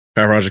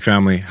Fat Project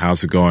family,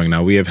 how's it going?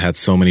 Now, we have had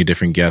so many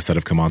different guests that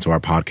have come onto our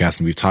podcast,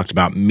 and we've talked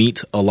about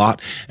meat a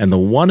lot. And the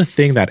one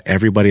thing that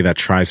everybody that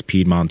tries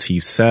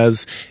Piedmontese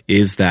says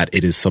is that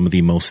it is some of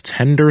the most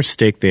tender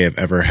steak they have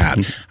ever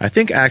had. I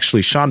think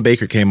actually Sean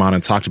Baker came on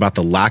and talked about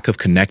the lack of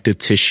connective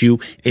tissue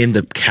in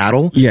the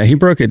cattle. Yeah, he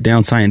broke it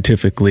down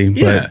scientifically,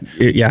 but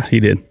he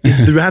did.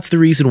 That's the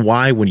reason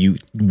why when you,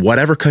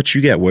 whatever cut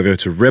you get, whether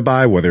it's a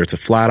ribeye, whether it's a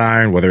flat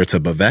iron, whether it's a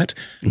bavette,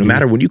 no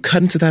matter when you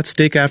cut into that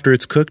steak after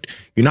it's cooked,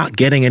 you're not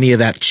getting any of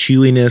that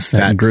chewiness,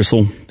 that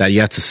gristle that you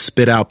have to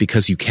spit out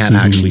because you can't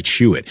actually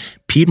chew it.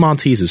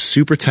 Piedmontese is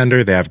super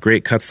tender. They have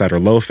great cuts that are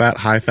low fat,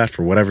 high fat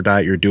for whatever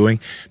diet you're doing.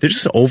 They're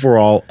just an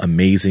overall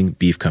amazing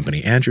beef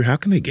company. Andrew, how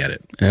can they get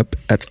it? Yep,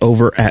 that's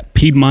over at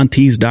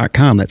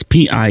Piedmontese.com. That's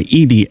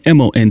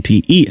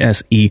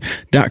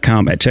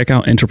Piedmontese.com. At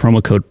checkout, enter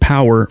promo code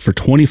POWER for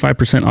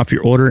 25% off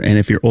your order. And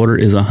if your order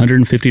is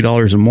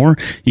 $150 or more,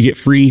 you get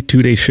free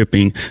 2-day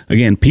shipping.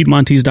 Again,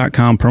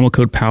 Piedmontese.com, promo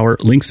code POWER.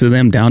 Links to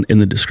them down in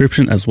the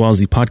description as well as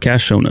the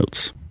podcast show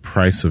notes.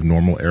 Price of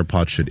normal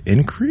AirPods should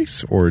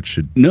increase, or it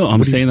should... No,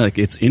 I'm saying like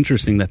it's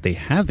interesting that they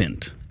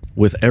haven't.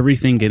 With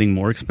everything getting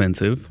more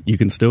expensive, you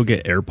can still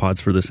get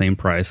AirPods for the same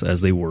price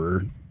as they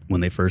were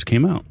when they first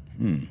came out.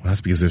 Well, that's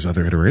because there's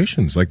other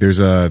iterations. Like there's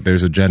a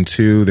Gen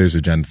 2, there's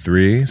a Gen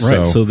 3.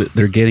 Right, so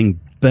they're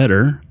getting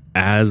better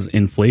as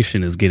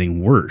inflation is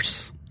getting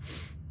worse.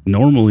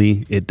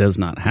 Normally, it does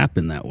not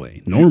happen that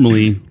way.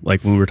 Normally,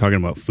 like when we were talking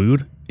about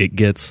food, it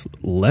gets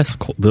less,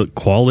 the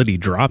quality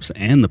drops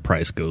and the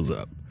price goes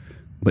up.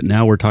 But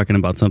now we're talking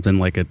about something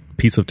like a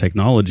piece of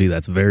technology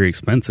that's very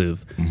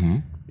expensive.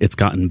 It's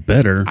gotten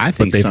better,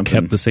 but they've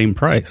kept the same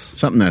price.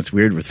 Something that's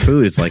weird with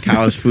food is like,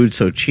 how is food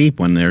so cheap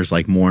when there's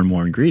like more and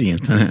more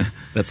ingredients in it?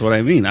 That's what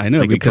I mean. I know.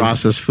 Like because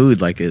processed food,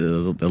 like the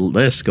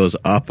list goes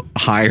up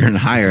higher and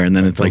higher, and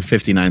then it's like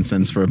 59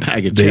 cents for a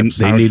bag of chips.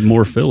 They need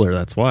more filler.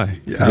 That's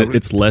why.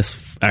 It's less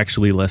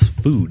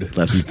food.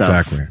 Less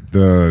stuff. Exactly.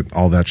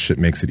 All that shit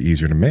makes it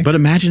easier to make. But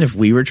imagine if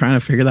we were trying to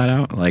figure that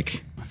out,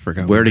 like...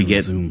 Forgot where to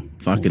get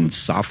fucking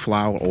soft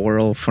flour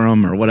oil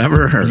from or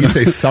whatever. Or, you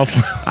say self...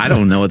 I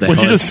don't know what the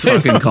hell it's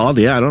fucking called.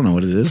 Yeah, I don't know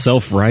what it is.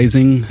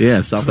 Self-rising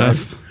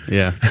stuff.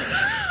 Yeah.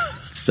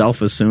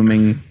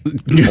 Self-assuming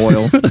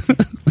oil.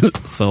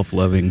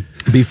 Self-loving.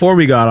 Before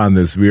we got on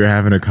this, we were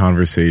having a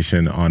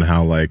conversation on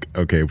how, like,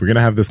 okay, we're going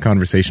to have this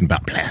conversation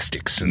about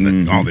plastics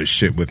and all this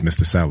shit with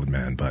Mr. Salad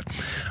Man. But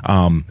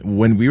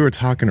when we were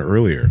talking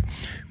earlier,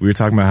 we were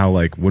talking about how,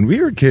 like, when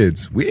we were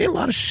kids, we ate a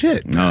lot of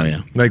shit. Oh,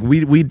 yeah. Like,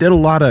 we ate a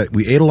lot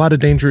of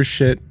dangerous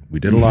shit. We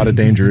did a lot of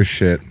dangerous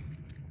shit.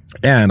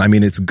 And I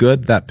mean, it's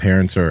good that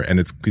parents are, and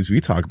it's because we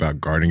talk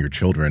about guarding your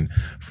children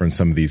from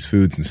some of these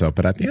foods and stuff.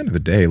 But at the end of the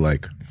day,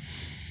 like,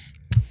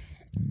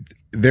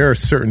 there are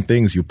certain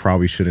things you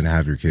probably shouldn't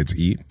have your kids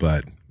eat,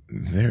 but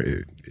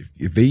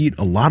if they eat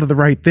a lot of the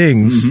right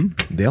things,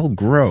 they'll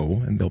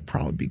grow and they'll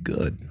probably be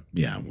good.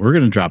 Yeah, we're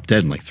going to drop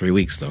dead in like 3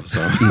 weeks, though. So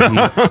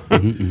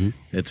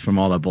it's from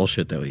all that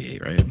bullshit that we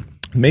ate, right?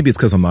 Maybe it's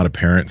because I'm not a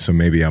parent, so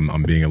maybe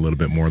I'm being a little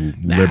bit more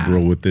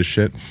liberal with this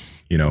shit.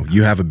 You know,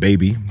 you have a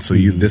baby, so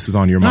this is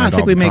on your mind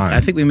all the time.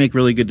 I think we make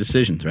really good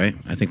decisions, right?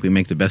 I think we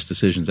make the best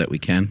decisions that we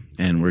can,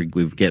 and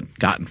we've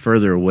gotten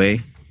further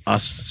away.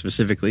 Us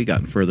specifically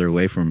gotten further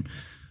away from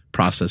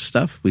processed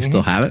stuff. We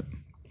still have it.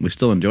 We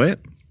still enjoy it.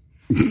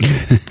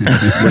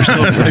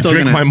 We're still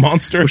drink my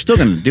Monster. We're still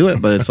going to do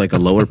it, but it's like a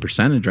lower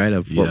percentage, right,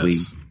 of what we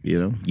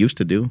used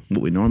to do,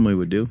 what we normally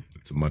would do.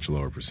 It's a much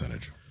lower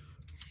percentage.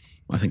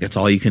 I think that's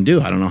all you can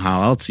do. I don't know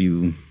how else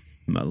you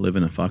live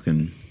in a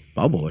fucking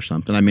bubble or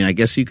something. I mean, I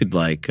guess you could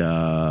like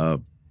try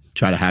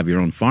to have your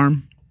own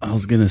farm. I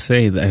was going to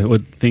say that I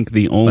would think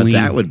the only... But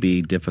that would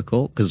be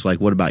difficult because, like,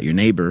 what about your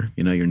neighbor?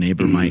 You know, your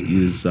neighbor might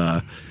use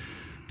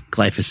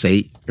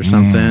glyphosate or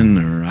something,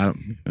 or I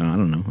don't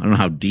know. I don't know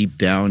how deep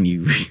down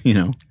you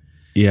know.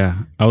 Yeah,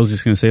 I was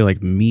just going to say,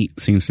 like, meat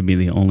seems to be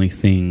the only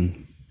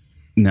thing.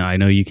 Now, I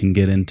know you can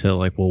get into,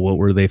 like, well, what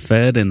were they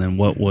fed? And then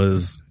what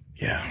was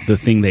the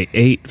thing they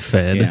ate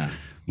fed? Yeah.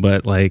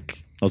 But, like...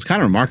 Well, it's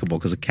kind of remarkable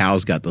because a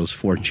cow's got those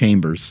 4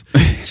 chambers.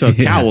 So a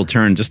cow will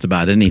turn just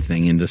about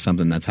anything into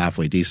something that's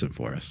halfway decent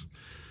for us,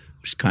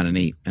 which is kind of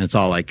neat. And it's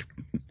all like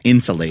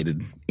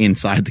insulated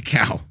inside the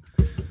cow.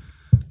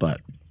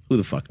 But who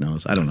the fuck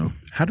knows? I don't know.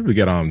 How did we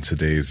get on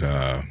today's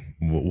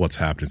what's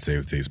happening today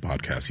with today's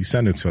podcast? You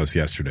sent it to us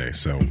yesterday.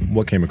 So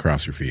what came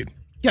across your feed?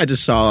 Yeah, I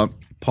just saw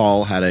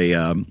Paul had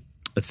a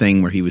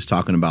thing where he was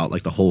talking about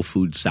like the whole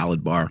food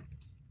salad bar.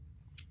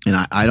 And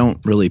I don't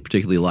really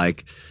particularly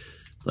like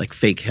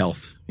fake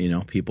health, you know,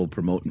 people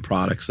promoting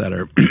products that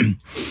are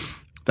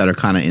that are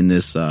kind of in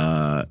this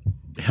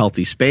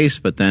healthy space,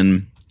 but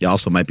then you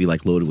also might be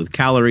like loaded with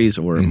calories,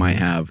 or it might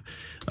have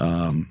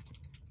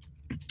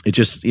it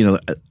just, you know,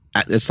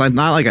 it's like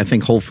not like I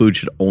think Whole Foods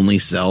should only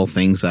sell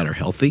things that are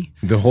healthy.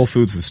 The Whole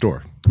Foods the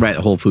store. Right,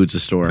 Whole Foods the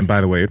store. And by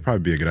the way, it'd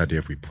probably be a good idea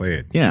if we play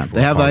it. Yeah,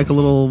 they have like a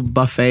little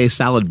buffet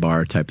salad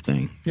bar type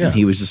thing. Yeah. And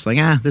he was just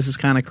like, this is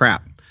kind of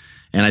crap.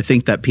 And I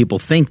think that people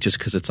think just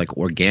because it's like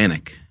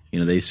organic, you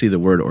know, they see the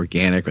word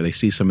organic or they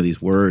see some of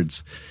these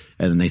words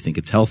and then they think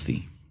it's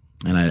healthy.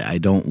 And I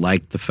don't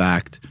like the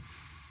fact,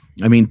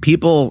 I mean,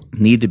 people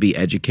need to be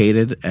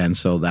educated. And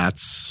so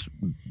that's,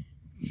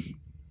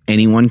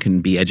 anyone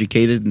can be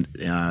educated.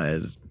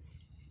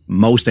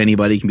 Most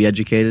anybody can be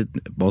educated.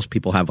 Most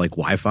people have like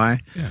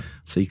Wi-Fi. Yeah.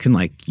 So you can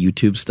like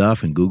YouTube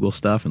stuff and Google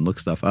stuff and look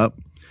stuff up.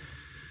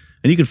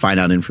 And you can find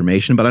out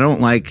information, but I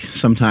don't like,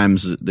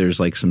 sometimes there's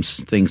like some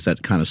things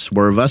that kind of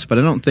swerve us, but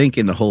I don't think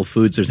in the Whole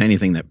Foods there's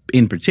anything that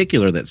in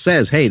particular that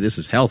says, hey, this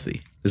is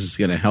healthy. This is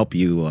going to help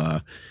you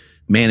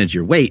manage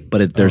your weight.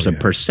 But there's a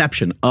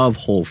perception of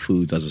Whole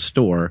Foods as a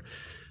store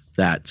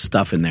that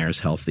stuff in there is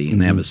healthy. And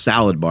they have a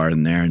salad bar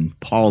in there. And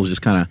Paul was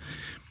just kind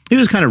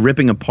of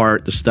ripping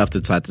apart the stuff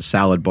that's at the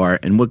salad bar.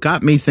 And what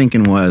got me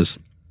thinking was,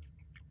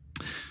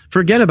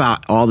 forget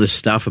about all this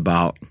stuff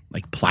about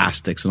like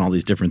plastics and all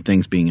these different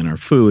things being in our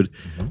food.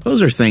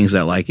 Those are things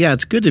that like, yeah,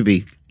 it's good to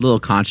be a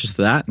little conscious of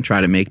that and try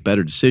to make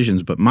better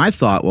decisions. But my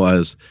thought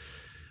was,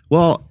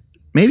 well,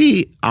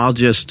 maybe I'll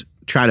just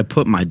try to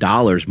put my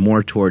dollars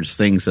more towards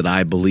things that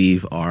I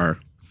believe are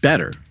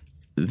better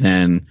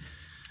than,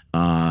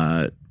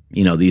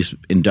 these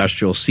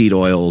industrial seed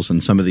oils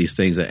and some of these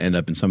things that end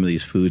up in some of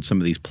these foods, some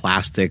of these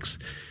plastics.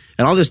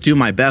 And I'll just do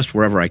my best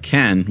wherever I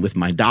can with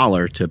my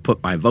dollar to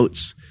put my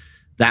votes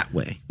that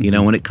way.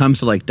 When it comes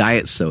to like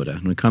diet soda,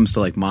 when it comes to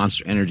like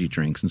Monster energy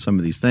drinks and some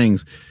of these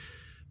things,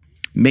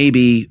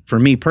 maybe for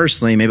me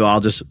personally, maybe I'll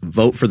just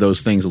vote for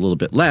those things a little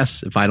bit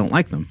less if I don't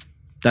like them.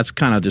 That's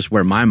kind of just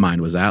where my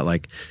mind was at.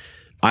 Like,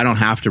 I don't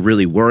have to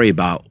really worry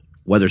about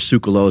whether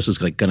sucralose is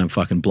like going to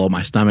fucking blow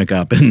my stomach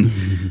up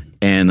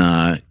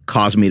and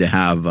cause me to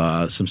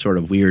have some sort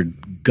of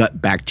weird gut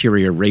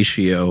bacteria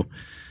ratio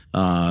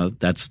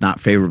that's not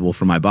favorable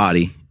for my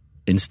body.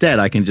 Instead,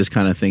 I can just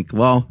kind of think,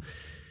 well,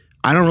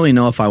 I don't really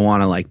know if I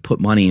want to like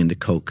put money into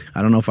Coke.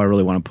 I don't know if I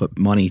really want to put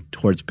money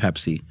towards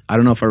Pepsi. I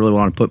don't know if I really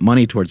want to put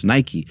money towards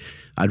Nike.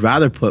 I'd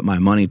rather put my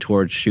money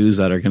towards shoes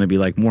that are going to be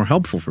like more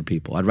helpful for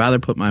people. I'd rather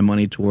put my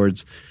money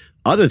towards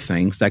other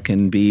things that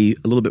can be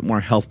a little bit more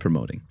health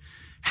promoting.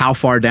 How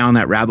far down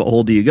that rabbit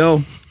hole do you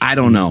go? I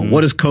don't know.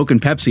 What does Coke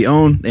and Pepsi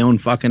own? They own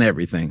fucking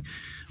everything.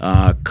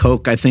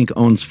 Coke, I think,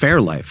 owns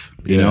Fairlife.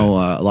 You know,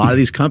 a lot of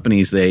these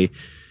companies, they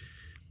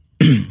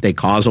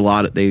cause a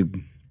lot of, they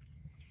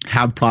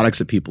have products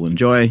that people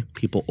enjoy.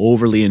 People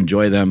overly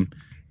enjoy them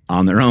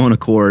on their own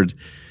accord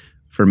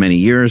for many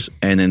years.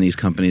 And then these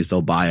companies,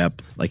 they'll buy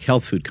up like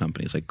health food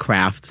companies like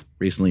Kraft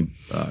recently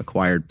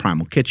acquired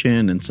Primal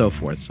Kitchen and so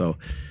forth. So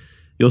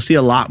you'll see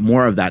a lot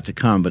more of that to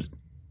come. But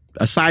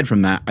aside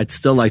from that, I'd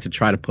still like to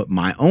try to put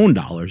my own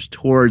dollars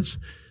towards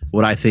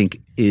what I think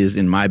is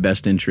in my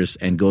best interest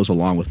and goes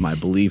along with my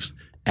beliefs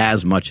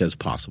as much as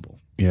possible.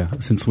 Yeah.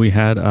 Since we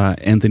had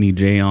Anthony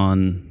J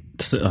on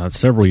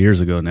several years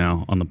ago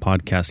now on the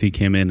podcast, he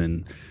came in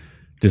and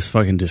just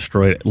fucking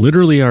destroyed it.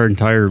 Literally our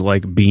entire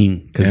like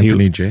being.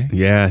 Anthony J?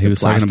 Yeah, he was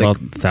talking about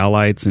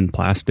phthalates and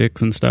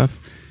plastics and stuff.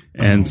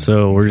 And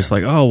so we're just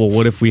like, oh, well,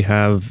 what if we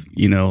have,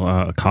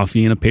 a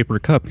coffee in a paper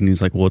cup? And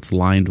he's like, well, it's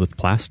lined with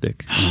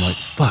plastic. And I'm like,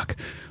 fuck.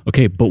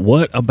 Okay, but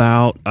what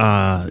about,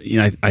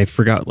 I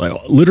forgot, like,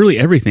 literally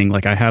everything.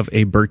 Like, I have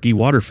a Berkey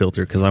water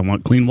filter because I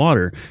want clean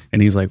water.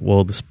 And he's like,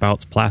 well, the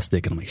spout's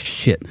plastic. And I'm like,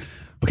 shit.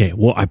 Okay,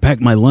 well, I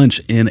packed my lunch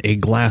in a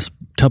glass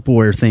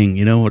Tupperware thing,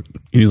 And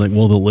he's like,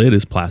 well, the lid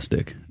is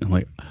plastic. And I'm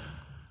like,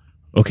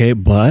 okay,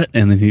 but,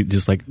 and then he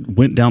just like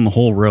went down the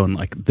whole row and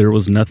like there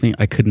was nothing,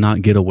 I could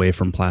not get away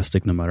from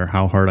plastic no matter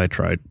how hard I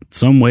tried.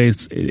 Some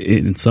ways,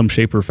 in some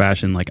shape or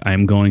fashion, like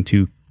I'm going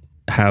to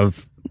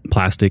have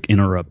plastic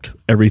interrupt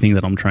everything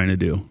that I'm trying to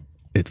do.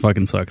 It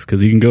fucking sucks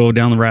because you can go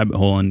down the rabbit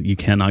hole and you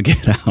cannot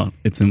get out.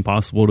 It's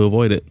impossible to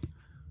avoid it.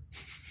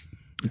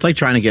 It's like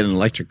trying to get an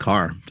electric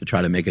car to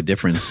try to make a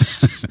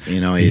difference.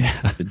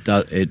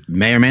 It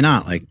may or may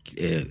not. Like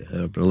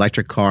an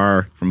electric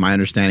car, from my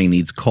understanding,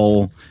 needs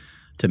coal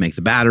to make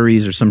the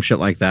batteries or some shit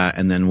like that.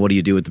 And then what do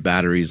you do with the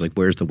batteries? Like,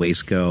 where's the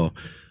waste go?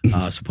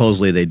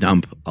 Supposedly they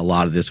dump a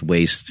lot of this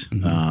waste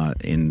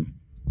in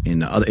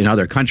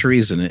other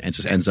countries, and it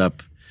just ends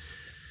up.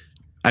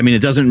 I mean,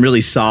 it doesn't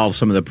really solve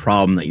some of the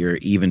problem that you're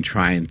even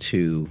trying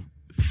to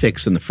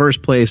fix in the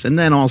first place. And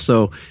then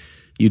also,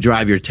 you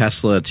drive your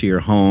Tesla to your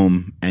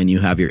home and you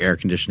have your air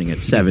conditioning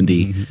at 70.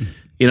 You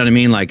know what I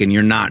mean? Like, and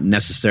you're not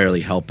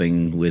necessarily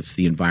helping with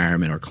the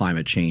environment or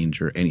climate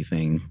change or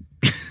anything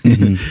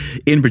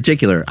in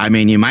particular. I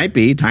mean, you might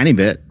be a tiny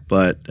bit,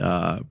 but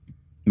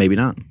maybe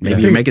not.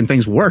 Maybe you're making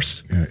things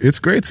worse. Yeah, it's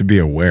great to be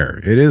aware.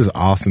 It is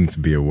awesome to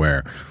be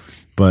aware,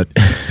 but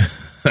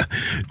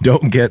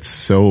don't get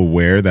so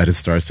aware that it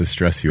starts to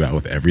stress you out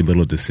with every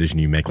little decision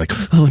you make. Like,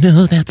 oh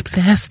no, that's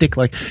plastic.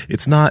 Like,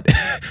 it's not,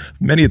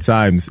 many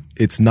times,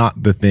 it's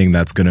not the thing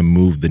that's going to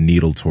move the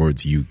needle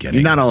towards you getting.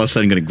 You're not all of a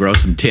sudden going to grow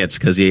some tits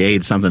because you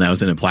ate something that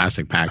was in a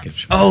plastic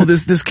package. Oh,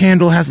 this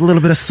candle has a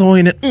little bit of soy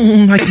in it.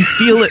 I can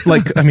feel it.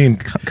 Like, I mean,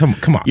 come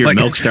on. Your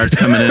milk starts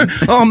coming in.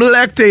 Oh, I'm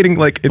lactating.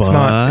 Like, it's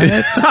not.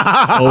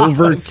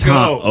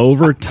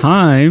 over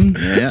time,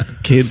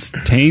 kids'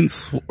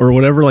 taints or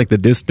whatever, like the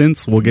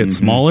distance will get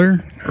smaller.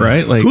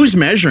 right? Like, who's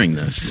measuring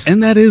this?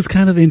 and that is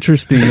kind of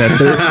interesting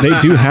that they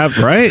do have,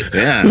 right?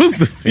 Yeah. Who's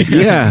the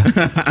Yeah.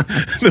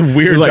 the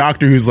weird like-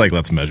 doctor who's like,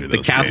 let's measure The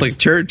those Catholic days.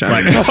 Church.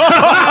 I don't know.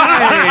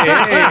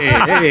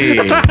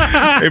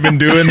 hey. They've been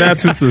doing that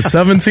since the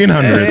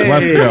 1700s.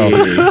 Let's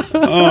go.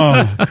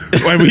 Oh,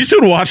 wait, we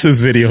should watch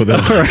this video though,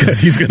 because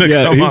he's gonna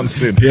come on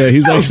soon. Yeah,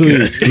 he's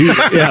actually.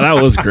 That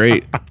was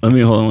great. Let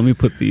me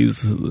put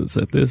these. Let's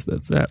set this.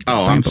 That's that.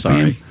 Oh, I'm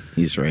sorry.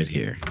 He's right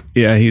here.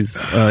 Yeah, he's.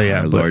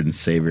 Our Lord and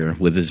Savior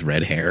with his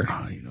red hair.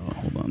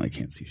 Hold on, I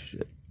can't see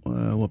shit.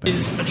 It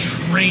is a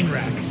train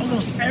wreck.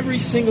 Almost every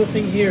single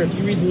thing here, if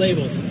you read the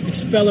labels,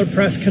 expeller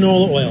pressed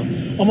canola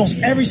oil. Almost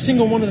every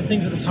single one of the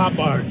things at this hot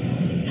bar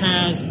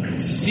has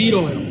seed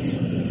oils.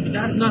 But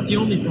that's not the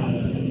only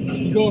problem.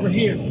 You go over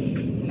here,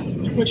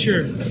 you put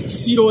your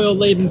seed oil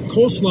laden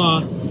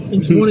coleslaw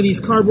into one of these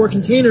cardboard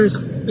containers,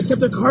 except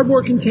their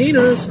cardboard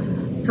containers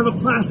have a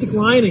plastic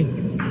lining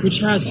which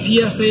has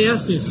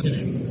PFASs in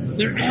it.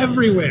 They're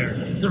everywhere.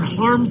 They're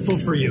harmful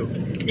for you.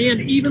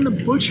 And even the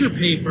butcher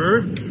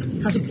paper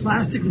has a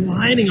plastic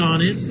lining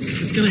on it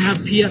that's going to have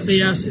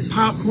PFASs.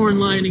 Popcorn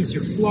linings,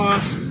 your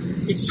floss.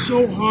 It's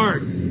so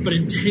hard, but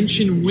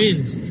intention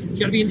wins. You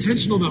got to be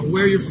intentional about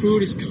where your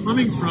food is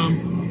coming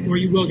from, or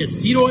you will get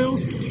seed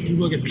oils, you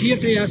will get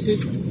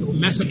PFASs, it will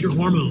mess up your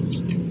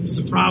hormones. This is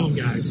a problem,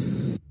 guys.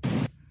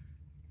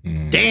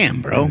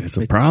 Damn, bro. It's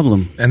a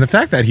problem. And the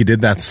fact that he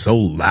did that so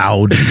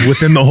loud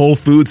within the Whole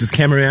Foods, his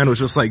cameraman was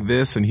just like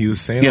this, and he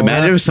was saying, Yeah, all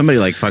imagine that. if somebody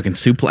like fucking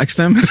suplexed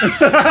him.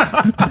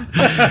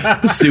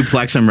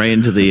 Suplex him right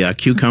into the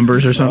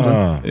cucumbers or something.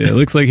 Yeah, it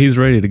looks like he's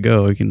ready to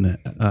go. We can.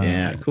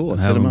 Yeah, cool.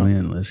 Let's have hit him him up.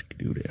 in. Let's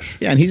do this.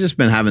 Yeah, and he's just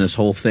been having this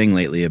whole thing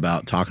lately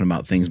about talking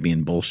about things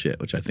being bullshit,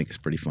 which I think is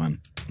pretty fun.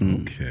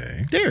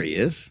 Okay. There he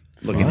is,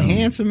 looking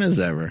handsome as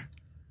ever.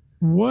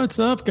 What's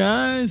up,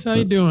 guys? How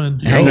you doing?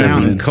 Hanging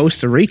out in man.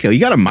 Costa Rica.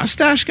 You got a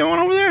mustache going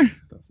over there?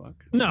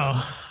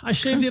 No, I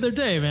shaved the other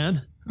day,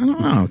 man. I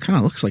don't know. It kind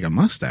of looks like a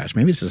mustache.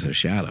 Maybe it's just a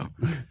shadow.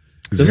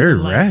 It's very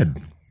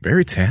red,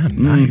 very tan.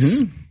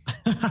 Nice.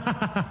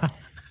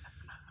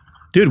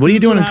 Dude, what are you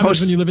doing in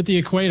Costa when you live at the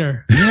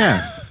equator?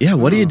 Yeah. Yeah,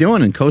 what are you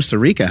doing in Costa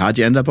Rica? How'd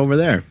you end up over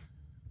there?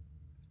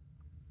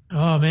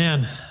 Oh,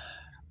 man.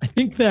 I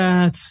think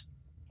that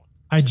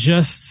I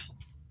just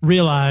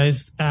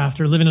realized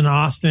after living in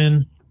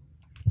Austin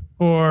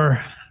for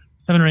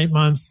 7 or 8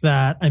 months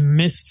that I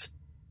missed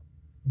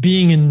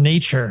being in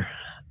nature,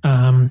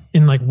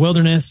 in like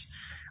wilderness.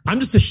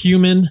 I'm just a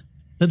human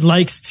that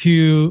likes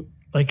to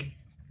like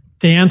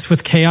dance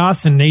with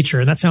chaos and nature.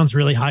 And that sounds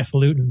really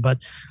highfalutin, but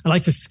I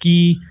like to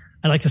ski.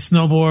 I like to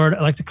snowboard.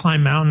 I like to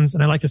climb mountains,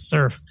 and I like to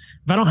surf.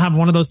 If I don't have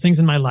one of those things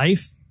in my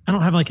life, I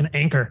don't have like an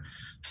anchor.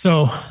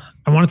 So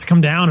I wanted to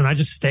come down, and I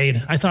just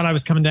stayed. I thought I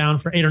was coming down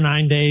for 8 or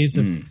 9 days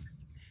of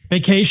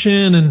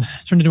vacation, and it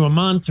turned into a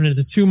month, turned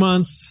into 2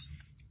 months.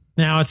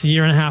 Now it's a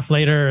year and a half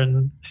later,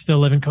 and still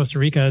live in Costa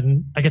Rica,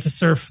 and I get to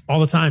surf all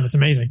the time. It's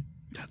amazing.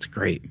 That's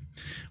great.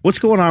 What's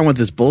going on with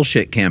this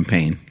bullshit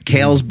campaign?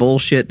 Kale's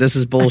bullshit. This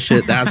is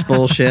bullshit. That's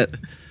bullshit.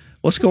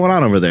 What's going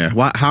on over there?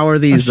 How are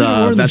these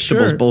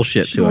vegetables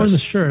bullshit to Wearing the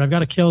us? shirt. I've got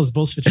to kill his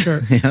bullshit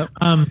shirt. Yep.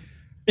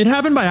 It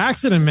happened by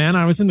accident, man.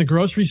 I was in the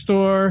grocery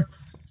store.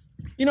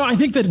 You know, I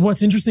think that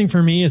what's interesting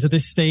for me is at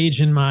this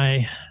stage in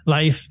my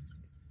life,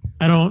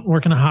 I don't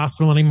work in a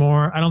hospital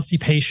anymore. I don't see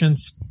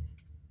patients.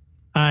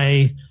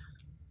 I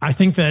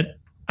think that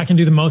I can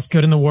do the most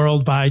good in the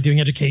world by doing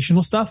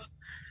educational stuff.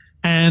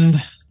 And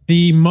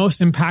the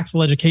most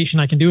impactful education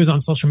I can do is on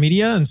social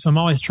media. And so I'm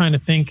always trying to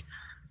think,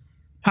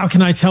 how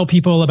can I tell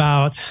people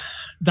about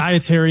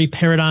dietary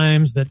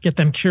paradigms that get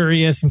them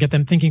curious and get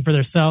them thinking for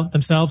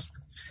themselves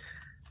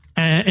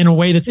in a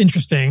way that's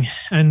interesting?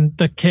 And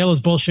the kale is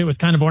bullshit was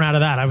kind of born out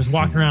of that. I was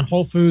walking around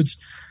Whole Foods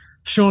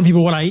showing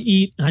people what I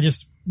eat, and I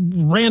just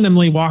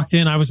randomly walked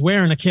in. I was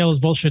wearing a kale is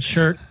bullshit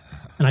shirt,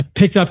 and I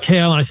picked up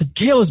kale and I said,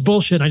 kale is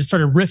bullshit. And I just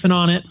started riffing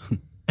on it,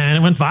 and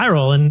it went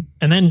viral. And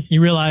then you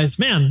realize,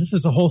 man, this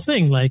is a whole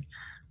thing. Like,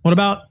 what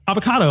about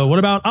avocado? What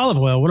about olive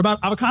oil? What about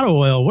avocado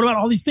oil? What about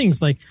all these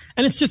things? Like,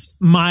 and it's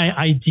just my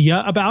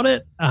idea about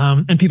it.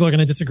 And people are going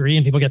to disagree,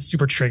 and people get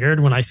super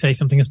triggered when I say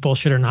something is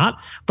bullshit or not.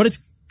 But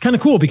it's kind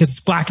of cool because it's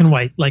black and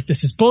white. Like,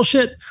 this is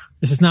bullshit.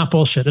 This is not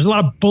bullshit. There's a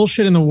lot of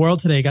bullshit in the world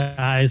today,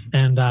 guys.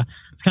 And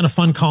it's kind of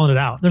fun calling it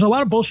out. There's a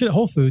lot of bullshit at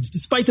Whole Foods,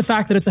 despite the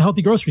fact that it's a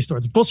healthy grocery store.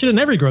 It's bullshit in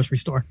every grocery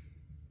store.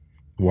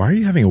 Why are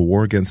you having a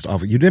war against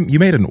avocado? You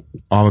made an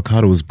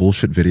avocado is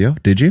bullshit video,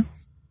 did you?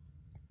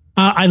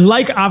 I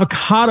like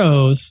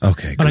avocados,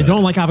 Okay, but I good.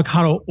 don't like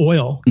avocado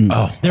oil.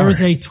 Oh, There all was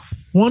right. a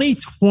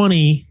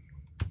 2020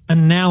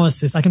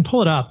 analysis. I can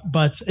pull it up,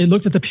 but it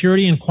looked at the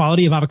purity and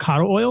quality of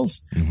avocado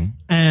oils,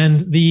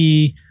 and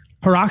the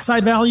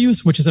peroxide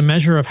values, which is a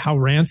measure of how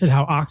rancid,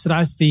 how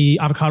oxidized the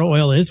avocado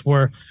oil is,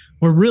 were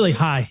really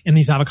high in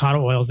these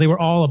avocado oils. They were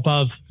all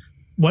above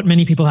what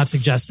many people have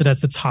suggested as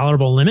the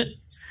tolerable limit.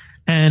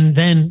 And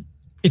then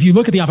if you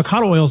look at the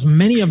avocado oils,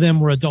 many of them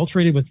were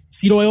adulterated with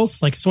seed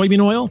oils like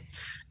soybean oil.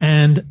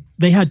 And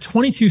they had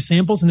 22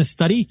 samples in this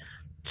study.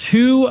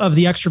 2 of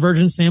the extra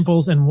virgin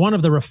samples and 1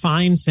 of the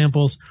refined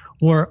samples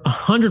were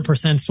 100%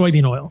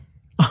 soybean oil.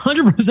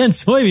 100%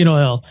 soybean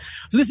oil.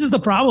 So this is the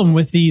problem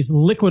with these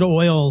liquid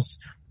oils,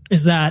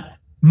 is that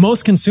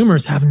most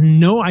consumers have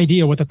no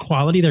idea what the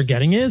quality they're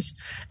getting is.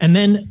 And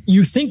then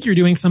you think you're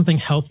doing something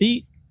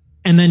healthy,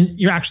 and then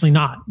you're actually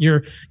not.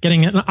 You're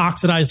getting an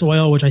oxidized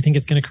oil, which I think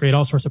is going to create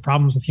all sorts of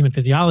problems with human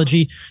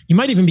physiology. You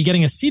might even be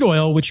getting a seed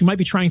oil, which you might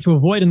be trying to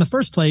avoid in the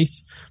first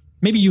place.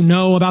 Maybe you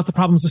know about the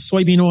problems with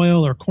soybean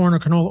oil or corn or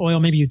canola oil.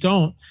 Maybe you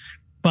don't.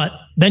 But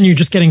then you're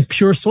just getting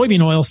pure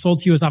soybean oil sold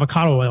to you as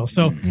avocado oil.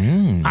 So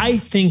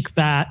I think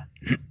that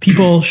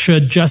people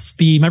should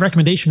my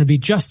recommendation would be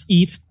just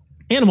eat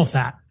animal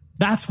fat.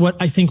 That's what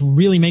I think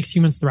really makes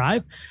humans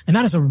thrive. And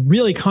that is a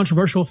really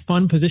controversial,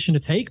 fun position to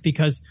take,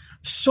 because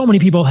so many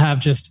people have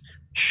just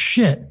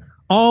shit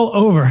all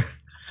over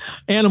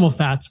animal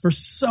fats for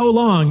so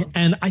long.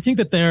 And I think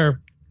that they're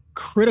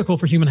critical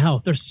for human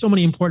health. There's so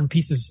many important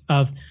pieces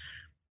of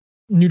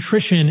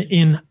nutrition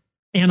in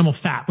animal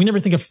fat. We never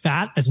think of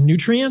fat as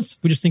nutrients.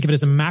 We just think of it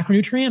as a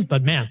macronutrient,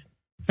 but man,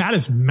 fat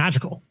is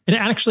magical. It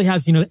actually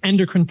has,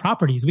 endocrine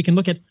properties. We can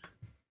look at,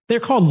 they're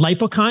called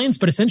lipokines,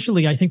 but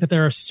essentially I think that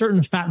there are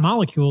certain fat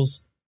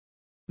molecules,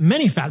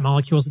 many fat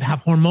molecules, that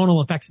have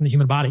hormonal effects in the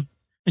human body.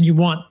 And you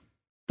want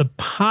the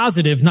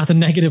positive, not the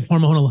negative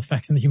hormonal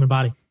effects in the human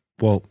body.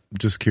 Well,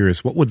 just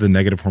curious, what would the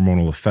negative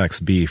hormonal effects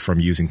be from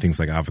using things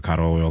like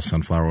avocado oil,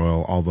 sunflower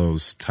oil, all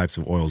those types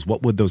of oils?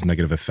 What would those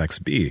negative effects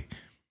be?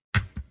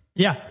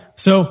 Yeah.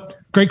 So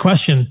great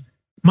question.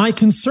 My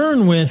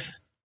concern with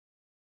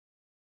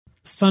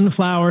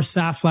sunflower,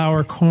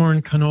 safflower,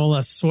 corn, canola,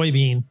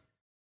 soybean,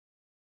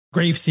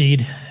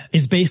 grapeseed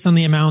is based on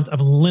the amount of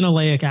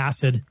linoleic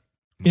acid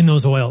in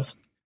those oils.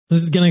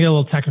 This is going to get a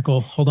little technical.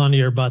 Hold on to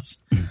your butts.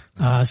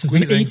 This is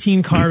an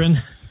 18 carbon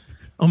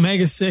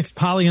omega-6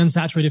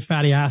 polyunsaturated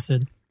fatty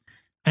acid.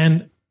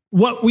 And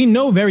what we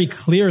know very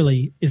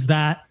clearly is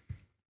that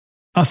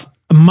a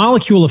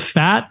molecule of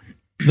fat,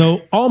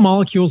 though all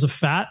molecules of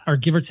fat are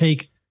give or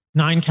take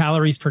 9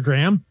 calories per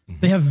gram,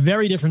 they have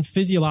very different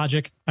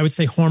physiologic, I would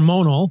say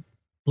hormonal,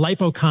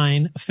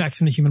 lipokine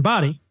effects in the human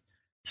body.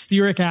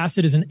 Stearic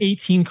acid is an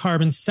 18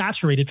 carbon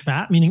saturated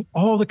fat, meaning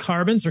all the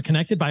carbons are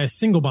connected by a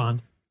single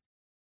bond.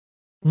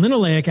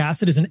 Linoleic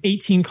acid is an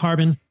 18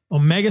 carbon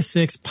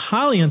omega-6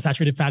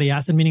 polyunsaturated fatty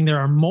acid, meaning there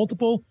are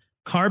multiple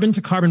carbon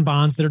to carbon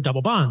bonds that are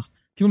double bonds.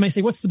 People may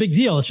say, what's the big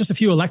deal? It's just a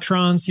few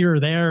electrons here or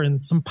there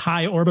and some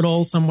pi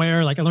orbital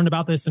somewhere. Like I learned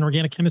about this in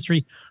organic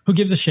chemistry. Who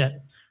gives a shit?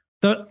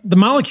 The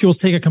molecules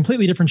take a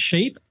completely different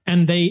shape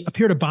and they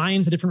appear to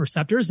bind to different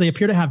receptors. They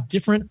appear to have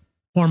different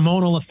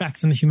hormonal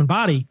effects in the human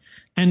body.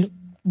 And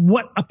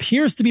what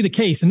appears to be the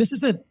case, and this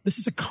is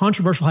a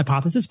controversial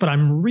hypothesis, but I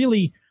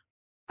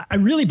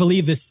really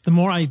believe this. The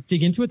more I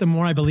dig into it, the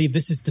more I believe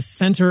this is the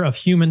center of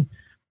human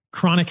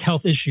chronic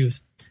health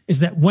issues, is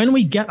that when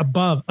we get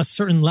above a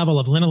certain level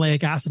of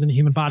linoleic acid in the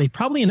human body,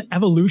 probably an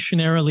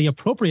evolutionarily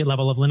appropriate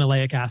level of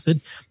linoleic acid,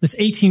 this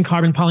 18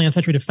 carbon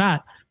polyunsaturated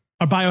fat,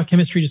 our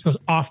biochemistry just goes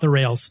off the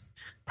rails,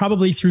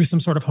 probably through some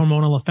sort of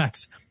hormonal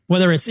effects,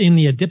 whether it's in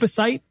the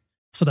adipocyte,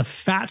 so the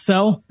fat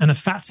cell and the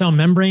fat cell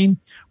membrane,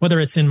 whether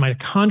it's in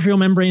mitochondrial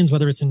membranes,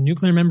 whether it's in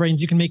nuclear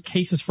membranes. You can make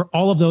cases for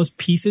all of those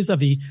pieces of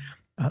the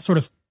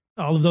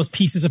all of those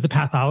pieces of the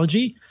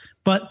pathology.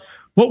 But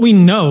what we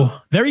know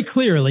very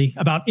clearly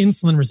about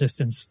insulin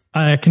resistance,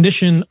 a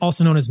condition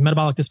also known as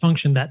metabolic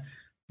dysfunction that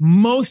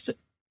most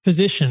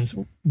physicians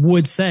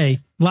would say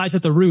lies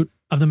at the root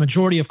of the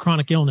majority of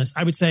chronic illness.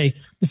 I would say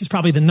this is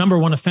probably the number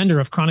one offender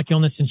of chronic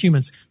illness in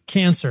humans: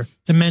 cancer,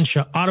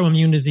 dementia,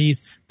 autoimmune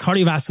disease,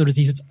 cardiovascular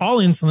disease. It's all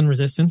insulin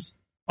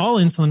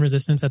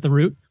resistance at the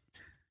root.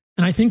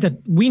 And I think that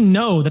we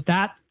know that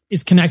that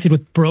is connected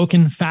with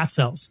broken fat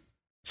cells.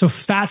 So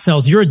fat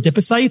cells, your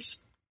adipocytes,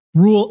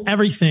 rule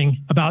everything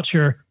about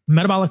your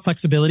metabolic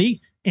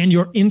flexibility and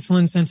your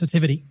insulin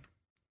sensitivity,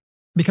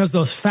 because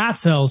those fat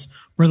cells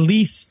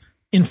release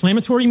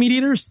inflammatory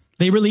mediators,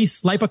 they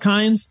release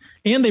lipokines,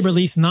 and they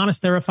release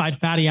non-esterified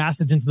fatty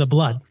acids into the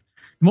blood.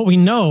 And what we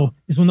know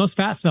is when those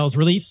fat cells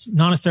release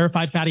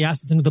non-esterified fatty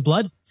acids into the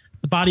blood,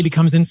 the body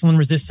becomes insulin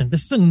resistant.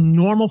 This is a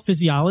normal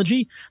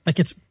physiology that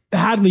gets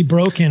badly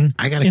broken.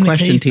 I got a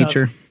question,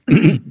 teacher.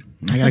 I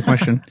got a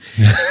question.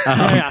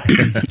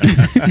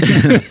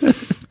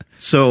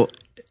 So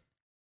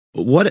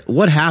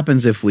what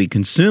happens if we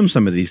consume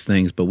some of these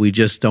things, but we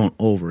just don't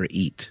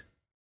overeat?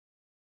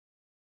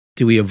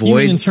 Do we avoid... You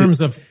mean in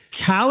terms of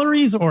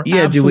calories or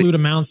absolute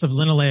amounts of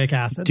linoleic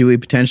acid? Do we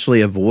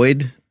potentially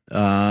avoid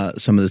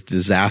some of the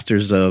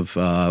disasters of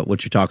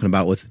what you're talking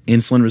about with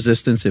insulin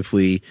resistance if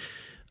we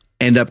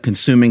end up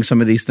consuming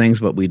some of these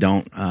things, but we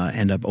don't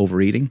end up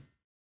overeating?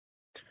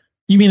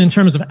 You mean in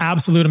terms of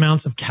absolute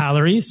amounts of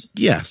calories?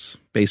 Yes,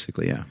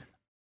 basically, yeah.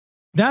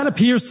 That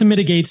appears to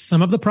mitigate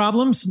some of the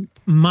problems.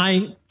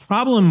 My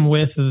problem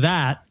with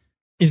that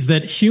is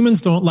that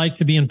humans don't like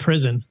to be in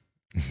prison,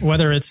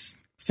 whether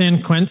it's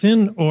San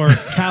Quentin or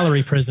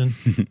calorie prison.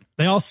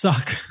 They all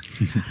suck.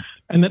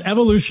 And that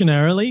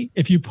evolutionarily,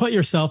 if you put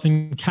yourself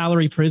in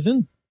calorie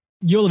prison,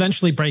 you'll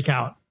eventually break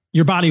out.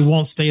 Your body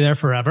won't stay there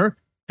forever,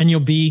 and you'll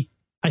be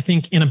I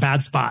think, in a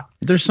bad spot.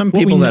 There's some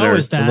people that are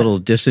a little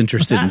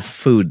disinterested in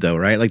food, though,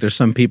 right? Like there's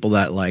some people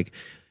that like,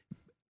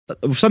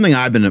 something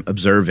I've been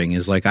observing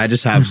is like, I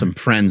just have some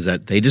friends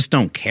that they just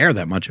don't care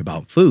that much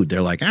about food.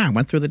 They're like, I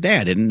went through the day.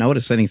 I didn't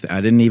notice anything.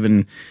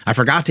 I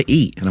forgot to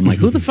eat. And I'm like,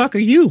 who the fuck are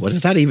you? What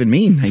does that even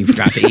mean? You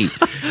forgot to eat.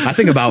 I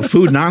think about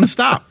food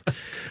nonstop.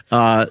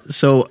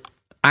 So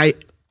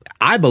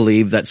I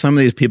believe that some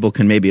of these people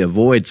can maybe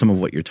avoid some of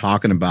what you're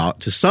talking about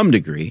to some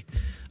degree.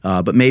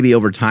 But maybe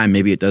over time,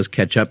 maybe it does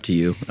catch up to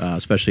you,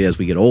 especially as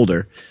we get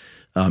older.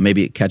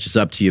 Maybe it catches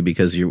up to you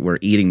because we're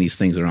eating these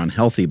things that are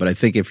unhealthy. But I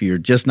think if you're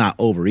just not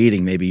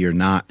overeating, maybe you're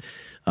not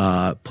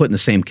put in the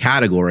same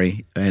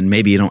category, and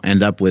maybe you don't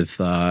end up with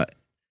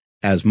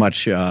as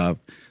much of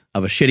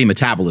a shitty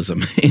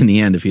metabolism in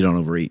the end if you don't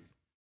overeat.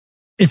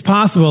 It's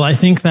possible. I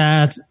think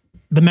that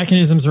the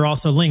mechanisms are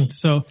also linked.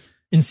 So,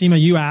 Nsima,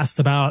 you asked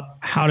about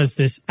how does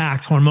this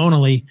act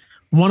hormonally.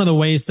 One of the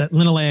ways that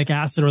linoleic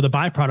acid, or the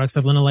byproducts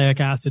of linoleic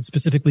acid,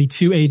 specifically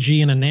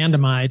 2-AG and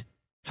anandamide,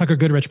 Tucker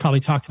Goodrich probably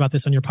talked about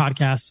this on your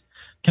podcast,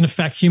 can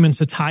affect human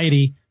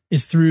satiety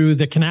is through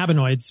the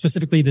cannabinoid,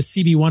 specifically the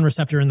CB1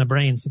 receptor in the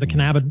brain. So the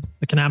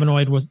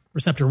cannabinoid was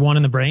receptor 1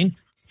 in the brain.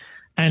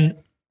 And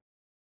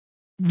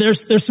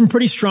there's some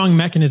pretty strong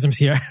mechanisms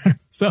here.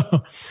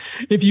 So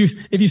if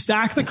you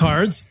stack the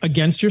cards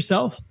against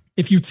yourself,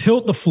 if you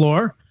tilt the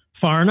floor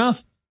far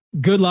enough,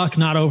 good luck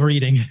not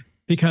overeating,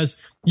 because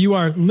you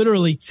are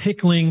literally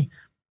tickling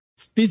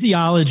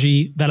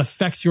physiology that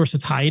affects your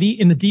satiety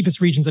in the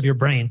deepest regions of your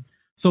brain.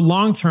 So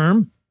long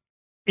term,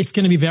 it's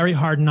going to be very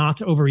hard not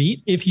to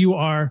overeat if you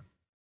are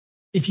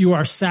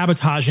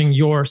sabotaging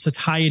your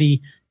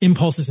satiety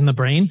impulses in the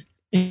brain,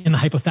 in the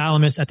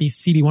hypothalamus at these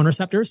CB1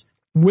 receptors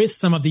with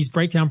some of these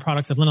breakdown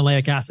products of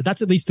linoleic acid.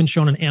 That's at least been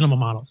shown in animal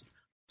models.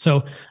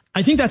 So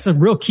I think that's a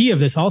real key of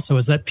this also,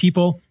 is that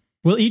people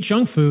will eat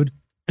junk food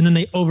and then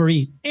they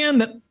overeat.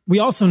 And that we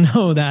also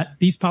know that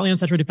these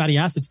polyunsaturated fatty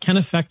acids can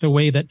affect the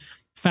way that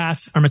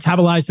fats are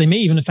metabolized. They may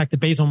even affect the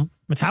basal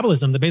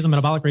metabolism, the basal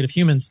metabolic rate of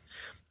humans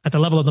at the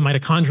level of the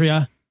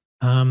mitochondria.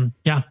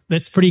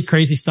 That's pretty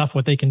crazy stuff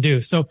what they can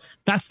do. So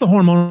that's the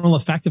hormonal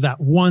effect of that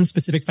one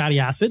specific fatty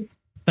acid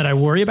that I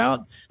worry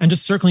about. And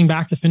just circling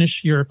back to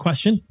finish your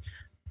question,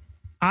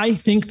 I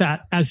think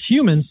that as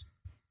humans,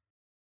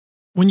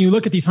 when you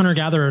look at these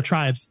hunter-gatherer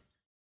tribes,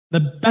 the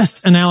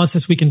best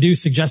analysis we can do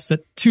suggests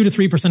that 2 to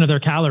 3% of their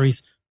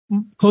calories,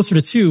 closer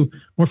to 2,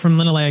 were from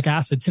linoleic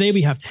acid. Today,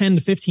 we have 10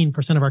 to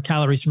 15% of our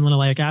calories from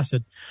linoleic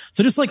acid.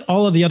 So just like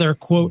all of the other,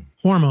 quote,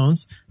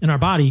 hormones in our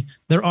body,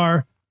 there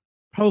are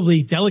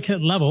probably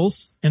delicate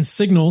levels and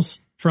signals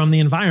from the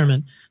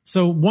environment.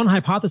 So one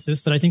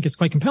hypothesis that I think is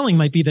quite compelling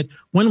might be that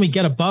when we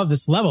get above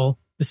this level,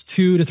 this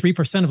 2 to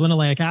 3% of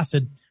linoleic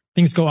acid,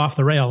 things go off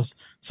the rails.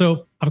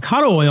 So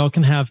avocado oil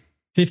can have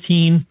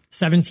 15,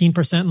 17%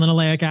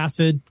 linoleic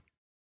acid,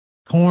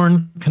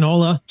 corn,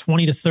 canola,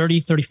 20 to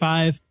 30,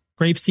 35,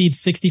 grapeseed,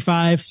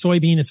 65,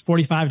 soybean is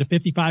 45 to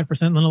 55%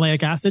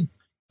 linoleic acid.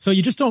 So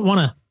you just don't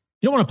want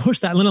to push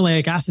that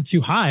linoleic acid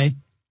too high.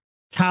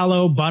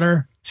 Tallow,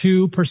 butter,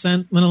 2%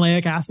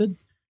 linoleic acid.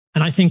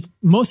 And I think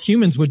most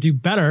humans would do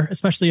better,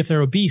 especially if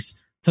they're obese,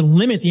 to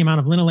limit the amount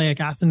of linoleic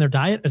acid in their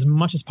diet as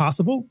much as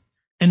possible.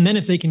 And then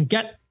if they can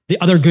get the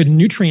other good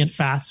nutrient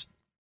fats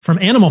from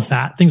animal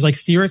fat, things like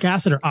stearic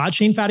acid or odd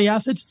chain fatty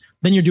acids,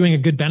 then you're doing a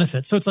good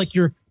benefit. So it's like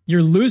you're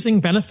losing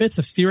benefits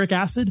of stearic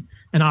acid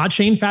and odd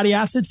chain fatty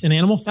acids in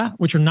animal fat,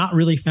 which are not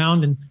really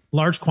found in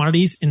large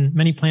quantities in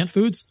many plant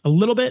foods, a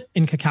little bit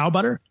in cacao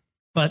butter,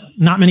 but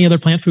not many other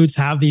plant foods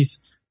have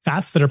these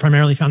fats that are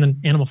primarily found in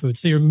animal foods.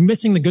 So you're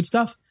missing the good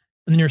stuff,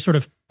 and then you're sort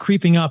of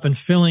creeping up and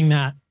filling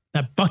that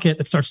bucket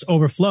that starts to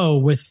overflow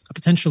with a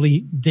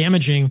potentially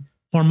damaging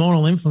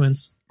hormonal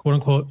influence, quote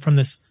unquote, from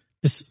this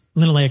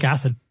linoleic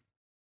acid.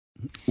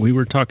 We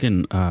were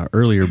talking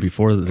earlier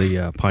before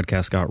the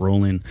podcast got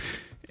rolling,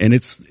 and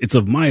it's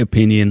of my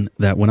opinion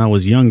that when I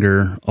was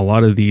younger, a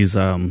lot of these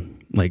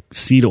like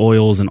seed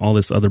oils and all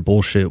this other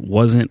bullshit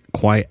wasn't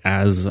quite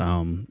as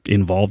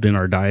involved in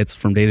our diets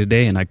from day to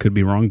day, and I could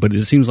be wrong, but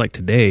it seems like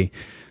today,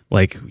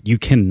 like, you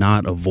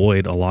cannot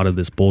avoid a lot of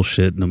this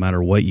bullshit no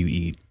matter what you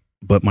eat.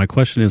 But my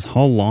question is,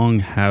 how long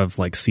have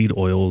like seed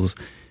oils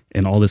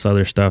and all this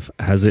other stuff,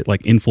 has it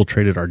like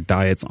infiltrated our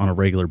diets on a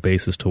regular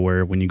basis to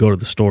where when you go to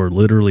the store,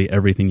 literally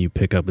everything you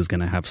pick up is going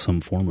to have some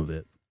form of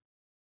it?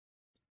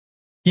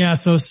 Yeah.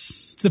 So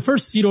the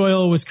first seed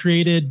oil was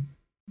created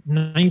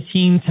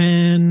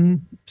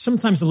 1910,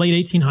 sometimes the late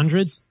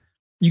 1800s.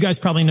 You guys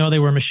probably know they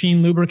were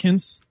machine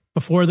lubricants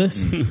before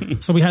this.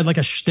 So we had like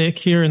a shtick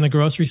here in the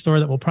grocery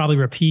store that we'll probably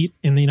repeat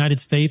in the United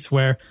States,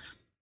 where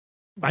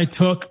I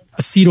took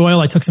a seed oil,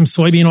 I took some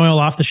soybean oil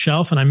off the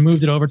shelf, and I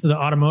moved it over to the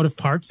automotive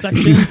parts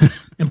section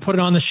and put it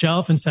on the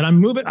shelf and said, I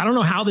don't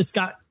know how this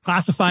got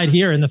classified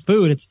here in the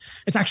food. It's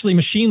actually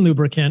machine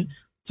lubricant.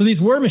 So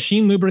these were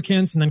machine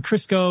lubricants. And then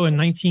Crisco in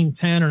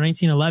 1910 or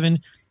 1911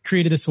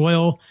 created this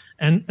oil.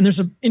 And there's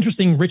an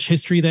interesting rich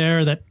history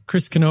there that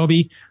Chris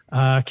Kenobi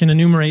can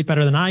enumerate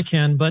better than I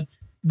can. But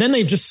then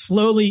they've just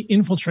slowly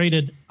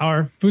infiltrated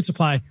our food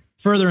supply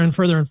further and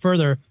further and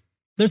further.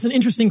 there's an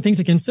interesting thing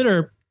to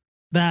consider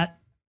that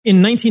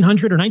in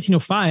 1900 or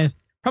 1905,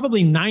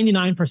 probably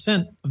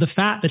 99% of the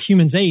fat that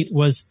humans ate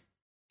was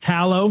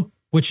tallow,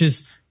 which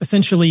is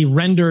essentially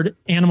rendered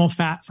animal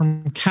fat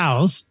from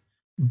cows,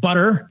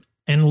 butter,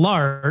 and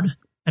lard.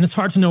 And it's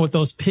hard to know what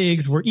those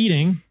pigs were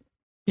eating,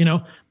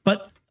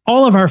 but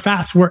all of our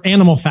fats were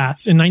animal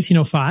fats in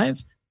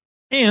 1905.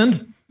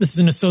 And this is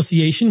an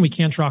association. We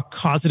can't draw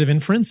causative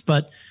inference,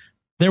 but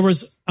there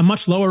was a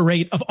much lower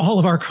rate of all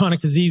of our chronic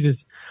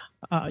diseases,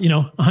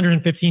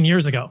 115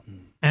 years ago.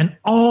 And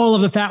all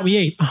of the fat we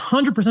ate,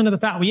 100% of the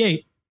fat we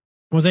ate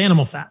was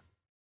animal fat.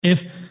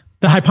 If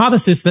the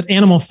hypothesis that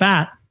animal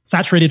fat,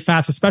 saturated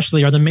fats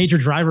especially, are the major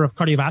driver of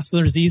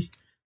cardiovascular disease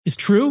is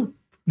true,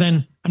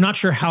 then I'm not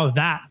sure how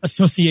that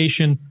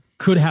association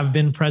could have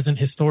been present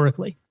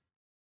historically.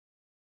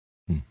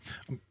 I'm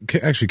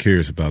actually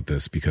curious about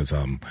this because,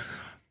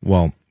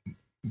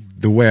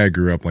 the way I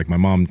grew up, like my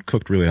mom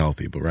cooked really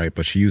healthy,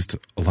 but she used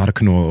a lot of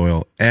canola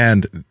oil.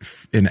 And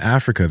in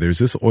Africa, there's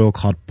this oil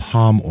called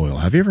palm oil.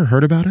 Have you ever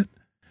heard about it?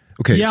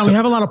 Okay. Yeah, we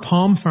have a lot of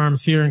palm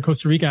farms here in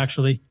Costa Rica,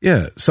 actually.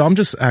 Yeah. So I'm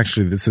just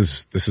actually, this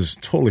is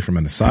totally from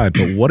an aside,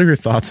 but what are your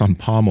thoughts on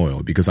palm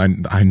oil? Because I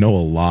know a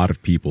lot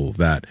of people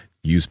that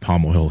use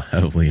palm oil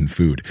heavily in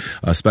food,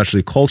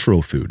 especially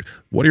cultural food.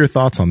 What are your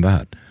thoughts on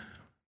that?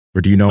 Or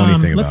do you know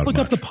anything about it? Let's look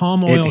up the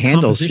palm oil. It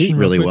handles heat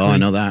really well. I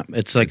know that.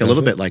 It's like a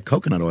little bit bit like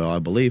coconut oil, I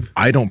believe.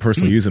 I don't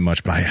personally use it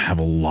much, but I have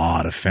a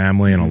lot of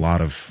family and a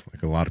lot of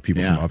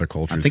people from other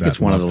cultures. I think it's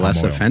one of the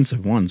less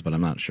offensive ones, but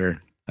I'm not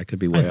sure. I could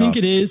be way off. I think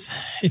it is.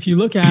 If you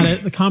look at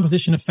it, the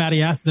composition of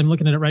fatty acids, I'm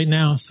looking at it right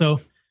now.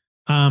 So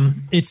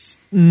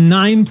it's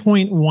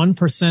 9.1%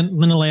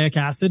 linoleic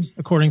acid,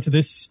 according to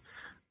this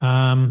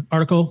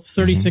article,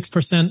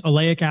 36%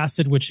 oleic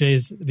acid, which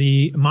is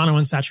the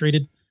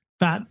monounsaturated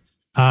fat.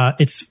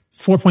 It's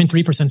 4.3%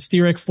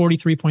 stearic,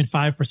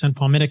 43.5%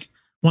 palmitic,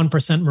 1%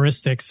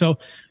 myristic. So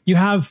you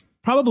have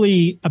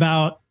probably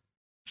about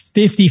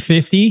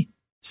 50-50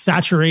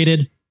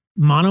 saturated,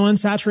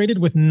 monounsaturated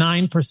with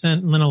 9%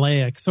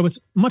 linoleic. So it's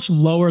much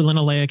lower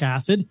linoleic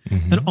acid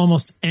than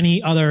almost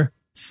any other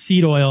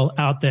seed oil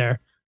out there.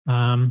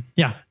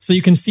 So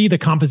you can see the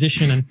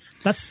composition, and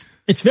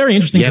it's very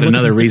interesting. Yet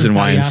another reason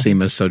why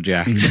Enzima is so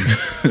jacked.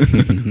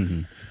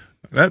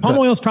 Palm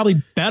oil is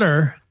probably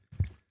better.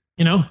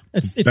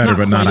 It's better, not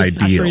but quite not as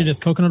ideal. saturated as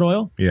coconut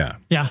oil. Yeah.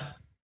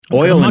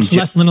 Oil much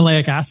less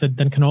linoleic acid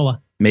than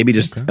canola. Maybe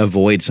just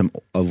avoid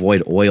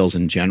oils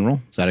in general.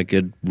 Is that a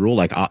good rule?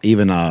 Like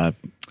even olive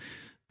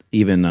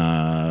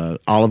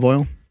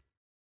oil?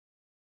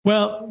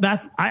 Well,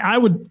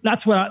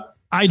 that's what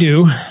I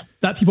do.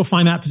 That people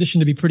find that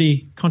position to be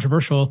pretty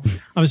controversial.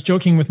 I was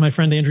joking with my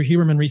friend Andrew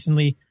Huberman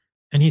recently,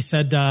 and he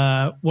said,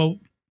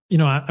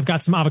 I've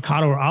got some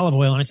avocado or olive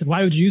oil. And I said,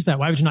 why would you use that?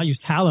 Why would you not use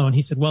tallow? And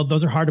he said, well,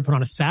 those are hard to put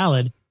on a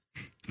salad.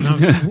 And I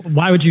was like,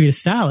 why would you eat a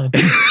salad?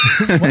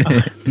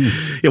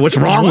 What's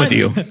wrong with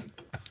you?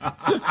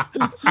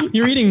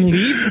 You're eating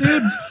leaves,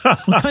 dude?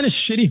 What kind of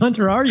shitty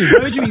hunter are you? Why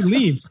would you eat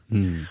leaves?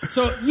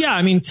 So,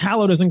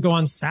 tallow doesn't go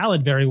on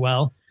salad very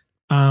well.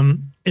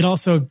 It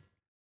also,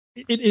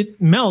 it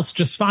melts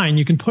just fine.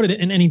 You can put it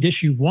in any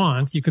dish you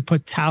want. You could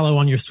put tallow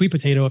on your sweet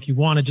potato if you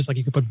wanted, just like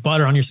you could put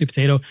butter on your sweet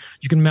potato.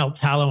 You can melt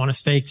tallow on a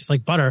steak, just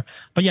like butter.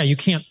 But yeah, you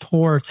can't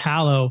pour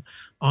tallow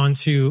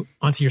onto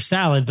your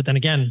salad. But then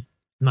again,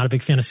 I'm not a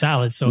big fan of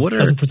salad, so it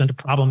doesn't present a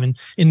problem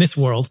in this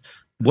world.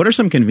 What are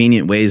some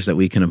convenient ways that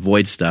we can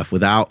avoid stuff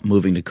without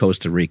moving to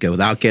Costa Rica,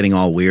 without getting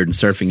all weird and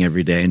surfing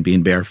every day and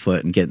being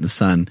barefoot and getting the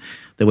sun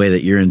the way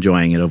that you're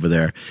enjoying it over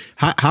there?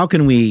 How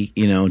can we,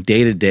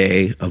 day to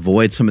day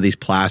avoid some of these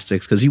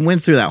plastics? Because you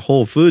went through that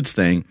Whole Foods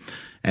thing,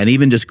 and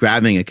even just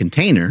grabbing a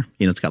container,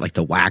 it's got like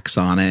the wax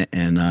on it.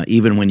 And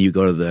even when you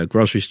go to the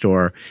grocery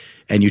store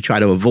and you try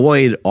to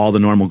avoid all the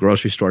normal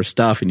grocery store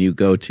stuff and you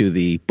go to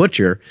the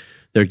butcher,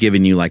 they're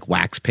giving you like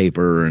wax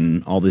paper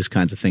and all these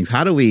kinds of things.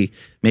 How do we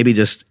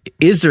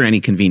is there any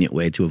convenient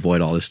way to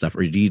avoid all this stuff,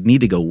 or do you need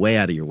to go way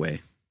out of your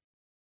way?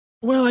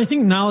 Well, I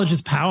think knowledge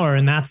is power,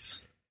 and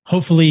that's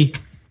hopefully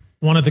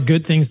one of the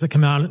good things that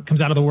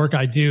comes out of the work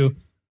I do.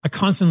 I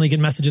constantly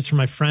get messages from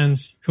my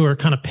friends who are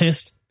kind of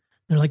pissed.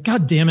 They're like,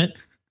 God damn it,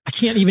 I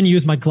can't even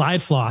use my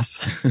Glide floss.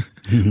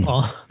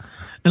 Well,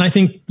 and I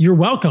think, you're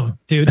welcome,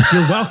 dude.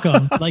 You're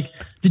welcome. Like,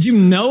 did you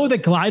know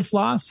that Glide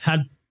floss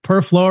had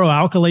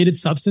perfluoroalkylated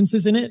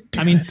substances in it?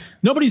 I mean,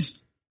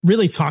 nobody's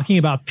really talking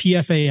about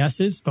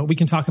PFASs, but we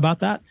can talk about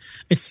that.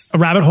 It's a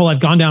rabbit hole I've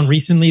gone down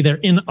recently. They're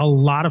in a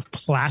lot of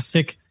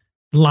plastic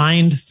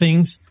lined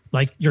things,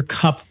 like your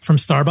cup from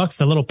Starbucks,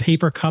 the little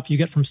paper cup you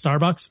get from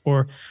Starbucks,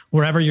 or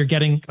wherever you're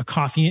getting a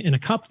coffee in a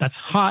cup that's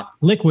hot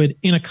liquid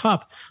in a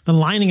cup. The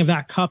lining of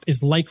that cup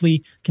is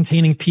likely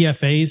containing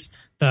PFAs.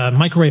 The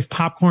microwave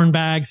popcorn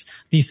bags,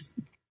 these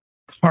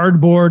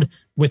cardboard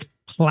with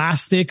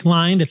plastic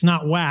lined. It's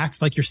not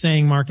wax, like you're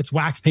saying, Mark. It's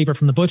wax paper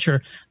from the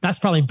butcher. That's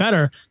probably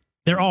better.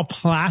 They're all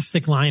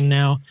plastic lined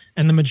now.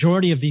 And the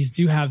majority of these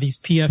do have these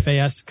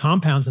PFAS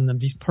compounds in them,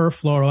 these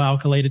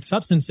perfluoroalkylated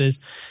substances.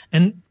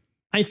 And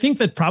I think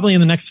that probably in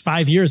the next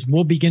 5 years,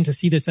 we'll begin to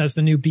see this as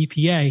the new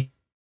BPA.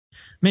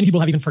 Many people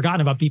have even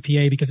forgotten about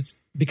BPA because it's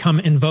become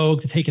in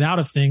vogue to take it out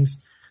of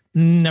things.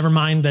 Never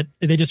mind that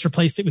they just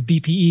replaced it with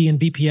BPE and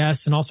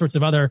BPS and all sorts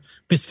of other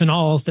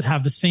bisphenols that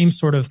have the same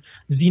sort of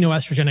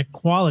xenoestrogenic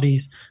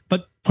qualities,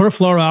 but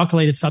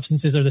perfluoroalkylated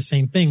substances are the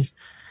same things.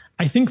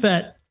 I think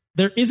that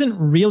there isn't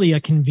really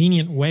a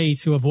convenient way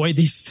to avoid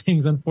these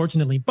things,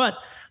 unfortunately, but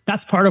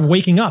that's part of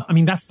waking up. I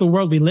mean, that's the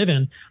world we live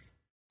in.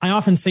 I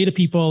often say to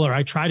people, or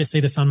I try to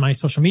say this on my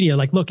social media,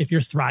 like, look, if you're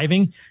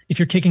thriving, if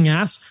you're kicking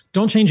ass,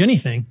 don't change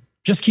anything.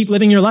 Just keep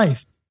living your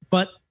life.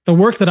 But the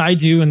work that I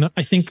do, and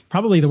I think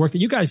probably the work that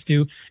you guys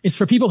do, is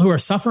for people who are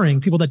suffering,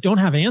 people that don't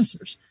have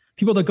answers,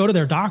 people that go to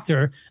their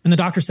doctor and the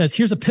doctor says,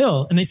 here's a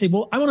pill. And they say,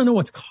 well, I want to know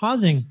what's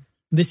causing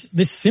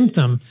this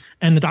symptom.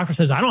 And the doctor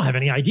says, I don't have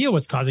any idea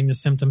what's causing this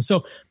symptom.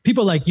 So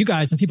people like you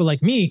guys and people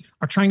like me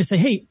are trying to say,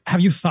 hey, have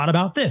you thought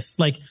about this?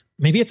 Like,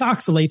 maybe it's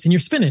oxalates in your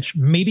spinach.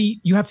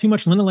 Maybe you have too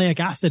much linoleic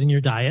acid in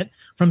your diet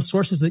from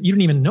sources that you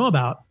didn't even know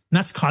about. And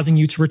that's causing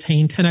you to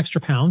retain 10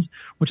 extra pounds,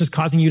 which is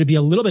causing you to be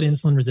a little bit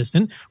insulin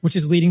resistant, which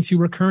is leading to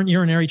recurrent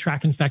urinary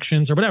tract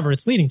infections or whatever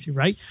it's leading to,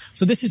 right?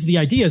 So this is the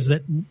idea, is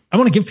that I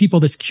want to give people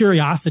this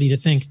curiosity to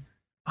think,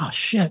 oh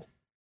shit,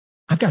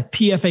 I've got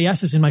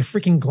PFASs in my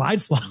freaking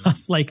Glide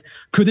floss. Like,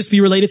 could this be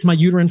related to my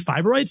uterine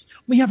fibroids?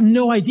 We have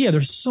no idea.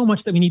 There's so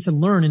much that we need to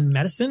learn in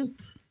medicine,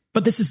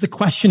 but this is the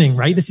questioning,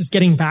 right? This is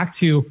getting back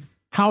to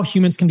how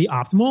humans can be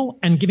optimal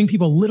and giving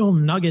people little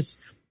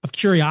nuggets of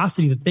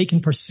curiosity that they can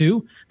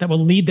pursue that will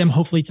lead them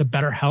hopefully to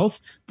better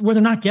health where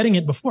they're not getting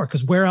it before.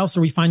 Because where else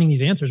are we finding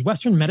these answers?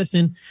 Western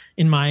medicine,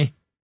 in my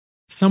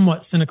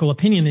somewhat cynical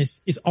opinion,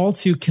 is all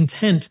too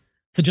content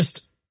to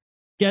just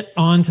get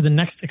on to the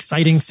next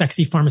exciting,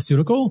 sexy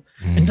pharmaceutical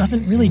and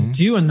doesn't really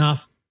do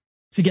enough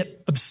to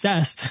get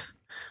obsessed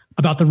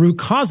about the root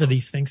cause of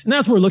these things. And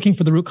as we're looking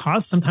for the root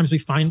cause, sometimes we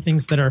find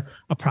things that are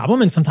a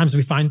problem and sometimes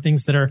we find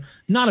things that are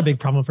not a big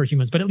problem for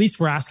humans, but at least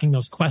we're asking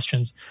those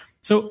questions.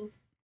 So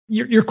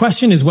your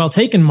question is well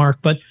taken, Mark,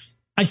 but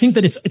I think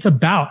that it's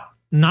about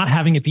not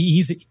having it be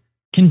easy.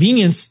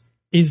 Convenience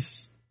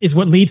is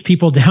what leads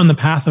people down the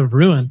path of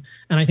ruin.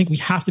 And I think we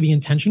have to be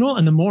intentional.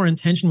 And the more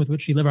intention with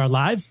which we live our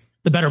lives,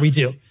 the better we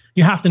do.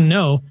 You have to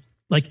know,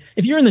 like,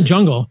 if you're in the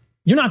jungle,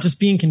 you're not just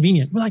being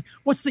convenient. We're like,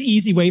 what's the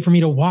easy way for me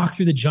to walk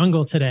through the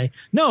jungle today?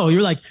 No,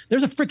 you're like,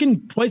 there's a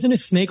freaking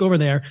poisonous snake over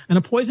there and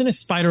a poisonous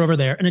spider over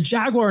there and a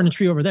jaguar in a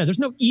tree over there. There's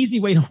no easy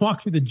way to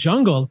walk through the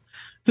jungle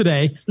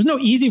today. There's no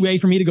easy way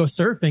for me to go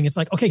surfing. It's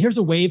like, okay, here's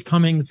a wave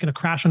coming that's going to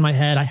crash on my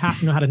head. I have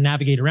to know how to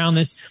navigate around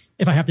this.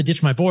 If I have to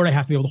ditch my board, I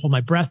have to be able to hold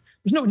my breath.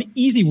 There's no an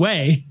easy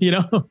way, you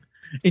know.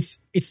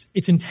 It's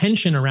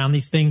intention around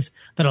these things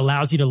that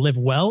allows you to live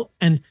well.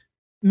 And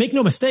make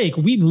no mistake,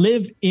 we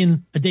live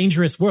in a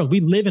dangerous world. We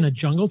live in a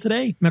jungle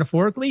today,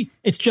 metaphorically.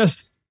 It's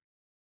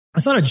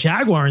not a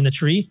jaguar in the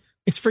tree.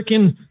 It's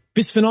freaking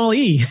bisphenol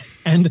E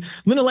and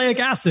linoleic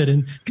acid.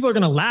 And people are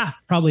going to laugh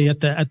probably at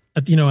this,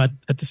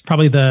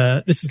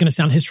 this is going to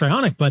sound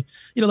histrionic, but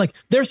you know, like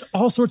there's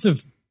all sorts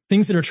of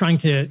things that are trying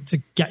to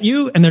get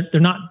you, and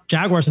they're not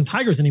jaguars and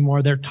tigers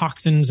anymore. They're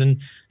toxins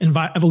and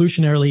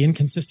evolutionarily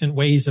inconsistent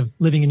ways of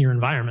living in your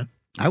environment.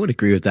 I would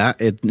agree with that.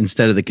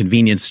 Instead of the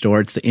convenience store,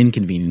 it's the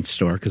inconvenience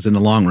store, because in the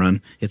long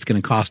run, it's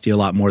going to cost you a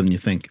lot more than you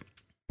think.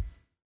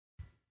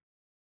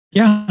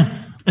 Yeah.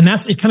 And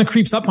it kind of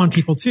creeps up on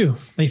people too.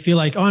 They feel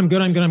like, oh, I'm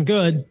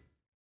good.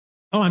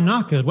 Oh, I'm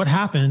not good. What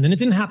happened? And it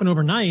didn't happen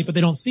overnight, but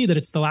they don't see that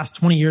it's the last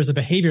 20 years of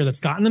behavior that's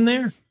gotten them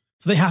there.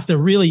 So they have to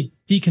really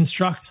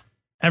deconstruct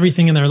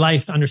everything in their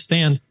life to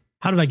understand,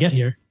 how did I get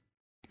here?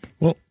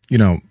 Well, you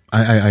know,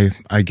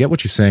 I get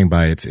what you're saying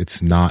by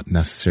it's not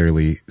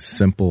necessarily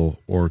simple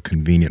or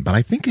convenient, but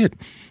I think it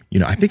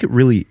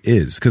really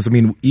is. Because, I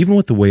mean, even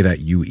with the way that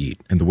you eat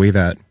and the way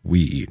that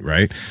we eat,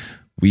 right?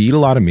 We eat a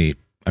lot of meat.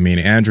 I mean,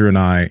 Andrew and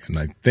I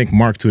think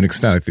Mark to an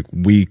extent, I think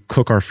we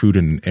cook our food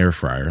in an air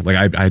fryer. Like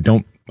I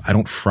don't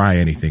fry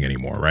anything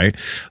anymore, right?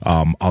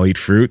 I'll eat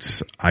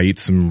fruits. I eat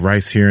some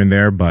rice here and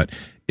there, but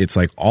it's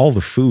like all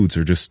the foods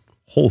are just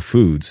whole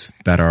foods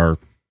that are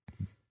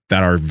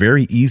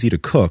very easy to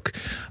cook.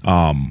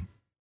 And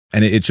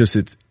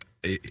it's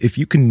if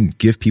you can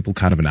give people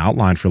kind of an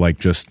outline for like,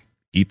 just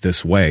eat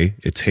this way,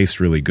 it tastes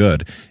really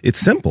good. It's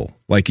simple.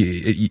 Like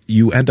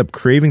you end up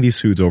craving these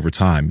foods over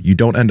time. You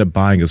don't end up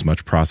buying as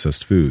much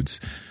processed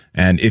foods.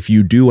 And if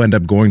you do end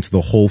up going to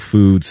the Whole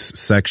Foods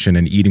section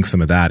and eating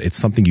some of that, it's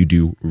something you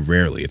do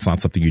rarely. It's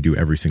not something you do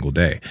every single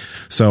day.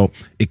 So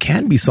it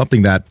can be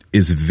something that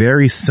is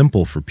very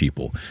simple for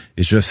people.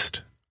 It's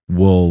just,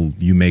 will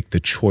you make the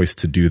choice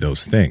to do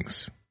those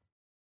things?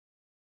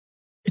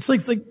 It's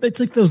like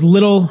those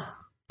little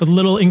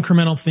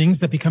incremental things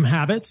that become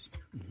habits,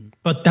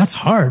 but that's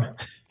hard.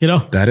 You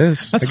know,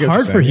 that's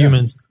hard for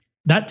humans.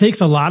 That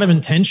takes a lot of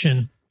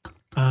intention.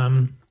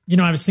 You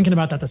know, I was thinking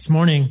about that this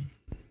morning.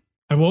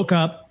 I woke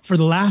up for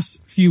the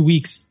last few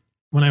weeks.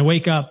 When I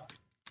wake up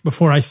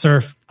before I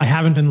surf, I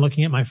haven't been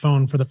looking at my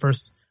phone for the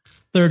first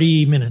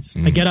 30 minutes.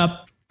 I get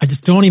up. I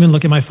just don't even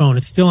look at my phone.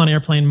 It's still on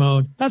airplane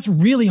mode. That's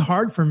really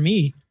hard for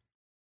me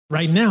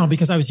right now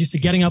because I was used to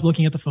getting up,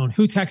 looking at the phone.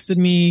 Who texted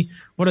me?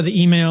 What are the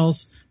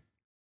emails?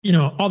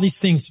 all these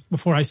things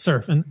before I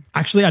surf. And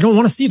actually, I don't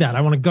want to see that.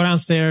 I want to go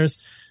downstairs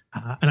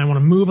and I want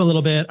to move a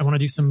little bit. I want to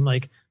do some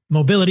like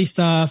mobility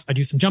stuff. I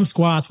do some jump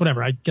squats,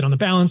 whatever. I get on the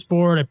balance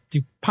board. I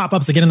do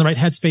pop-ups. I get in the right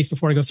headspace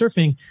before I go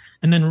surfing.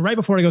 And then right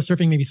before I go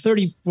surfing, maybe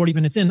 30, 40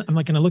 minutes in, I'm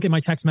like going to look at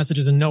my text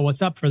messages and know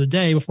what's up for the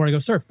day before I go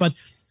surf. But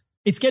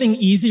it's getting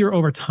easier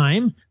over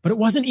time, but it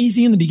wasn't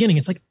easy in the beginning.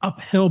 It's like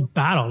uphill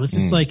battle. This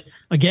is like,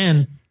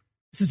 again,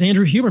 this is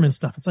Andrew Huberman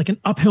stuff. It's like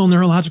an uphill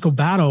neurological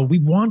battle. We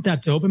want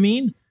that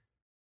dopamine,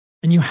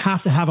 and you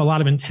have to have a lot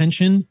of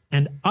intention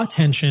and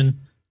attention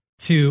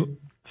to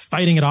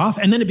fighting it off.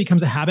 And then it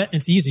becomes a habit and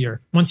it's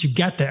easier once you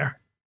get there.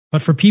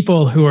 But for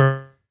people who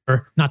are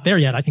not there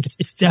yet, I think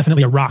it's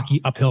definitely a rocky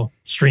uphill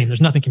stream.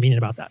 There's nothing convenient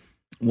about that.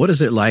 What is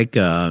it like,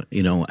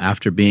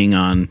 after being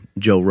on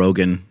Joe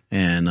Rogan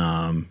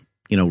and,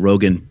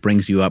 Rogan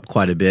brings you up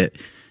quite a bit.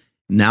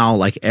 Now,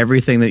 like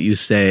everything that you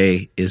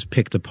say is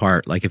picked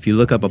apart. Like if you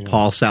look up a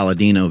Paul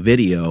Saladino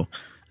video,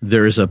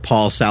 there's a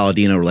Paul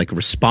Saladino like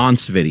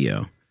response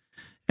video.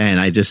 And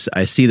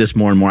I see this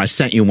more and more. I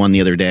sent you one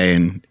the other day,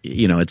 and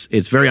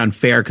it's very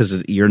unfair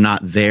because you're not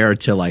there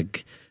to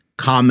like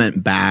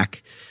comment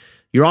back.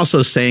 You're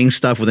also saying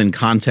stuff within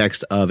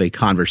context of a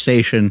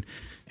conversation,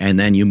 and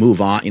then you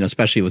move on.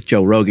 Especially with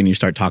Joe Rogan, you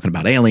start talking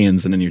about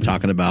aliens, and then you're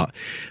talking about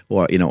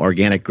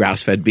organic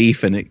grass-fed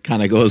beef, and it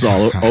kind of goes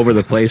all over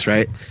the place,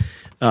 right?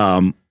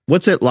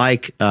 What's it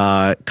like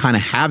kind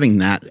of having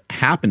that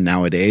happen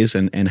nowadays,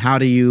 and how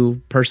do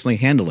you personally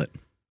handle it?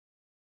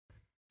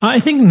 I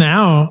think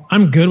now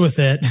I'm good with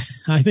it.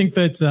 I think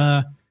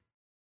that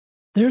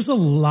there's a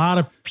lot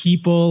of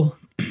people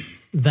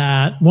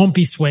that won't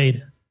be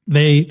swayed.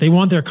 They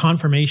want their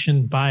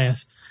confirmation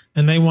bias,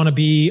 and they want to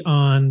be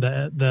on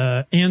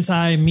the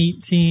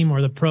anti-meat team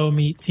or the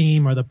pro-meat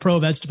team or the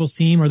pro-vegetables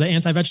team or the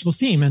anti-vegetables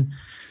team. And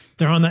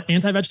they're on the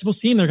anti-vegetables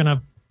team. They're going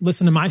to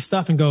listen to my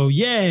stuff and go,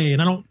 yay.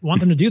 And I don't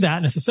want them to do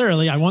that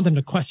necessarily. I want them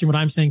to question what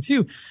I'm saying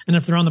too. And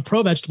if they're on the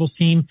pro vegetables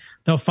team,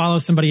 they'll follow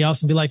somebody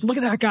else and be like, look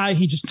at that guy.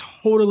 He just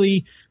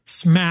totally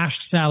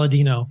smashed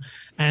Saladino.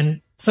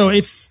 And so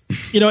it's,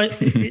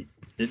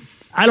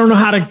 I don't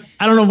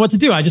know what to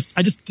do. I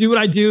just do what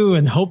I do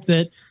and hope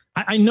that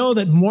I know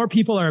that more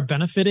people are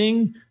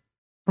benefiting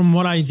from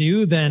what I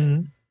do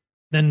than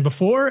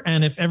before.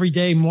 And if every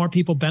day more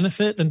people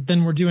benefit,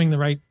 then we're doing the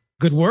right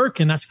good work,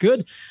 and that's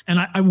good. And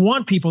I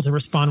want people to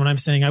respond when I'm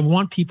saying. I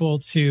want people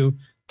to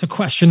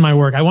question my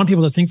work. I want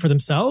people to think for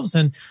themselves.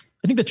 And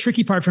I think the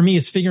tricky part for me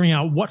is figuring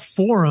out what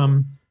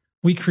forum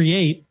we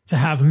create to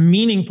have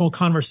meaningful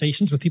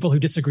conversations with people who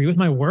disagree with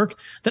my work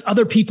that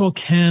other people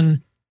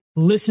can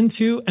listen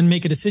to and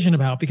make a decision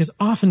about. Because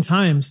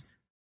oftentimes,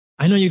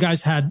 I know you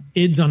guys had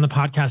Ids on the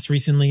podcast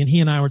recently, and he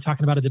and I were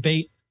talking about a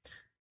debate.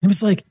 And it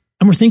was like,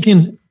 and we're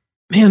thinking,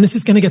 man, this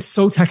is going to get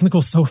so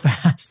technical so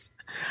fast.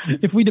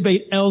 If we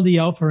debate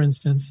LDL, for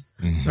instance,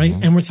 right?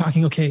 And we're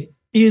talking, okay,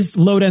 is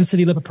low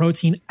density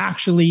lipoprotein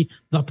actually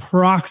the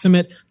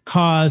proximate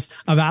cause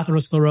of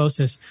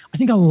atherosclerosis? I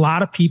think a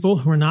lot of people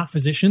who are not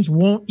physicians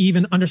won't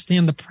even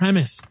understand the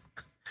premise,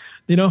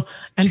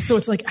 And so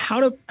it's like,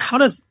 how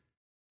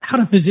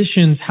do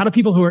physicians, how do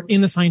people who are in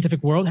the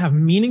scientific world have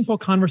meaningful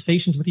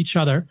conversations with each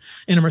other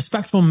in a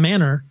respectful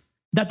manner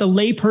that the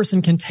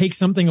layperson can take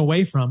something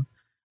away from?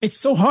 It's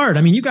so hard.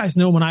 I mean, you guys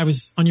know when I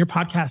was on your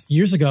podcast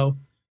years ago,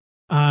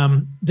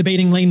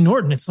 debating Lane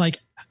Norton, it's like,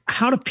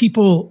 how do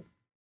people,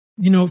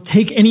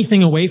 take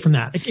anything away from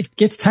that? It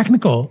gets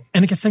technical,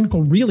 and it gets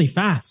technical really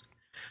fast.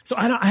 So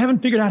I haven't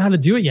figured out how to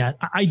do it yet.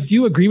 I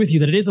do agree with you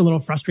that it is a little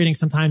frustrating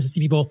sometimes to see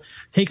people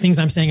take things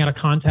I'm saying out of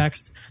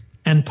context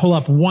and pull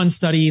up one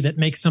study that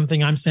makes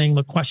something I'm saying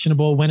look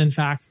questionable when in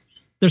fact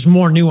there's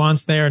more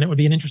nuance there. And it would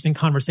be an interesting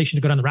conversation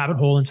to go down the rabbit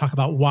hole and talk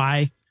about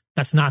why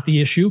that's not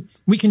the issue.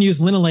 We can use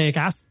linoleic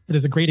acid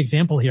as a great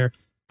example here.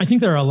 I think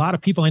there are a lot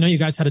of people. I know you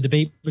guys had a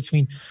debate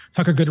between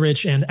Tucker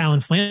Goodrich and Alan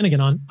Flanagan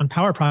on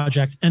Power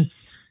Project. And,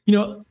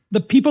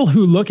 the people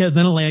who look at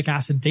linoleic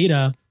acid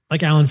data,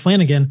 like Alan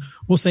Flanagan,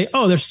 will say,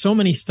 oh, there's so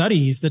many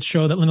studies that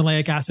show that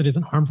linoleic acid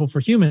isn't harmful for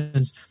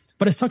humans.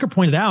 But as Tucker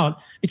pointed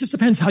out, it just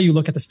depends how you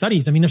look at the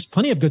studies. I mean, there's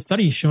plenty of good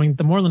studies showing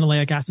the more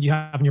linoleic acid you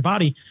have in your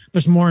body,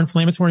 there's more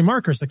inflammatory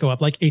markers that go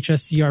up, like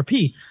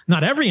HSCRP.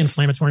 Not every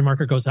inflammatory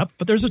marker goes up,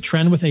 but there's a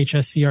trend with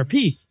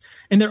HSCRP.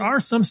 And there are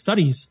some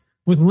studies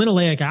with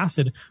linoleic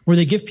acid where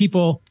they give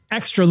people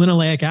extra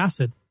linoleic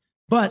acid.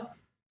 But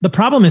the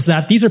problem is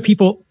that these are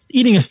people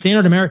eating a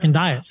standard American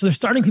diet. So they're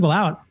starting people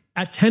out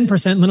at 10%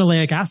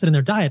 linoleic acid in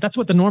their diet. That's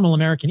what the normal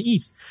American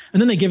eats.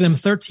 And then they give them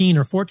 13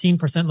 or 14%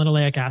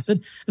 linoleic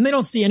acid, and they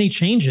don't see any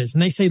changes.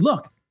 And they say,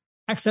 look,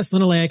 excess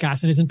linoleic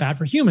acid isn't bad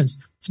for humans.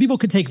 So people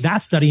could take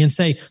that study and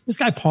say, this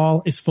guy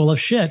Paul is full of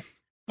shit.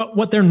 But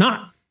what they're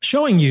not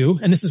showing you,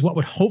 and this is what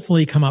would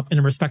hopefully come up in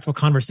a respectful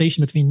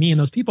conversation between me and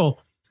those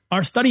people,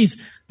 are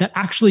studies that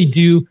actually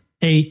do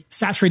a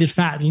saturated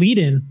fat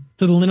lead-in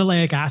to the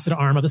linoleic acid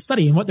arm of the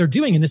study. And what they're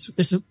doing in this,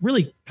 there's a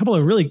couple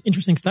of really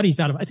interesting studies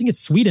out of, I think it's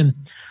Sweden,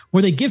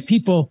 where they give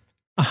people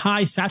a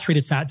high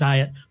saturated fat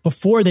diet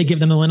before they give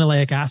them the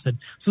linoleic acid.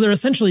 So they're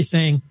essentially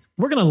saying,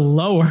 we're going to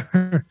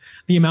lower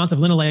the amount of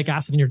linoleic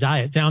acid in your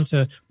diet down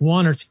to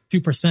 1 or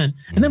 2%.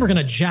 And then we're going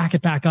to jack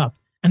it back up.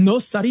 And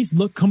those studies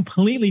look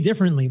completely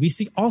differently. We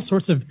see all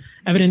sorts of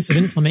evidence of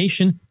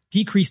inflammation,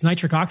 decreased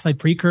nitric oxide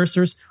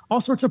precursors,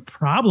 all sorts of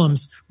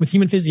problems with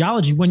human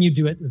physiology when you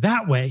do it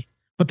that way.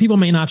 But people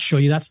may not show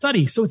you that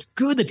study. So it's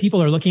good that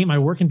people are looking at my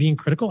work and being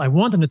critical. I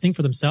want them to think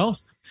for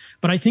themselves.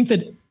 But I think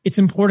that it's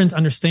important to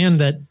understand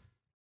that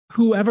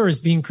whoever is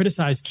being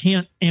criticized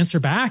can't answer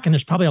back. And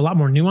there's probably a lot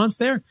more nuance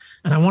there.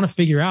 And I want to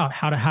figure out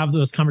how to have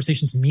those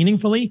conversations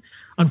meaningfully.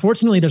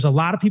 Unfortunately, there's a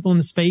lot of people in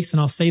the space, and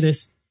I'll say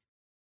this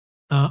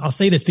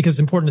because it's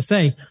important to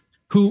say,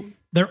 who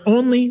their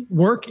only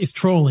work is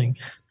trolling.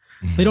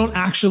 They don't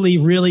actually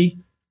really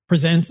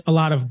present a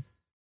lot of,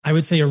 I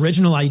would say,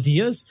 original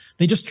ideas.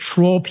 They just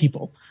troll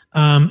people.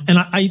 And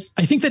I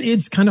think that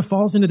IDS kind of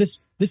falls into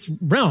this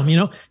realm. You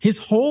know, his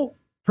whole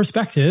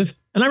perspective,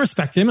 and I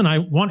respect him and I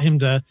want him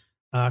to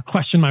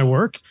question my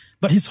work,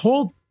 but his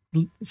whole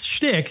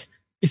shtick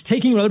is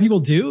taking what other people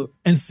do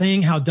and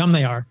saying how dumb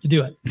they are to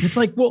do it. It's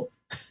like, well,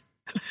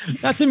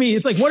 that to me,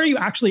 it's like, what are you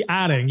actually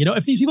adding? You know,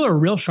 if these people are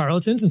real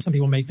charlatans, and some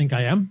people may think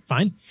I am,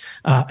 fine,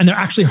 and they're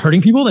actually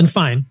hurting people, then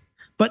fine.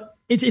 But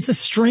it's a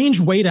strange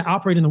way to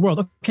operate in the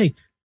world. Okay,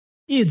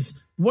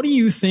 IDS, what do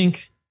you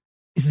think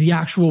is the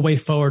actual way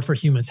forward for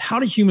humans? How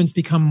do humans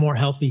become more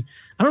healthy?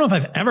 I don't know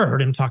if I've ever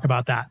heard him talk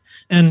about that.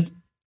 And,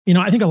 you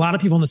know, I think a lot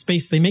of people in the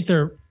space, they make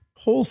their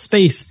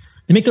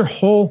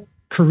whole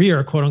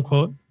career, quote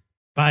unquote,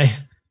 by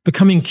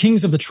becoming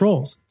kings of the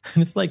trolls.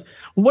 And it's like,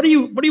 what are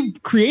you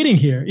creating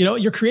here? You know,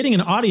 you're creating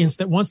an audience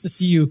that wants to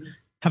see you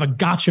have a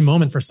gotcha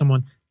moment for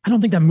someone. I don't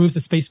think that moves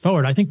the space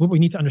forward. I think what we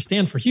need to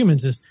understand for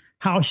humans is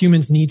how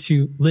humans need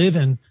to live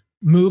and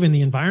move in the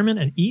environment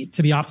and eat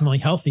to be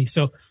optimally healthy.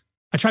 So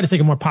I try to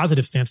take a more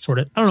positive stance toward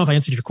it. I don't know if I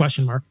answered your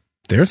question, Mark.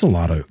 There's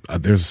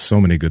there's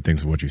so many good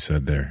things of what you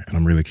said there, and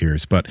I'm really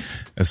curious. But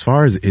as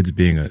far as IDS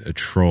being a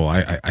troll,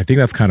 I think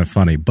that's kind of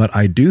funny. But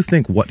I do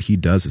think what he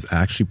does is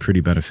actually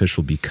pretty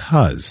beneficial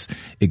because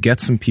it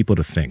gets some people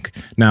to think.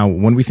 Now,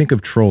 when we think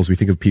of trolls, we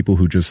think of people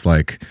who just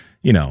like,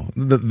 you know,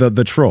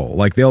 the troll.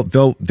 Like they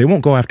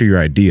won't go after your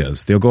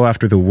ideas. They'll go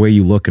after the way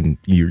you look and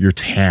your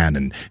tan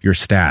and your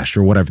stash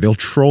or whatever. They'll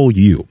troll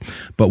you.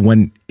 But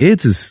when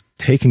IDS is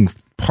taking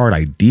part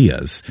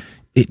ideas,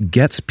 it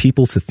gets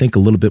people to think a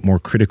little bit more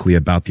critically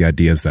about the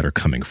ideas that are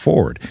coming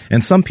forward.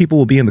 And some people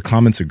will be in the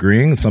comments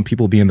agreeing, and some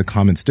people will be in the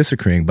comments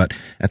disagreeing. But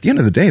at the end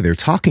of the day, they're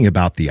talking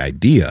about the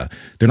idea.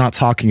 They're not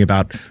talking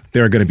about,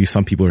 there are going to be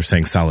some people who are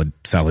saying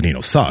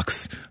Saladino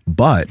sucks,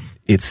 but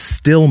it's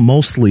still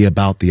mostly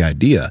about the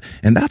idea.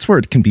 And that's where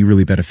it can be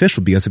really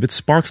beneficial, because if it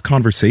sparks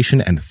conversation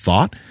and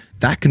thought,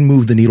 that can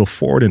move the needle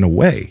forward in a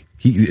way.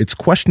 It's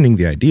questioning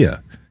the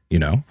idea, you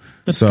know?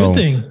 That's a good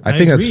thing. I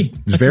think that's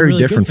very really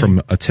different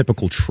from a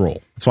typical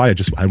troll. That's why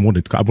I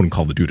wouldn't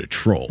call the dude a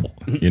troll,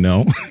 you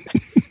know?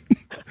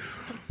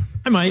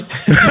 I might.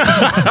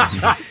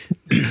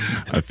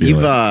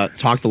 You've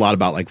talked a lot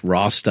about like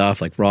raw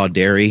stuff, like raw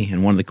dairy.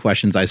 And one of the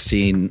questions I've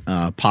seen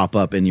pop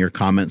up in your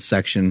comments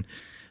section,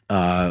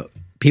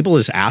 people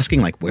is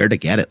asking like where to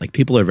get it. Like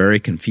people are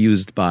very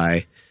confused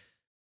by,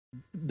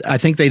 I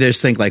think they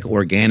just think like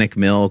organic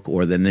milk,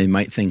 or then they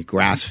might think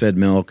grass-fed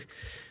milk.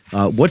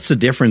 What's the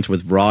difference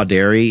with raw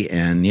dairy,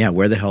 and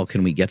where the hell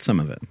can we get some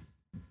of it?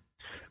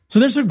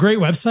 So there's a great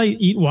website,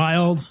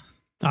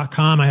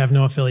 eatwild.com. I have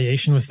no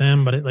affiliation with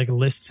them, but it like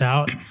lists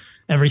out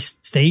every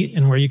state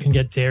and where you can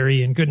get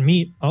dairy and good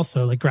meat,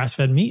 also like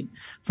grass-fed meat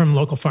from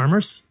local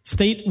farmers.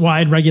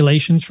 Statewide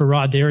regulations for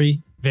raw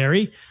dairy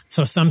vary.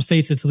 So some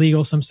states it's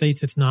legal, some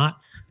states it's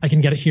not. I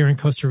can get it here in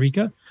Costa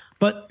Rica.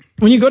 But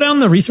when you go down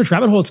the research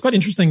rabbit hole, it's quite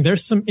interesting.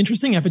 There's some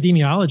interesting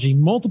epidemiology.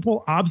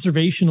 Multiple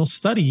observational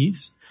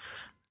studies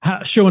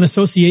show an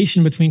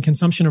association between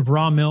consumption of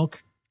raw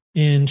milk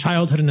in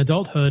childhood and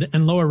adulthood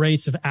and lower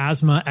rates of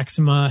asthma,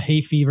 eczema,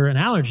 hay fever, and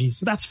allergies.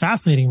 So that's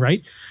fascinating,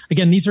 right?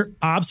 Again, these are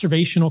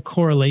observational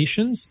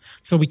correlations.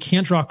 So we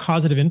can't draw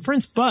causative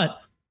inference, but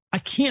I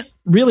can't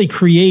really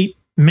create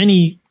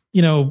many,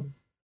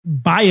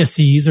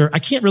 biases, or I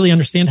can't really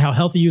understand how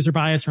healthy user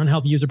bias or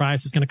unhealthy user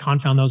bias is going to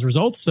confound those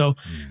results. So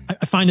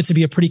I find it to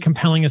be a pretty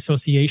compelling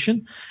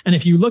association. And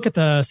if you look at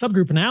the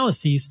subgroup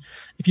analyses,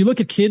 if you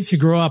look at kids who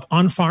grow up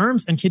on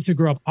farms and kids who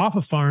grow up off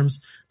of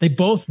farms, they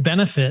both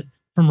benefit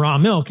from raw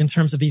milk in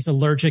terms of these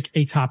allergic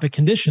atopic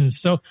conditions.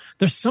 So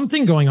there's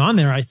something going on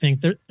there. I think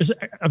there's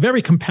a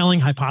very compelling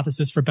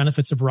hypothesis for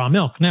benefits of raw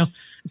milk. Now,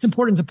 it's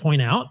important to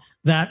point out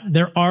that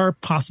there are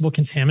possible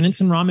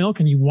contaminants in raw milk,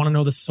 and you want to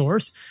know the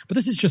source, but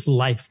this is just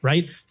life,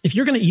 right? If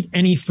you're going to eat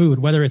any food,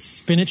 whether it's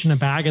spinach in a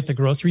bag at the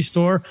grocery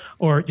store,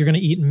 or you're going to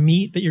eat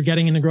meat that you're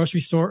getting in the grocery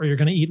store, or you're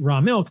going to eat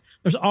raw milk,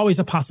 there's always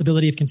a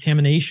possibility of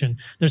contamination.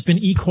 There's been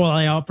E.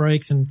 coli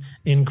outbreaks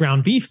in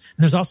ground beef,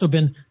 and there's also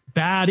been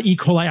bad E.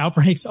 coli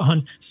outbreaks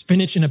on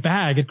spinach in a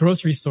bag at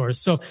grocery stores.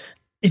 So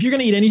if you're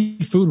going to eat any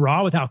food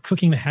raw without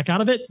cooking the heck out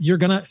of it, you're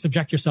going to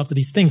subject yourself to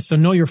these things. So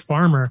know your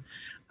farmer.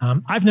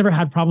 I've never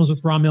had problems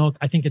with raw milk.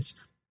 I think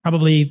it's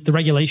Probably the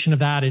regulation of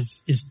that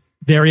is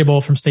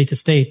variable from state to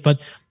state,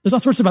 but there's all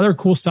sorts of other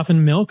cool stuff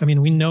in milk. I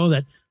mean, we know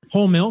that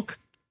whole milk,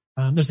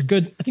 I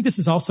think this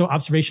is also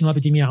observational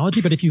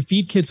epidemiology, but if you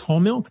feed kids whole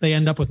milk, they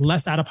end up with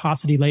less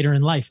adiposity later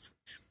in life.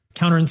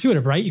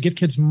 Counterintuitive, right? You give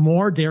kids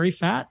more dairy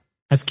fat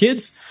as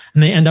kids,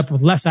 and they end up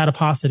with less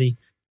adiposity,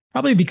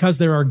 probably because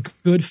there are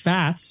good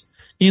fats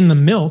in the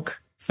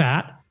milk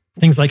fat,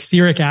 things like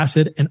stearic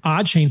acid and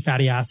odd chain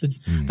fatty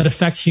acids that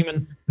affect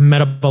human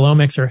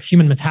metabolomics or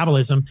human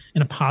metabolism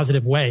in a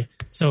positive way.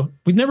 So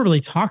we've never really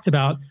talked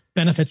about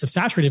benefits of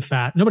saturated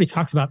fat. Nobody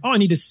talks about, I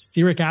need this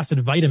stearic acid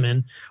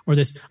vitamin or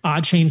this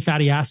odd chain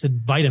fatty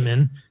acid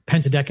vitamin,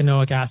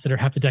 pentadecanoic acid or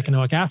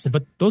heptadecanoic acid.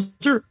 But those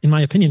are, in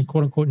my opinion,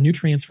 quote unquote,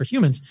 nutrients for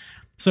humans.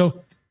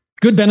 So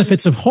good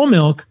benefits of whole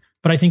milk,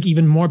 but I think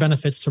even more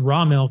benefits to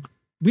raw milk.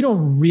 We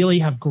don't really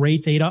have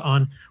great data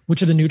on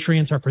which of the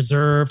nutrients are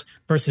preserved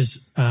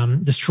versus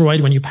destroyed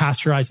when you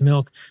pasteurize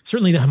milk.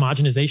 Certainly the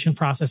homogenization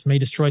process may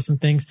destroy some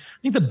things. I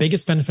think the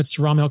biggest benefits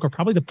to raw milk are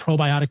probably the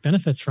probiotic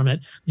benefits from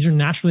it. These are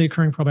naturally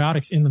occurring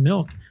probiotics in the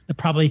milk that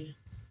probably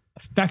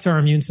affect our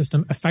immune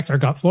system, affect our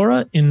gut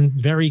flora in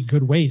very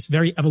good ways,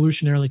 very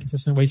evolutionarily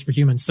consistent ways for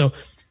humans. So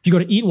if you go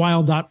to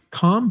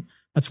eatwild.com,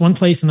 that's one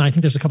place. And I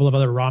think there's a couple of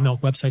other raw milk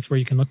websites where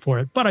you can look for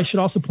it. But I should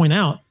also point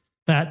out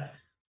that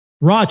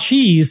raw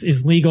cheese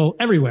is legal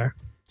everywhere.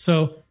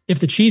 So if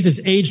the cheese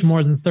is aged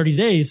more than 30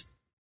 days,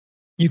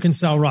 you can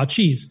sell raw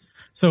cheese.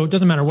 So it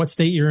doesn't matter what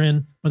state you're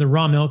in, whether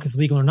raw milk is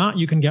legal or not,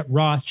 you can get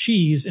raw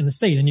cheese in the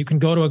state. And you can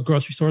go to a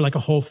grocery store like a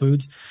Whole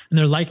Foods, and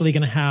they're likely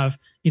going to have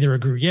either a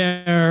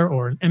Gruyere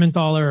or an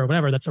Emmentaler or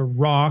whatever. That's a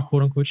raw,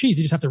 quote unquote, cheese.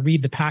 You just have to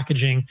read the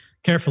packaging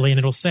carefully, and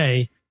it'll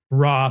say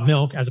raw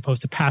milk as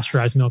opposed to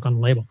pasteurized milk on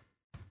the label.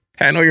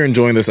 Hey, I know you're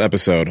enjoying this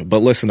episode, but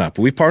listen up.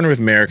 We partner with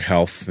Merrick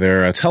Health.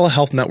 They're a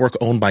telehealth network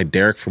owned by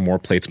Derek for more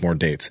plates, more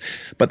dates.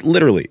 But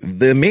literally,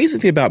 the amazing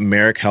thing about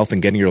Merrick Health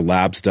and getting your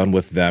labs done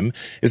with them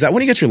is that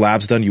when you get your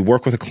labs done, you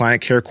work with a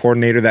client care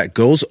coordinator that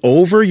goes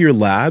over your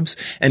labs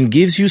and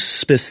gives you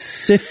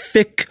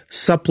specific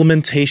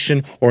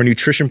supplementation or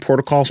nutrition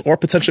protocols or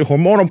potentially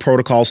hormonal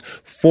protocols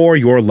for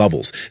your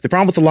levels. The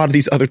problem with a lot of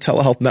these other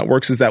telehealth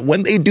networks is that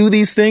when they do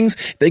these things,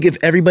 they give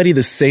everybody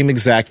the same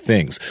exact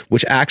things,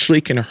 which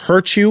actually can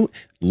hurt you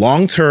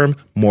long-term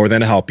more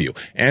than help you.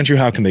 Andrew,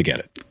 how can they get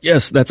it?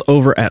 Yes, that's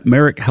over at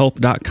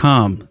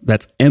MarrickHealth.com.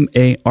 That's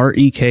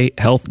MAREK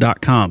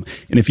Health.com.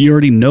 And if you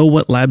already know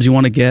what labs you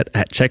want to get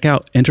at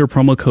checkout, enter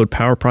promo code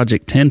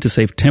PowerProject10 to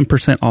save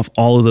 10% off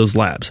all of those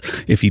labs.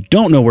 If you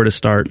don't know where to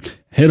start,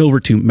 head over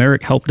to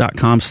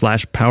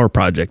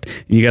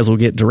MarrickHealth.com/PowerProject. And you guys will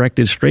get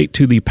directed straight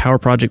to the Power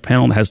Project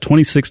panel that has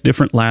 26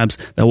 different labs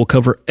that will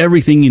cover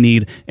everything you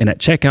need. And at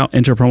checkout,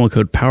 enter promo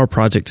code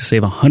PowerProject to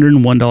save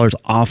 $101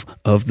 off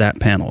of that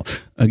panel.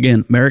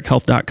 Again,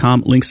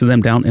 MarrickHealth.com, links to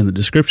them down in the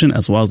description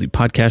as well as the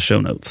podcast show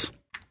notes.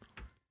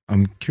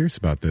 I'm curious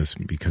about this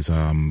because,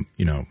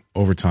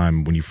 over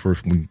time, when you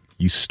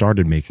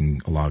started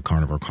making a lot of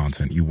carnivore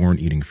content, you weren't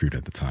eating fruit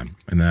at the time.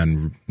 And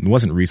then it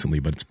wasn't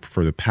recently, but it's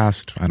for the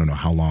past, I don't know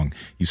how long,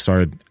 you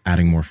started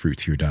adding more fruit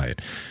to your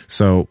diet.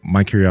 So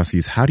my curiosity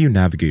is, how do you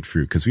navigate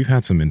fruit? Because we've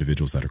had some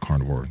individuals that are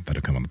carnivore that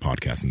have come on the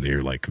podcast and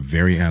they're like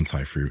very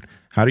anti-fruit.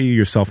 How do you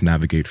yourself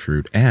navigate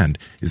fruit? And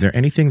is there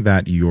anything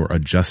that you're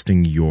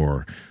adjusting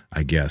your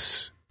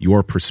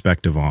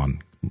perspective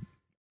on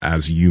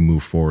as you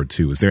move forward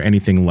too? Is there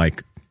anything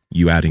like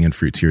you adding in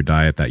fruit to your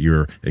diet that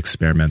you're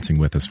experimenting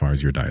with as far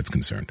as your diet's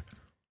concerned?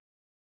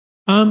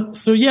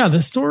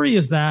 The story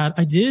is that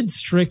I did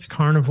strict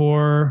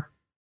carnivore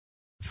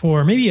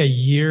for maybe a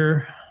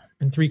year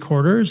and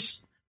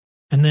 3/4.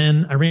 And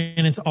then I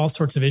ran into all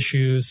sorts of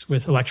issues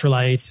with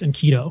electrolytes and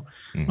keto.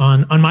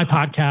 On my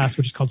podcast,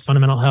 which is called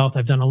Fundamental Health.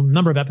 I've done a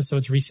number of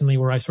episodes recently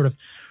where I sort of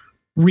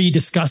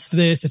rediscussed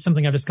this. It's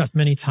something I've discussed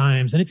many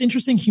times. And it's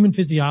interesting human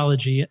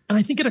physiology. And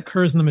I think it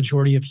occurs in the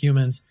majority of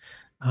humans.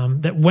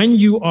 That when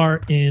you are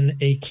in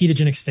a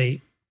ketogenic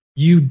state,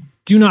 you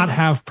do not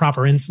have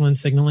proper insulin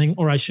signaling,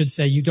 or I should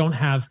say you don't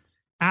have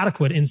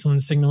adequate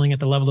insulin signaling at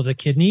the level of the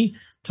kidney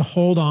to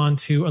hold on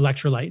to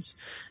electrolytes.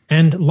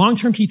 And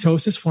long-term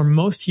ketosis for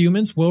most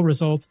humans will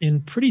result in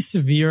pretty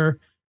severe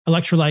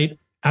electrolyte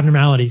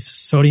abnormalities,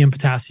 sodium,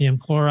 potassium,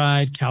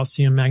 chloride,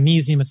 calcium,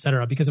 magnesium, et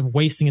cetera, because of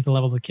wasting at the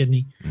level of the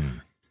kidney.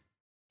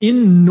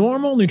 In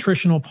normal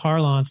nutritional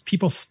parlance,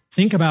 people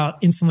think about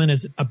insulin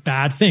as a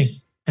bad thing.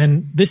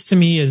 And this to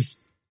me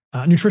is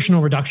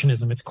nutritional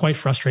reductionism. It's quite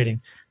frustrating.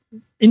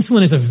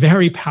 Insulin is a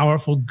very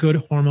powerful, good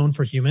hormone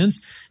for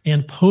humans.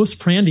 And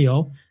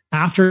postprandial,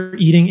 after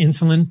eating,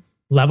 insulin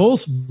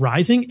levels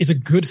rising is a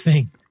good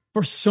thing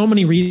for so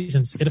many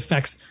reasons. It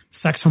affects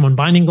sex hormone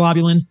binding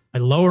globulin by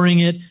lowering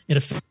it. It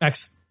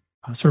affects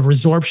sort of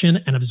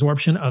resorption and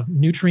absorption of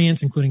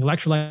nutrients, including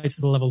electrolytes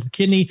at the level of the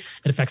kidney.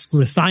 It affects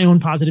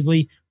glutathione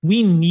positively.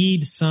 We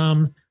need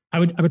some... I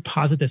would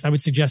posit this. I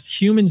would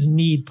suggest humans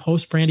need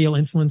postprandial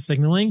insulin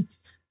signaling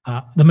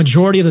the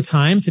majority of the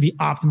time to be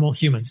optimal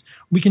humans.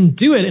 We can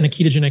do it in a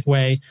ketogenic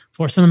way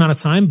for some amount of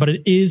time, but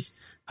it is,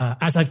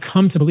 as I've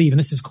come to believe, and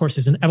this is, of course,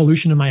 is an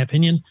evolution in my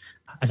opinion,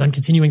 as I'm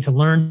continuing to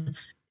learn,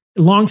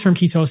 long-term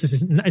ketosis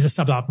is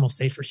a suboptimal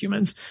state for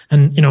humans.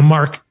 And,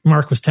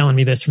 Mark was telling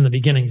me this from the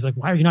beginning. He's like,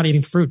 why are you not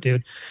eating fruit,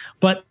 dude?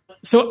 But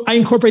so I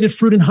incorporated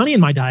fruit and honey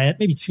in my diet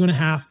maybe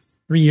 2.5,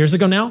 3 years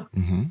ago now,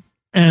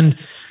 and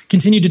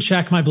continued to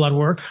check my blood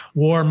work,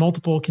 wore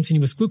multiple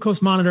continuous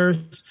glucose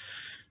monitors,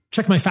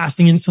 checked my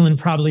fasting insulin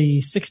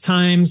probably 6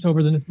 times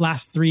over the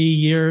last 3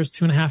 years,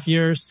 2.5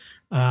 years,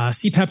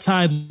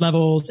 C-peptide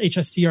levels,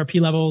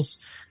 HSCRP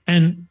levels.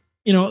 And,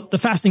 the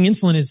fasting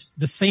insulin is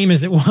the same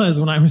as it was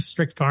when I was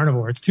strict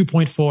carnivore. It's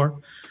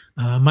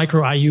 2.4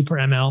 micro IU per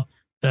ml.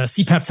 The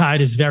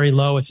C-peptide is very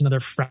low. It's another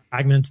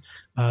fragment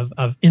of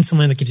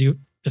insulin that gives you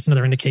just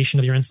another indication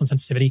of your insulin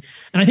sensitivity.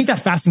 And I think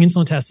that fasting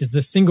insulin test is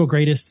the single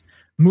greatest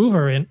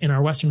mover in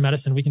our Western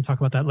medicine. We can talk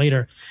about that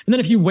later. And then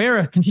if you wear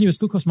a continuous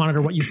glucose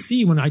monitor, what you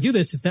see when I do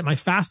this is that my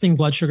fasting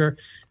blood sugar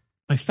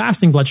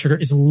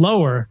is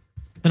lower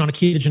than on a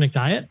ketogenic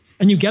diet.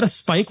 And you get a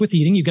spike with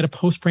eating. You get a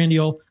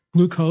postprandial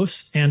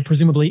glucose and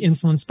presumably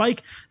insulin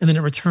spike, and then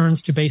it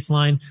returns to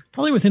baseline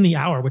probably within the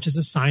hour, which is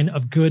a sign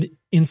of good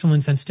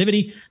insulin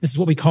sensitivity. This is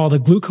what we call the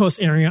glucose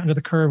area under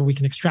the curve. We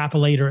can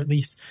extrapolate or at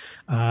least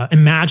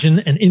imagine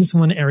an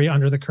insulin area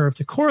under the curve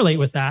to correlate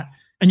with that.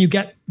 And you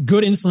get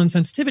good insulin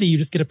sensitivity. You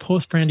just get a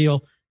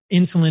postprandial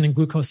insulin and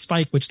glucose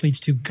spike, which leads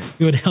to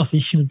good, healthy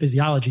human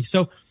physiology.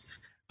 So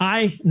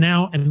I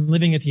now am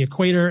living at the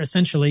equator,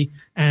 essentially,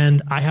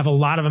 and I have a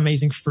lot of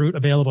amazing fruit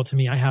available to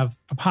me. I have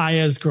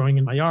papayas growing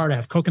in my yard. I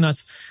have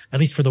coconuts, at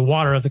least for the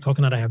water of the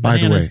coconut. I have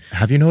bananas. By the way,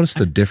 have you noticed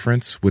the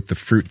difference with the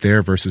fruit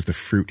there versus the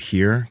fruit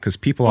here? Because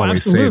people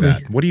always absolutely.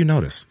 say that. What do you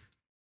notice?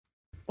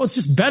 Well, it's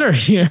just better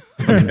here.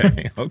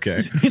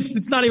 Okay.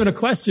 It's not even a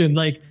question.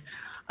 There's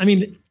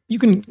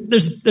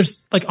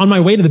like on my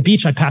way to the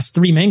beach, I passed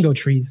 3 mango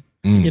trees.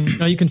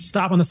 You can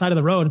stop on the side of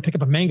the road and pick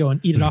up a mango and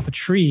eat it off a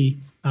tree.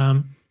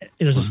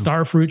 There's a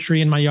star fruit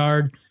tree in my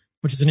yard,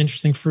 which is an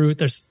interesting fruit.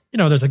 There's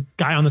a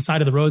guy on the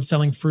side of the road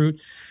selling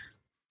fruit.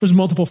 There's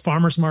multiple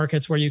farmers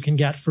markets where you can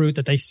get fruit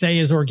that they say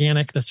is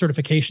organic. The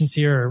certifications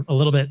here are a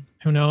little bit,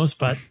 who knows,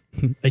 but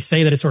they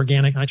say that it's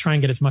organic. And I try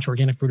and get as much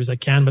organic fruit as I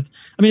can. But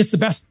it's the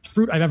best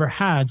fruit I've ever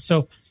had.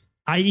 So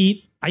I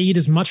eat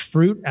as much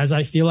fruit as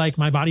I feel like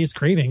my body is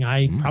craving.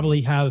 I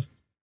probably have,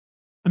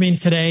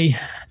 today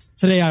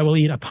I will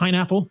eat a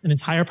pineapple, an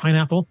entire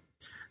pineapple,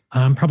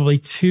 probably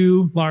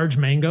 2 large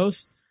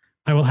mangoes.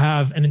 I will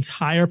have an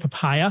entire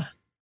papaya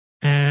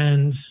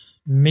and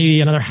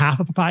maybe another half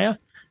a papaya.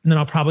 And then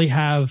I'll probably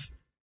have,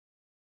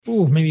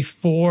 maybe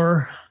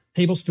 4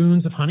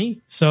 tablespoons of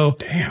honey. So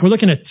we're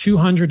looking at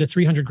 200 to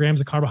 300 grams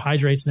of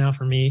carbohydrates now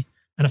for me,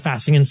 and a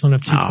fasting insulin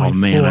of 2.4. Oh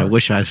man, I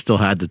wish I still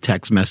had the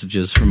text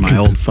messages from my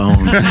old phone.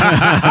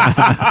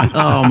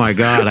 Oh my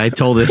God. I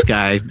told this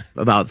guy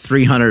about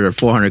 300 or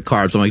 400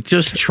 carbs. I'm like,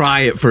 just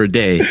try it for a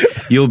day.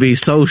 You'll be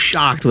so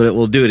shocked what it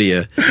will do to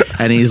you.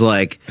 And he's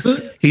like,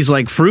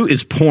 fruit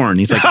is porn.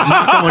 He's like, I'm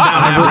not going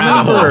down that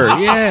rabbit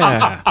hole.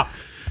 Yeah.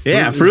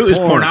 Yeah, fruit is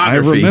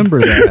pornography. I remember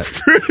that.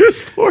 Fruit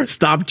is porn.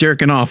 Stop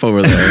jerking off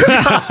over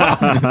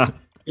there.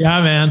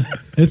 Yeah, man.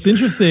 It's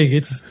interesting.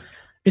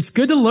 It's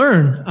good to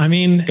learn.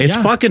 It's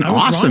fucking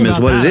awesome is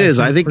what it is.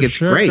 I think it's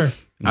great.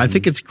 I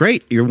think it's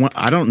great.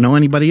 I don't know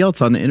anybody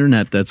else on the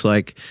internet that's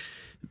like,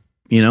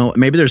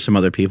 maybe there's some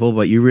other people,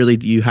 but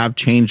you have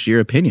changed your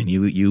opinion.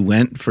 You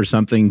went for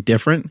something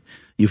different.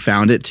 You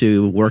found it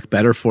to work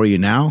better for you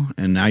now,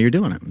 and now you're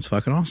doing it. It's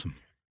fucking awesome.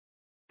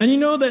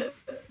 And that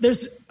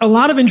there's a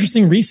lot of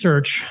interesting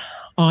research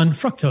on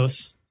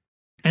fructose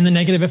and the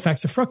negative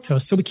effects of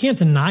fructose. So we can't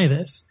deny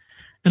this.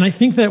 And I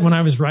think that when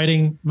I was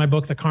writing my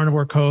book, The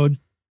Carnivore Code,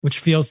 which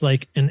feels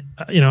like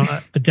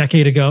a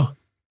decade ago,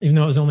 even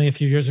though it was only a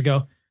few years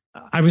ago,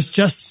 I was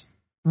just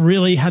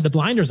really had the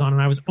blinders on,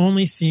 and I was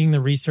only seeing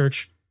the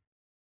research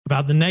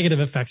about the negative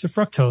effects of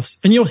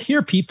fructose. And you'll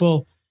hear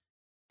people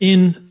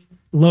in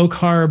low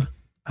carb,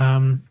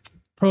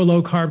 pro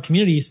low carb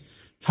communities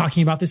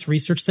talking about this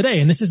research today.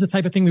 And this is the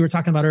type of thing we were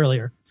talking about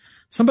earlier.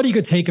 Somebody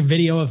could take a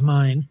video of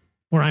mine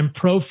where I'm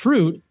pro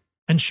fruit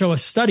and show a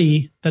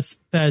study that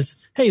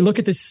says, hey, look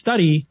at this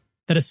study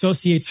that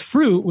associates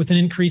fruit with an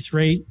increased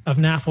rate of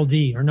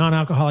NAFLD, or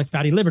non-alcoholic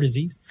fatty liver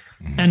disease.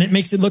 And it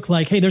makes it look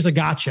like, hey, there's a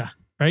gotcha,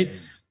 right?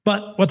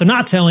 But what they're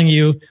not telling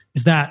you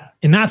is that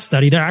in that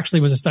study, there actually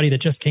was a study that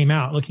just came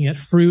out looking at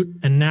fruit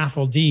and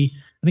NAFLD.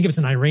 I think it was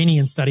an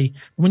Iranian study.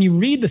 When you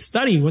read the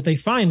study, what they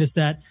find is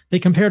that they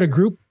compared a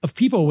group of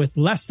people with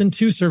less than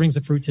 2 servings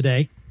of fruit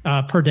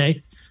per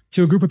day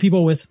to a group of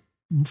people with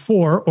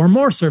 4 or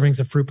more servings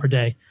of fruit per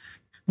day.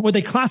 What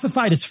they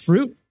classified as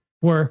fruit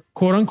were,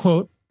 quote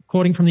unquote,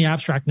 quoting from the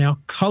abstract now,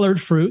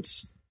 colored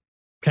fruits.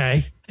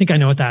 Okay, I think I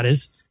know what that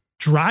is.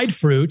 Dried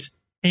fruit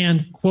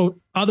and, quote,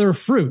 other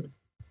fruit.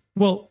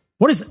 Well,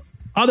 what is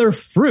other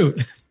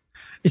fruit?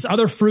 Is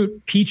other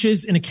fruit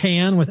peaches in a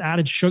can with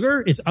added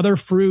sugar? Is other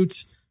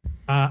fruit,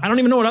 I don't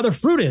even know what other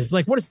fruit is.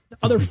 Like, what is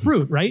other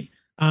fruit, right?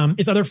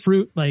 Is other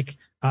fruit like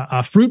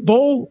a fruit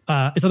bowl?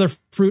 Is other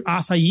fruit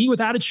acai with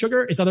added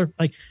sugar? Is other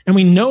and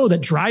we know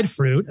that dried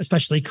fruit,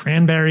 especially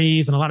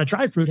cranberries and a lot of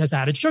dried fruit, has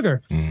added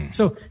sugar.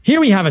 So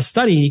here we have a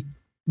study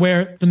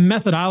where the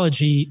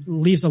methodology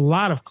leaves a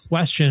lot of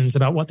questions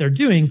about what they're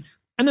doing.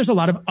 And there's a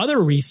lot of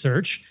other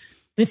research.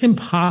 It's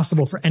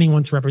impossible for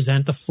anyone to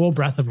represent the full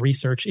breadth of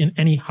research in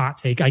any hot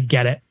take. I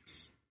get it.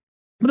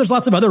 But there's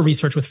lots of other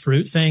research with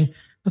fruit saying it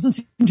doesn't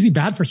seem to be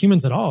bad for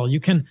humans at all. You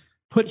can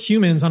put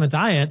humans on a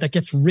diet that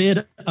gets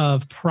rid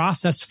of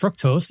processed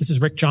fructose. This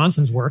is Rick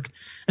Johnson's work.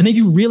 And they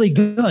do really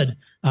good.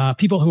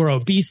 People who are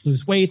obese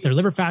lose weight, their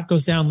liver fat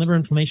goes down, liver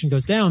inflammation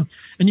goes down.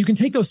 And you can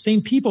take those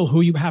same people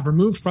who you have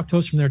removed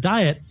fructose from their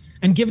diet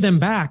and give them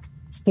back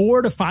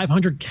 400 to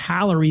 500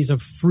 calories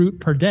of fruit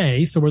per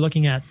day. So we're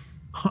looking at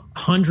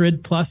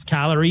 100 plus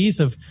calories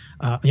of,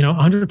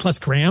 100 plus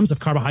grams of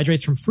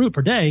carbohydrates from fruit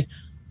per day.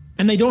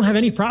 And they don't have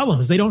any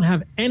problems. They don't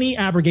have any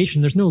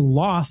abrogation. There's no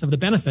loss of the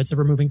benefits of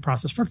removing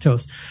processed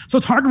fructose. So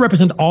it's hard to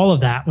represent all of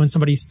that when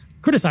somebody's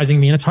criticizing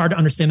me. And it's hard to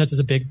understand that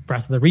there's a big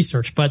breadth of the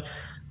research. But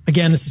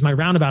again, this is my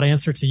roundabout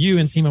answer to you,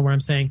 Nsima, where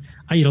I'm saying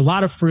I eat a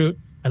lot of fruit.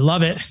 I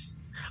love it.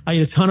 I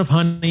eat a ton of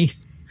honey.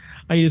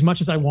 I eat as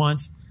much as I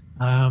want.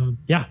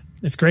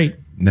 It's great.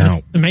 Now,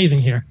 it's amazing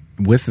here.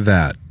 With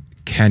that,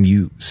 can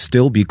you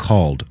still be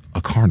called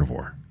a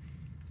carnivore?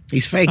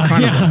 He's fake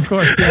carnivore. Yeah, of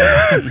course.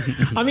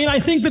 Yeah. I mean, I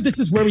think that this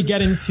is where we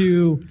get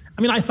into,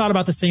 I thought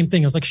about the same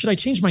thing. I was like, should I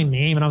change my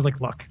name? And I was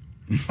like, look,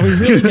 are we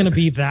really going to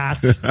be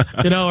that?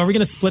 Are we going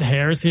to split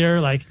hairs here?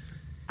 Like,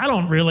 I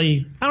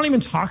don't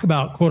even talk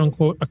about quote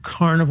unquote a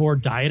carnivore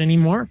diet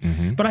anymore.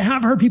 Mm-hmm. But I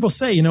have heard people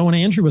say, when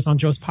Andrew was on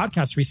Joe's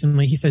podcast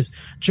recently, he says,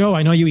 Joe,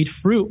 I know you eat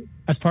fruit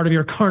as part of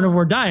your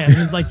carnivore diet. And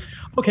he's like,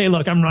 okay,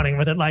 look, I'm running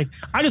with it. Like,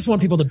 I just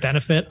want people to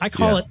benefit. I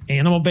call it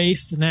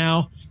animal-based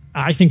now.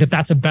 I think that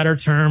that's a better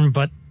term,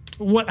 but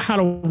how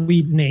do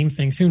we name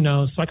things? Who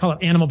knows? So I call it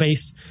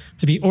animal-based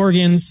to be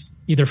organs,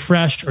 either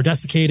fresh or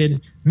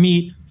desiccated,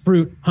 meat,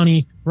 fruit,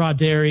 honey, raw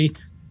dairy.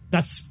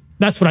 That's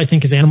what I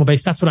think is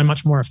animal-based. That's what I'm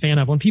much more a fan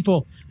of. When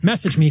people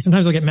message me,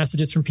 sometimes I'll get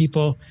messages from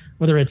people,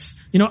 whether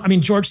it's,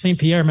 George St.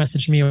 Pierre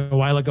messaged me a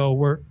while ago.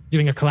 We're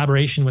doing a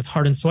collaboration with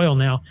Heart and Soil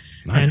now.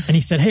 Nice. And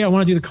he said, hey, I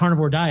want to do the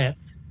carnivore diet.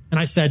 And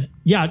I said,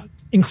 yeah,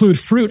 include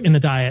fruit in the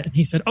diet. And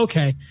he said,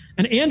 okay.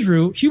 And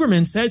Andrew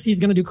Huberman says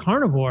he's going to do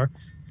carnivore.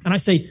 And I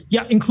say,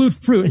 yeah, include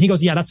fruit. And he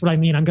goes, yeah, that's what I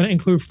mean. I'm going to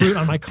include fruit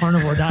on my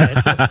carnivore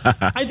diet. So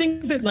I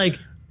think that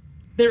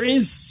there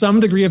is some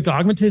degree of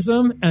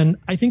dogmatism. And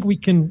I think we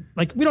can,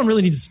 we don't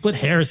really need to split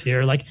hairs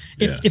here.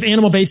 If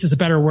animal-based is a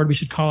better word, we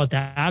should call it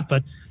that.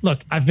 But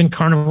look, I've been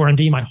carnivore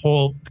MD my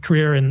whole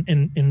career in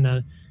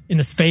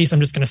the space.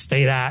 I'm just going to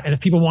stay that. And if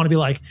people want to be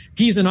like,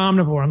 he's an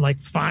omnivore, I'm like,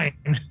 fine.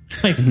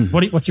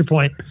 What's your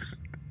point?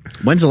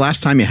 When's the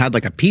last time you had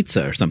a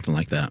pizza or something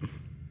like that?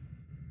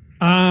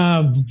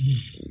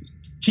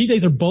 Cheat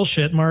days are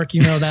bullshit, Mark. You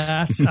know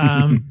that.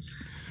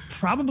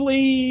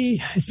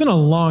 Probably, it's been a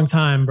long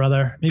time,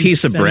 brother. Maybe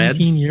piece of bread.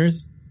 17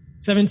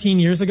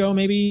 years ago,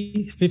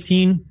 maybe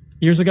 15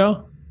 years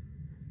ago.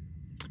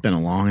 It's been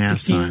a long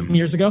ass 16 time.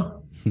 Years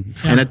ago. Yeah.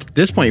 And at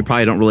this point, you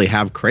probably don't really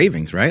have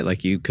cravings, right?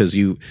 Because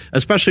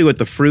especially with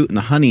the fruit and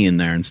the honey in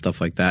there and stuff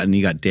like that, and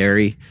you got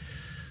dairy.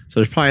 So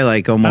there's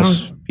probably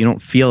almost, you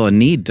don't feel a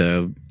need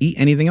to eat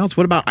anything else.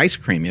 What about ice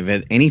cream? Have you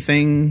had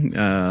anything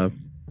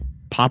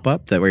pop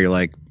up that where you're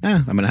like,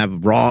 I'm going to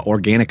have raw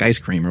organic ice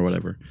cream or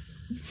whatever?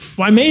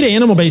 Well, I made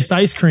animal-based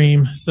ice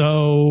cream.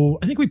 So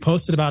I think we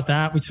posted about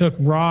that. We took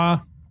raw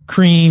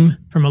cream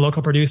from a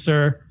local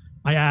producer.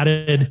 I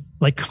added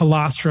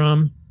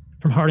colostrum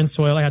from Heart and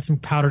Soil. I had some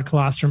powdered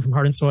colostrum from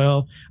Heart and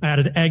Soil. I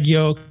added egg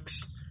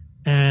yolks.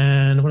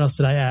 And what else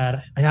did I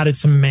add? I added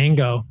some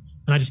mango.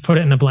 And I just put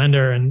it in the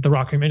blender, and the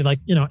raw cream made it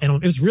and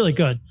it was really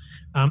good.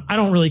 I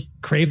don't really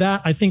crave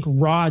that. I think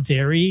raw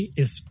dairy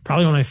is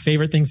probably one of my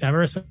favorite things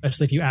ever,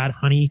 especially if you add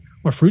honey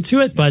or fruit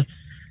to it. But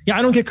yeah,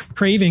 I don't get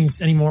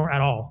cravings anymore at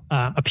all.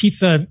 A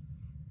pizza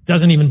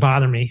doesn't even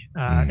bother me.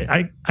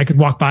 I could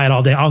walk by it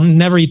all day. I'll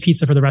never eat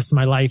pizza for the rest of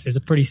my life is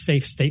a pretty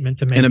safe statement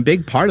to make. And a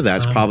big part of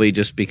that is probably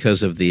just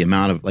because of the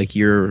amount of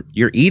you're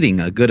eating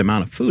a good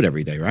amount of food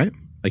every day, right?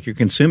 You're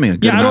consuming a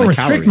good amount of calories.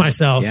 I don't restrict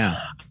myself. Yeah.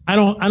 I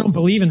don't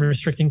believe in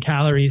restricting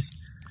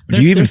calories. Do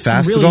you even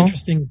fast really at all?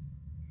 Interesting.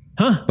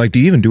 Huh? Do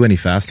you even do any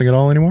fasting at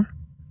all anymore?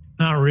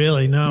 Not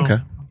really. No. Okay.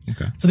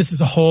 So this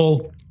is a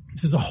whole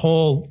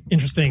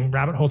interesting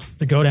rabbit hole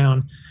to go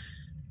down.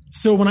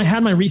 So when I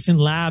had my recent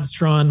labs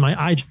drawn, my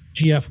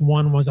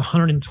IGF-1 was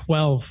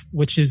 112,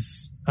 which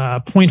is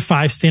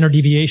 0.5 standard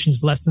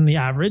deviations less than the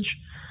average.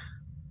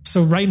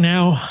 So right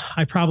now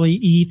I probably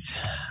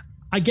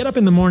I get up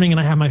in the morning and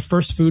I have my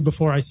first food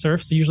before I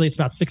surf. So usually it's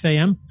about 6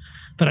 a.m.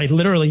 But I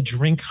literally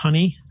drink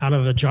honey out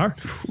of a jar.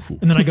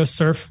 And then I go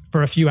surf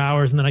for a few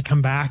hours. And then I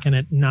come back, and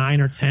at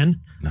 9 or 10,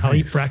 I'll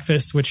eat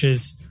breakfast, which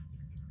is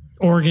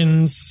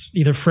organs,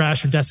 either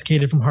fresh or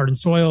desiccated from Heart and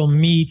Soil,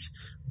 meat,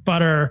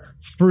 butter,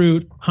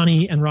 fruit,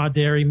 honey, and raw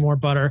dairy, more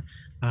butter.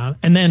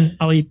 And then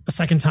I'll eat a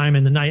second time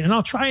in the night. And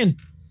I'll try and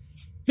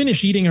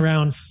finish eating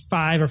around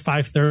 5 or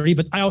 5:30.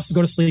 But I also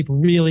go to sleep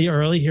really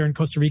early here in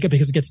Costa Rica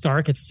because it gets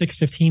dark at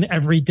 6:15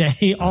 every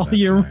day, all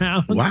year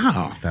round.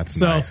 Wow.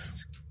 That's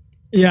nice.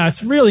 Yeah,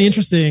 it's really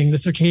interesting. The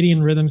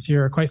circadian rhythms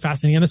here are quite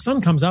fascinating. And the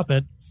sun comes up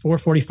at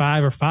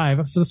 4:45 or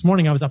 5. So this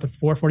morning I was up at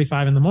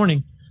 4:45 in the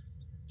morning.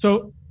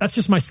 So that's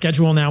just my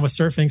schedule now with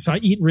surfing. So I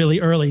eat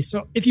really early.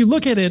 So if you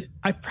look at it,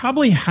 I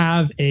probably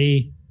have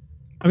I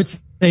would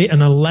say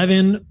an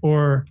 11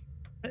 or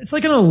it's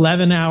like an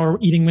 11-hour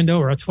eating window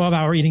or a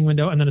 12-hour eating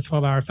window and then a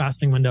 12-hour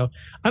fasting window.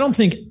 I don't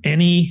think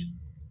any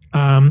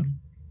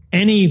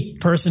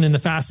person in the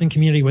fasting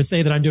community would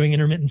say that I'm doing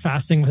intermittent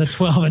fasting with a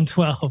 12 and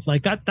 12.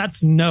 Like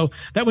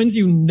that wins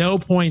you no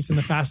points in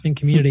the fasting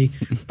community.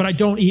 But I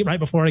don't eat right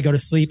before I go to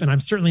sleep. And I'm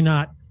certainly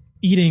not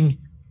eating.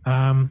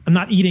 I'm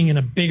not eating in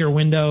a bigger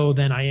window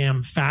than I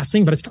am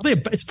fasting, but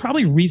it's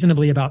probably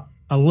reasonably about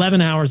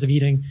 11 hours of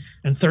eating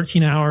and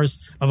 13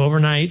 hours of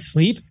overnight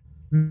sleep.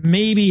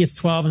 Maybe it's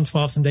 12 and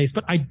 12 some days,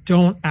 but I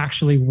don't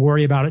actually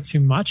worry about it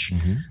too much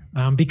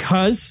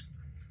because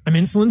I'm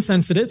insulin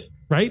sensitive,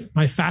 right?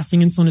 My fasting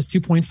insulin is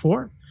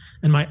 2.4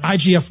 and my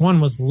IGF-1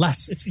 was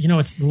less. It's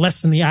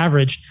less than the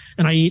average.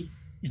 And I eat,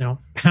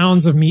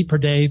 pounds of meat per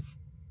day,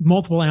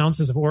 multiple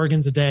ounces of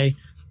organs a day,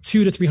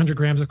 200 to 300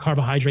 grams of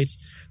carbohydrates.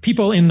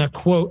 People in the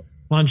quote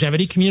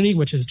longevity community,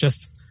 which is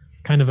just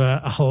kind of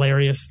a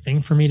hilarious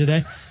thing for me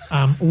today,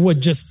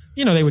 would just,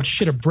 they would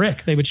shit a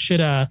brick. They would shit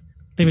a,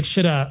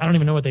 I don't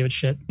even know what they would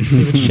shit.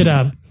 They would shit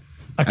a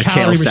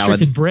calorie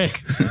restricted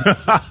brick.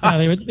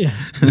 They would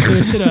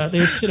shit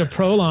a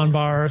Prolon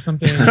bar or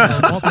something.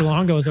 Walter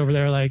Longo's over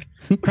there like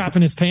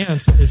crapping his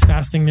pants with his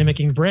fasting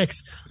mimicking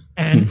bricks.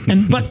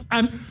 But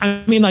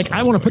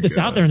I want to put this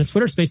out there in the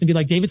Twitter space and be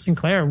like, David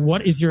Sinclair,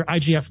 what is your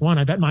IGF-1?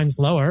 I bet mine's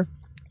lower.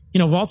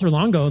 Walter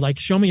Longo, like,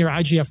 show me your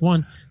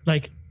IGF-1.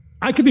 Like,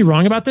 I could be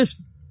wrong about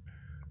this,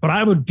 but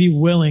I would be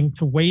willing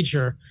to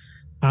wager,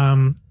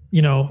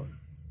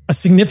 a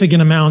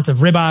significant amount of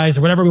ribeyes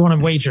or whatever we want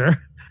to wager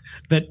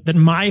that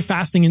my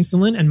fasting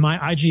insulin and my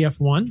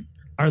IGF-1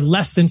 are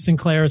less than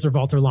Sinclair's or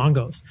Walter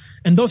Longo's.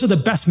 And those are the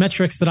best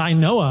metrics that I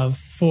know of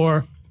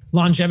for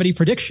longevity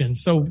prediction.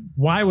 So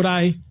why would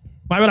I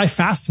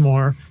fast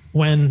more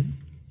when,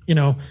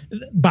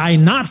 by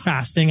not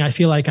fasting, I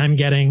feel like I'm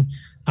getting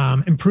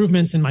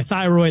improvements in my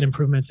thyroid,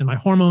 improvements in my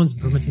hormones,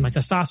 improvements in my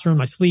testosterone,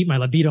 my sleep, my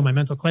libido, my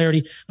mental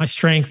clarity, my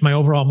strength, my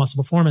overall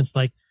muscle performance.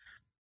 Like,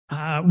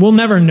 we'll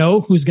never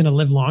know who's going to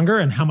live longer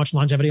and how much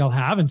longevity I'll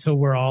have until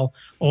we're all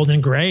old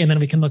and gray. And then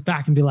we can look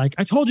back and be like,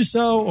 I told you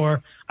so,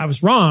 or I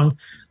was wrong.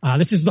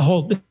 This is the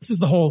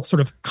whole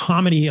sort of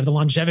comedy of the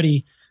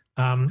longevity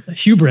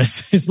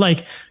hubris. Is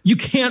like, you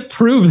can't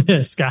prove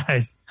this,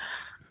 guys.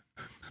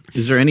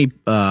 Is there any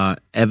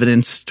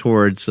evidence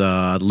towards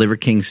Liver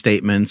King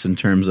statements in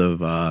terms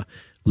of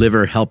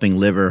liver helping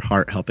liver,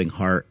 heart helping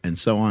heart, and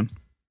so on?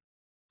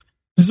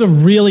 This is a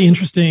really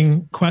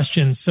interesting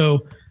question.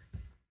 So,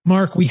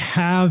 Mark, we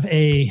have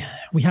a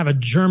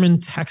German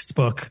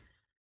textbook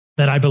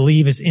that I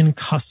believe is in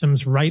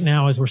customs right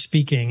now as we're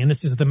speaking, and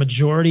this is the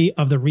majority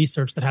of the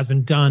research that has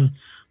been done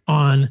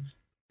on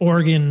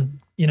organs,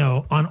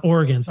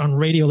 on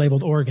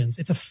radio-labeled organs.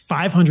 It's a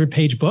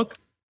 500-page book.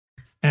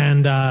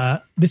 And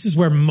this is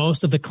where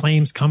most of the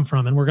claims come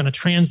from. And we're going to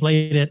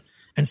translate it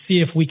and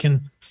see if we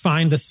can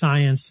find the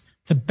science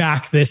to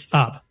back this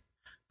up.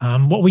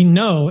 What we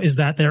know is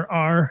that there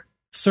are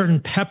certain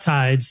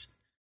peptides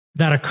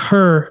that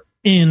occur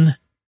in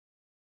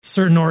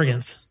certain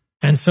organs.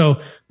 And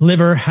so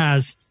liver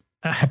has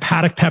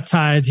hepatic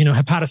peptides,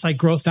 hepatocyte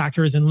growth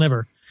factor is in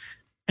liver.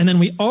 And then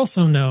we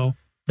also know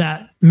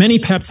that many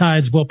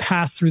peptides will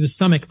pass through the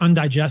stomach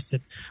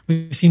undigested.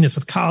 We've seen this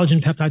with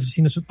collagen peptides. We've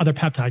seen this with other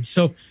peptides.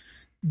 So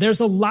there's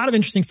a lot of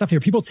interesting stuff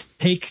here. People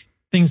take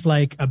things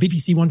like a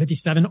BPC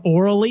 157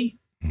 orally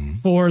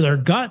for their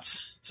gut.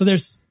 So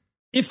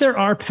if there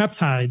are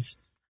peptides,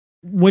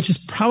 which is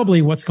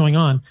probably what's going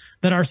on,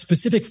 that are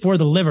specific for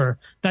the liver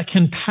that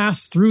can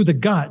pass through the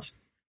gut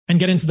and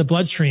get into the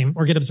bloodstream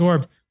or get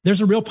absorbed,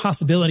 there's a real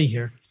possibility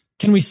here.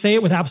 Can we say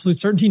it with absolute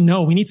certainty?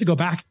 No, we need to go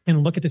back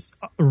and look at this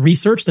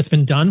research that's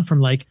been done from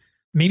like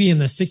maybe in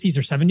the 60s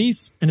or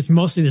 70s. And it's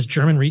mostly this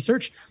German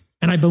research.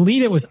 And I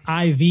believe it was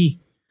IV.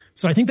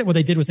 So I think that what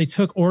they did was they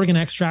took organ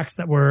extracts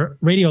that were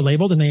radio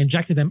labeled and they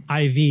injected them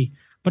IV.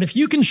 But if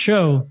you can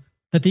show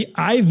that the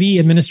IV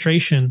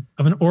administration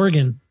of an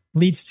organ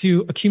leads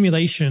to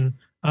accumulation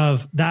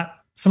of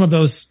some of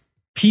those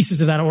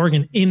pieces of that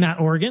organ in that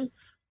organ,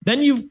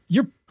 then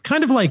you're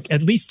kind of like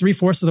at least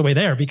 3/4 of the way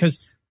there,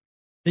 because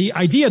the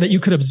idea that you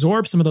could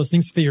absorb some of those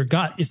things through your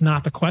gut is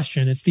not the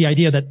question. It's the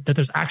idea that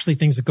there's actually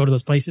things that go to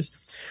those places.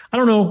 I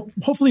don't know.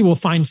 Hopefully we'll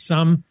find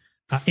some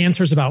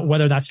answers about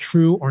whether that's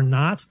true or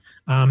not.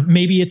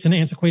 Maybe it's an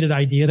antiquated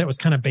idea that was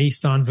kind of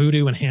based on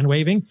voodoo and hand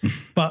waving.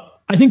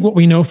 But I think what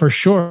we know for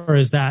sure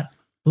is that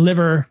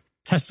liver,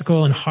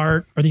 testicle, and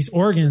heart, or these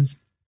organs,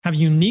 have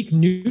unique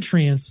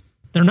nutrients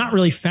that are not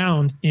really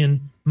found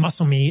in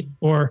muscle meat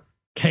or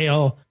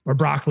kale or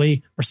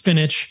broccoli or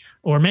spinach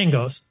or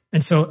mangoes.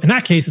 And so in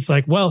that case, it's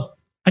like, well,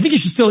 I think you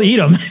should still eat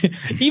them.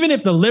 Even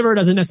if the liver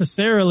doesn't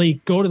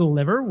necessarily go to the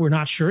liver, we're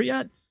not sure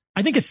yet.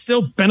 I think it's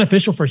still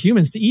beneficial for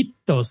humans to eat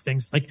those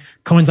things like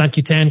coenzyme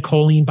Q10,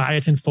 choline,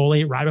 biotin,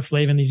 folate,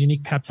 riboflavin, these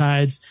unique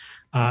peptides.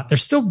 they're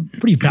still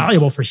pretty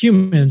valuable for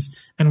humans.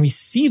 And we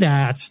see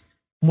that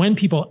when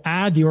people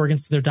add the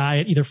organs to their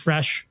diet, either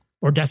fresh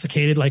or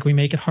desiccated, like we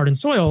make at Heart and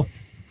Soil,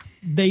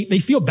 they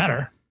feel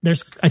better.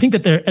 I think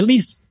that they're, at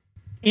least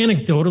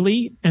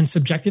anecdotally and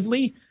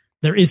subjectively,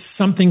 there is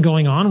something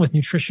going on with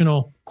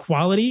nutritional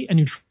quality and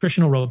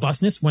nutritional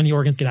robustness when the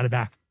organs get added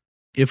back.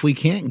 If we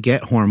can't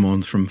get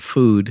hormones from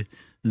food,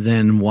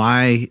 then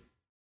why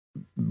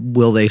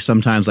will they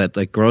sometimes at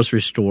the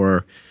grocery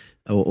store,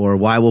 or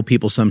why will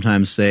people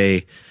sometimes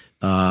say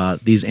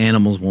these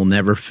animals were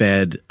never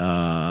fed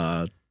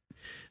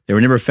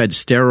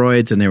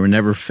steroids and they were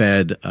never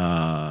fed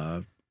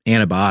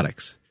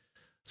antibiotics?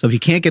 So if you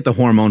can't get the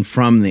hormone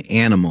from the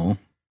animal,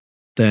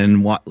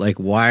 then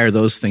why are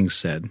those things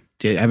said?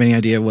 Do you have any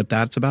idea what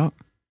that's about?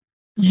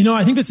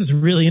 I think this is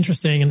really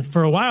interesting. And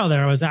for a while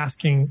there, I was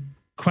asking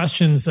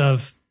questions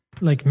of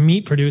like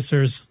meat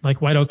producers,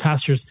 like White Oak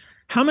Pastures.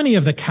 How many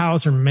of the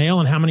cows are male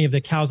and how many of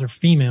the cows are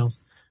females?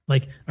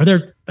 Like,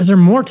 is there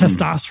more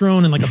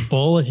testosterone in like a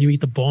bull if you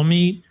eat the bull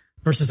meat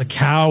versus a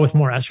cow with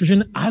more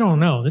estrogen? I don't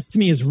know. This to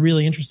me is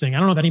really interesting. I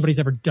don't know if anybody's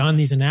ever done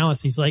these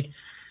analyses. Like,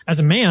 as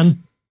a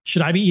man,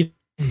 should I be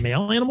eating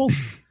male animals?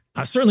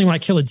 Certainly when I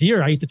kill a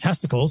deer, I eat the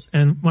testicles.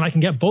 And when I can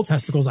get bull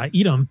testicles, I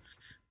eat them.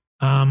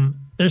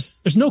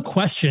 There's no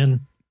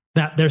question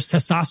that there's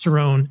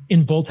testosterone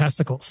in bull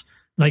testicles.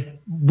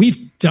 Like,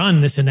 we've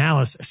done this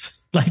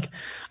analysis. Like,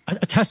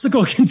 a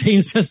testicle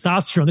contains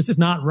testosterone. This is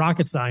not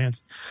rocket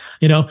science.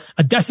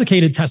 A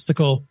desiccated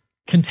testicle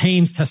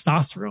contains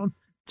testosterone.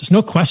 There's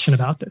no question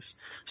about this.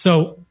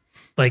 So,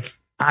 like,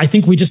 I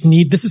think we just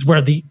need, this is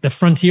where the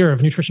frontier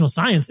of nutritional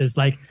science is.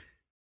 Like,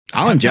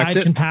 I'll inject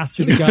it. Can pass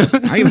through the gut.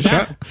 I'll give it a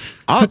shot.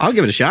 I'll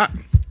give it a shot.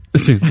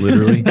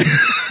 Literally.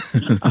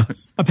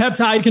 A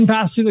peptide can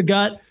pass through the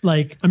gut.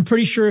 Like, I'm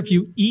pretty sure if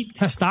you eat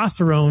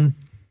testosterone,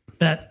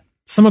 that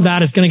some of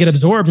that is going to get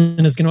absorbed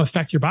and is going to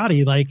affect your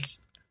body. Like,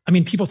 I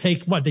mean, people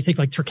take they take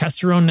like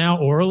turkesterone now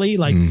orally,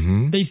 like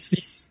these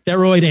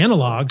steroid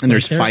analogs. And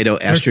there's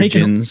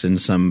phytoestrogens in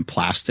some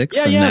plastics,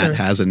 and that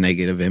has a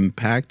negative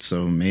impact.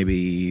 So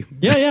maybe,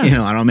 I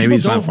don't know, maybe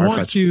it's not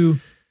far-fetched. You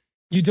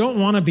don't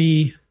want to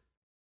be,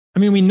 I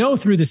mean, we know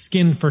through the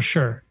skin for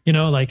sure,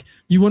 like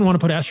you wouldn't want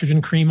to put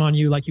estrogen cream on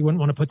you, like you wouldn't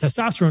want to put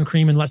testosterone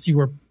cream unless you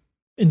were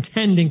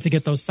intending to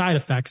get those side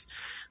effects.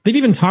 They've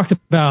even talked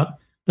about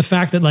the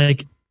fact that,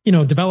 like,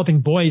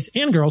 developing boys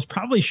and girls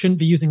probably shouldn't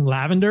be using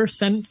lavender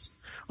scents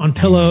on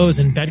pillows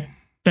and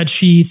bed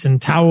sheets and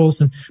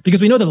towels. And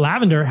because we know that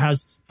lavender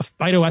has a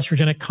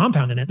phytoestrogenic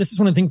compound in it. This is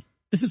one of the things,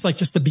 this is like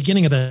just the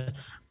beginning of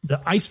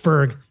the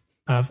iceberg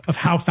of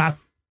how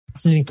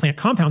fascinating plant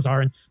compounds are,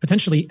 and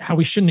potentially how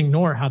we shouldn't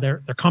ignore how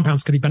their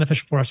compounds could be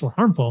beneficial for us or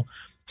harmful.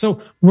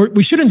 So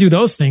we shouldn't do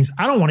those things.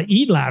 I don't want to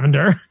eat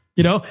lavender.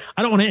 I don't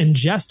want to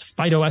ingest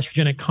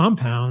phytoestrogenic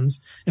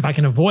compounds if I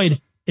can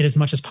avoid it as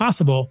much as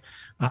possible.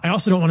 I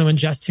also don't want to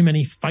ingest too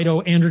many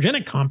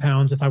phytoandrogenic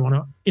compounds if I want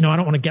to, I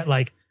don't want to get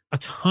like a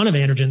ton of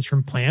androgens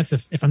from plants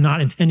if I'm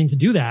not intending to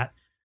do that.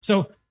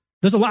 So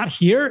there's a lot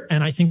here,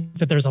 and I think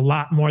that there's a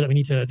lot more that we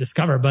need to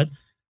discover. But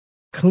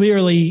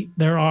clearly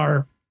there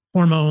are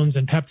hormones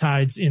and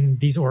peptides in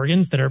these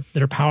organs that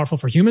are powerful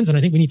for humans, and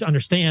I think we need to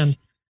understand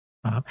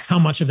how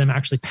much of them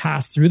actually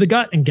pass through the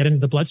gut and get into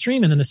the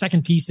bloodstream. And then the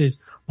second piece is,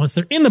 once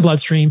they're in the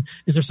bloodstream,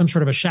 is there some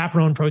sort of a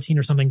chaperone protein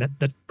or something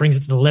that brings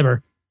it to the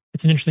liver?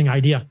 It's an interesting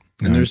idea.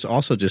 And there's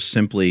also just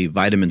simply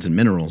vitamins and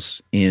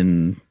minerals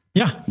in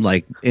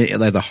like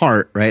the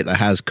heart, right? That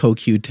has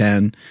CoQ10.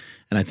 And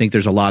I think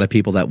there's a lot of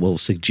people that will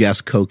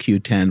suggest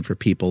CoQ10 for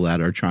people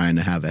that are trying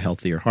to have a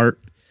healthier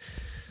heart.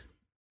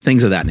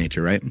 Things of that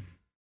nature, right?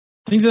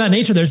 Things of that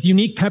nature. There's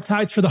unique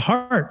peptides for the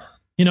heart.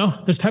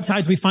 There's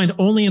peptides we find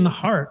only in the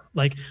heart.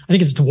 Like, I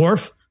think it's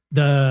dwarf,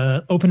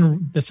 the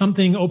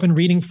open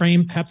reading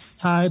frame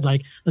peptide,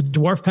 like the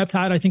dwarf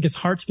peptide, I think is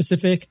heart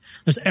specific.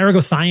 There's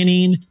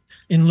ergothioneine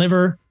in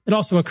liver. It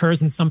also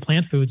occurs in some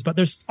plant foods, but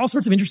there's all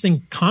sorts of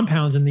interesting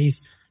compounds in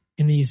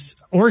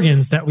these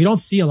organs that we don't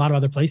see a lot of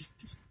other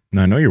places.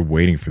 Now, I know you're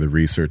waiting for the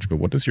research, but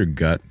what does your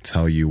gut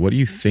tell you? What do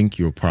you think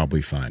you'll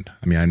probably find?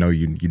 I mean, I know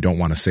you don't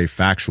want to say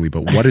factually,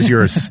 but what is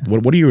your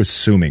what are you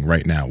assuming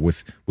right now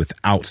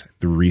without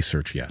the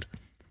research yet?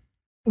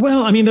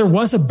 Well, I mean, there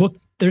was a book.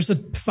 There's a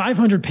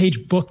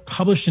 500-page book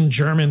published in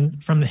German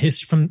from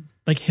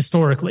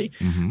historically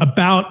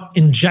about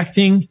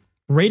injecting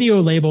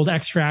radio-labeled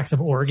extracts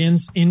of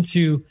organs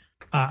into,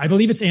 I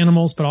believe it's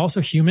animals, but also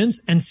humans,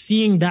 and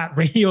seeing that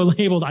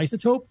radio-labeled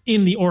isotope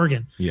in the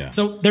organ. Yeah.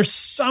 So there's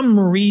some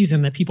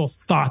reason that people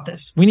thought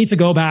this. We need to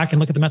go back and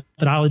look at the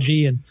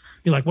methodology and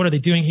be like, what are they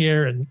doing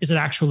here? And is it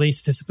actually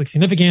statistically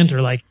significant?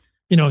 Or like,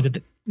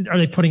 are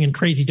they putting in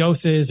crazy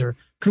doses, or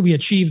could we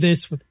achieve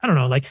this with, I don't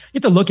know, like, you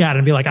have to look at it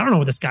and be like, I don't know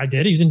what this guy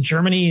did. He was in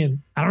Germany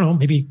and I don't know,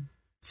 maybe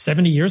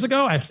 70 years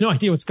ago. I have no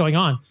idea what's going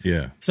on.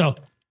 Yeah. So,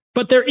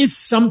 but there is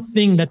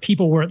something that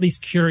people were at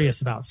least curious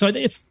about. So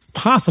it's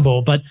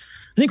possible, but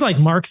I think like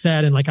Mark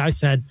said, and like I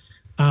said,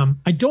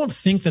 I don't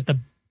think that the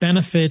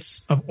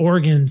benefits of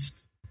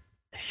organs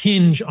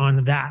hinge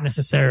on that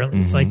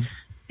necessarily. It's like,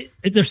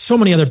 there's so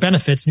many other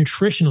benefits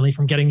nutritionally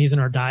from getting these in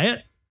our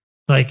diet.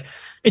 Like,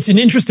 it's an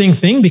interesting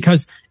thing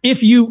because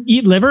if you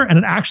eat liver and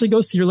it actually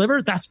goes to your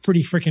liver, that's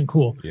pretty freaking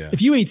cool. Yeah.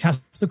 If you eat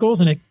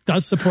testicles and it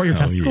does support your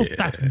testicles,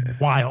 that's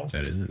wild.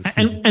 That is.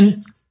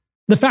 And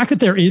the fact that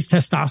there is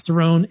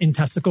testosterone in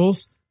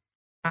testicles,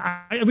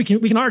 we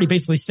can already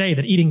basically say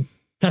that eating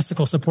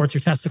testicle supports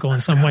your testicle in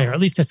some way, or at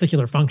least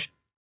testicular function.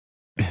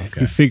 If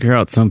you figure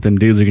out something,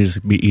 dudes are going to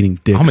just be eating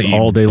dicks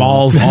all day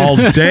balls long.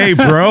 all day,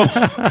 bro.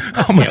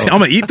 I'm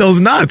gonna eat those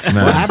nuts,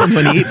 man. What happens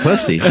when you eat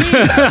pussy?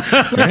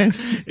 Right?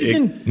 Just so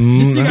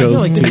you guys know,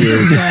 like,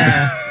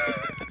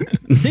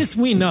 this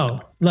we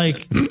know.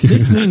 Like,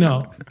 this we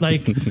know.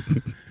 Like,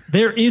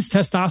 there is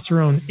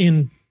testosterone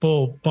in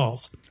bull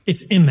balls.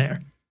 It's in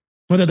there.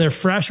 Whether they're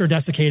fresh or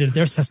desiccated,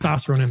 there's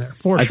testosterone in there.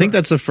 I think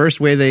that's the first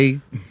way they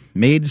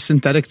made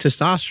synthetic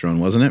testosterone,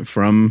 wasn't it?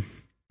 From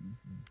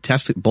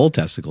bull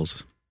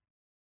testicles.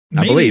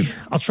 Maybe. I believe.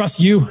 I'll trust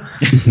you.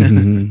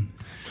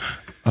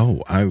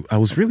 Oh, I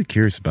was really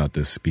curious about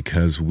this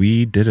because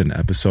we did an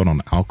episode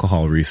on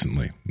alcohol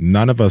recently.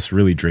 None of us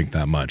really drink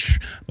that much.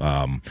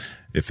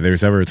 If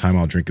there's ever a time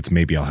I'll drink, it's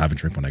maybe I'll have a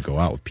drink when I go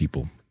out with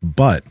people.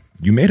 But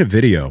you made a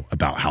video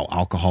about how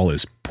alcohol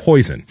is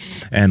poison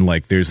and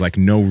like there's like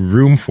no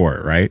room for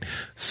it, right?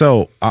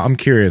 So I'm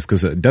curious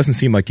because it doesn't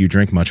seem like you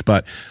drink much,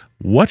 but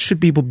what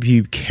should people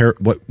be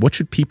what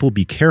should people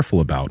be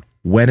careful about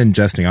when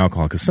ingesting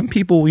alcohol? Because some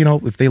people, you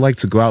know, if they like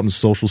to go out in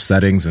social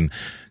settings and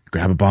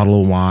grab a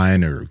bottle of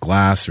wine or a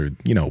glass or,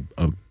 you know,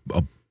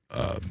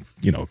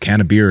 a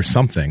can of beer or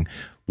something,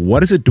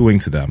 what is it doing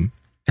to them?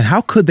 And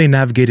how could they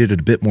navigate it a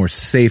bit more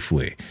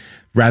safely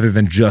rather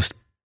than just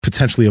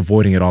potentially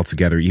avoiding it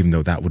altogether, even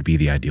though that would be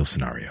the ideal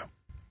scenario?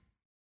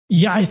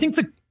 Yeah, I think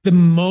the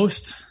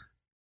most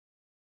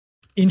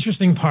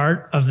interesting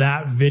part of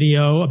that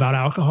video about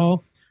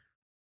alcohol,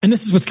 and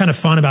this is what's kind of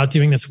fun about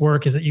doing this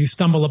work, is that you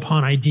stumble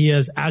upon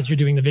ideas as you're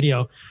doing the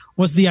video,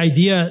 was the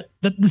idea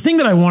that the thing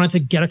that I wanted to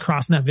get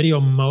across in that video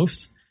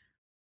most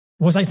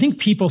was I think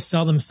people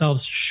sell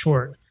themselves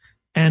short.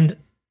 And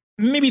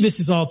maybe this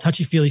is all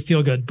touchy-feely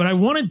feel good, but I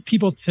wanted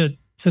people to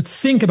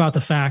think about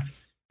the fact,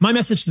 my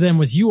message to them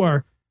was, you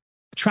are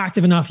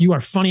attractive enough, you are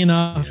funny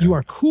enough, you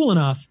are cool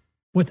enough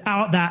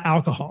without that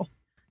alcohol.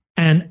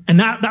 And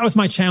that was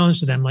my challenge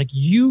to them. Like,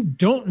 you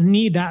don't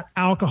need that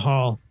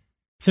alcohol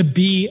to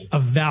be a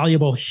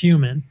valuable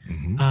human.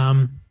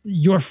 Mm-hmm.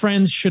 Your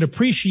friends should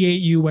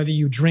appreciate you whether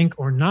you drink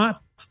or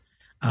not.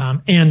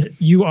 And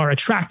you are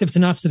attractive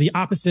enough to the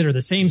opposite or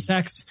the same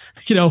sex,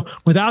 you know,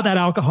 without that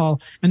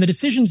alcohol. And the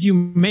decisions you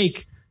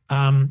make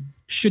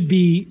should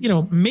be, you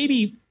know,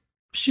 maybe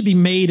should be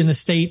made in the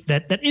state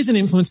that isn't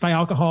influenced by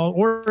alcohol.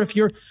 Or if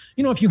you're,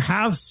 you know, if you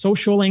have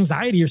social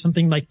anxiety or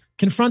something, like,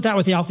 confront that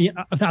without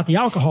the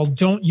alcohol.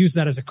 Don't use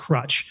that as a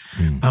crutch.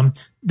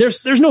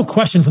 There's no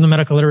question from the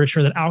medical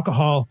literature that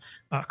alcohol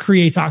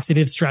creates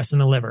oxidative stress in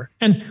the liver.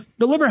 And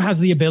the liver has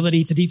the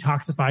ability to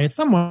detoxify it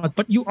somewhat,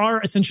 but you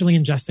are essentially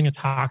ingesting a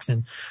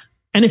toxin.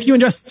 And if you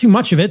ingest too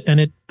much of it,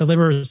 then the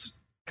liver's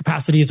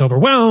capacity is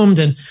overwhelmed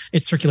and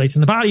it circulates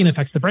in the body and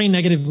affects the brain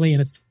negatively.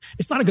 And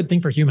it's not a good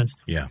thing for humans.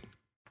 Yeah.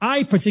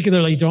 I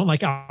particularly don't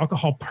like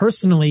alcohol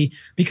personally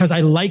because I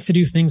like to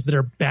do things that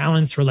are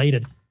balance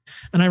related.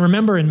 And I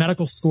remember in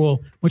medical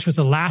school, which was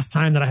the last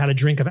time that I had a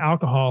drink of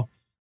alcohol,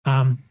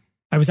 I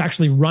was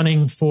actually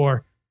running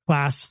for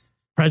class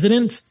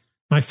president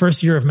my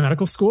first year of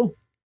medical school.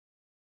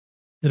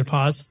 Did it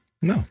pause?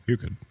 No, you're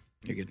good.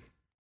 You're good.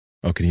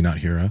 Oh, can he not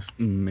hear us?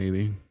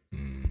 Maybe.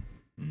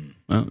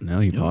 Oh, now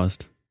he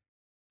paused.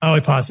 Oh,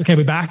 he paused. Okay,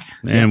 we back?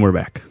 And we're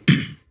back.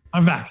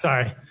 I'm back.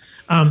 Sorry.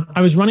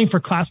 I was running for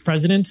class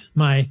president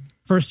my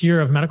first year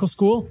of medical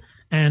school.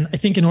 And I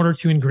think in order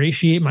to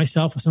ingratiate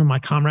myself with some of my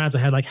comrades, I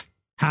had like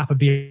half a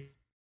beer.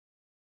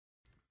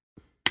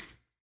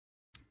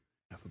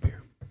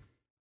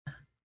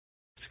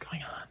 What's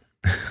going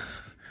on?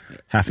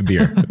 Half a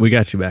beer. We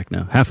got you back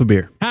now. Half a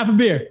beer. Half a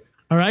beer.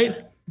 All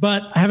right.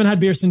 But I haven't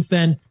had beer since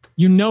then.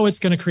 You know, it's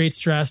going to create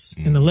stress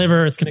in the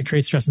liver. It's going to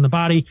create stress in the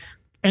body.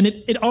 And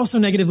it also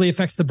negatively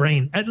affects the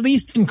brain. At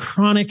least in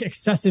chronic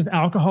excessive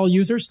alcohol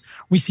users,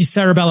 we see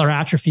cerebellar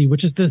atrophy,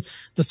 which is the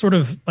sort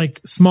of like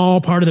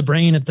small part of the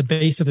brain at the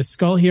base of the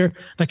skull here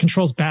that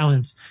controls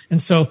balance. And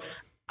so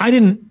I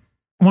didn't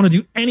want to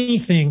do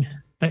anything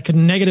that could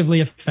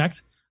negatively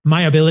affect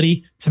my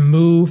ability to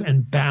move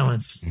and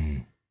balance.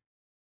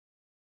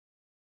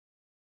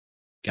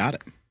 Got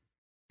it.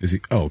 Is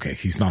he? Oh, okay.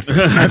 He's not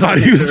frozen. I thought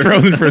he was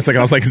frozen for a second.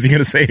 I was like, is he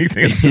going to say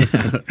anything?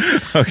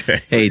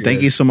 Okay. Hey,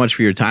 thank you so much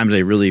for your time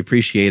today. Really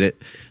appreciate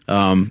it.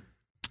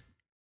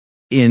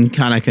 In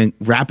kind of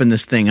wrapping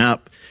this thing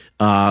up,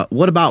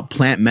 what about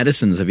plant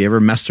medicines? Have you ever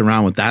messed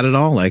around with that at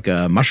all? Like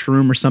a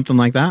mushroom or something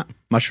like that?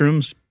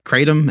 Mushrooms,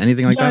 kratom,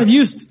 anything like that? I've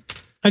used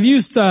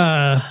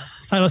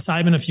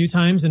psilocybin a few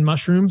times in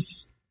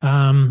mushrooms.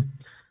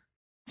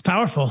 It's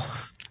powerful.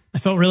 I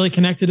felt really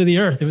connected to the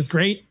earth. It was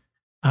great.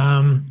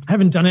 I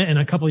haven't done it in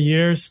a couple of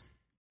years.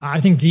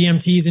 I think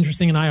DMT is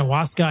interesting in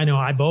ayahuasca. I know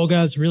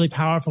iboga is really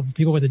powerful for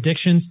people with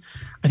addictions.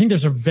 I think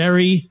there's a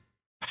very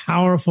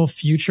powerful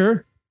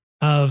future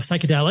of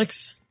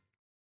psychedelics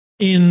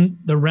in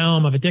the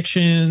realm of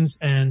addictions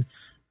and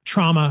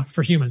trauma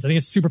for humans. I think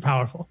it's super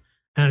powerful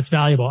and it's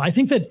valuable. I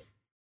think that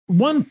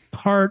one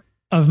part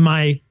of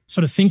my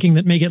sort of thinking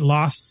that may get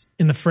lost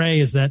in the fray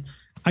is that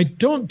I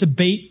don't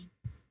debate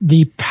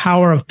the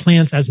power of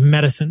plants as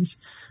medicines,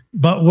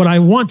 but what I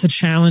want to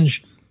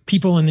challenge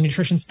people in the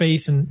nutrition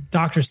space and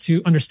doctors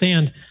to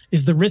understand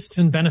is the risks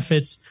and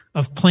benefits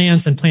of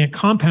plants and plant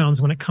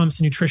compounds when it comes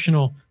to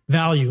nutritional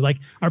value. Like,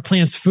 are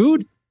plants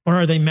food or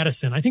are they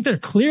medicine? I think they're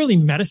clearly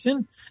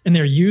medicine, and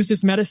they're used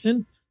as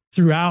medicine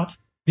throughout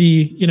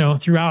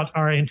throughout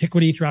our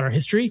antiquity, throughout our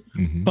history.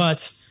 Mm-hmm.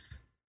 But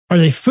are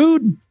they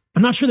food?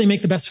 I'm not sure they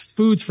make the best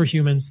foods for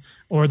humans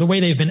or the way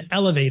they've been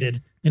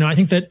elevated. I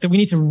think that we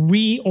need to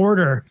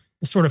reorder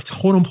the sort of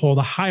totem pole,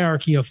 the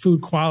hierarchy of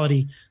food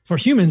quality for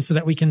humans, so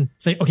that we can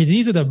say, okay,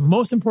 these are the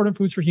most important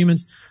foods for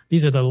humans.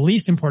 These are the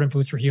least important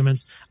foods for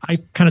humans. I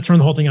kind of turn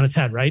the whole thing on its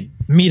head, right?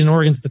 Meat and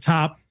organs at the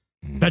top,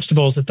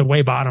 vegetables at the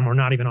way bottom, or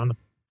not even on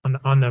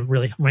the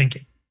really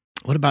ranking.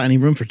 What about any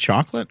room for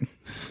chocolate?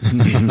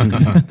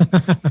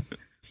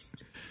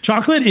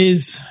 Chocolate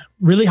is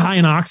really high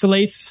in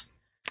oxalates.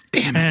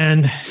 Damn it.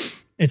 And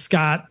I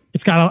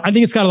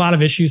think it's got a lot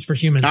of issues for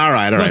humans. All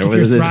right. Like, if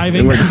you're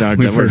thriving, we're done.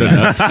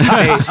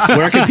 Hey,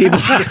 where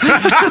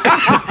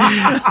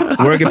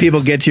can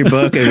people get your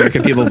book, and where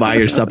can people buy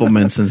your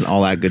supplements and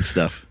all that good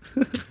stuff?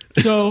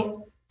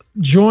 So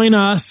join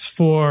us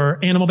for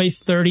Animal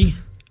Based 30.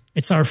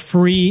 It's our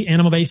free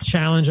Animal Based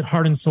challenge at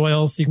Heart and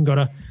Soil. So you can go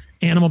to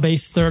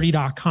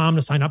animalbased30.com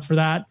to sign up for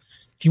that.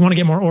 If you want to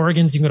get more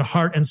organs, you can go to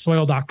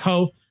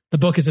heartandsoil.co. The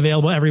book is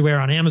available everywhere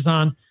on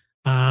Amazon.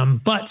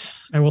 But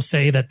I will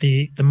say that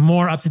the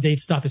more up-to-date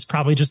stuff is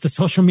probably just the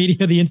social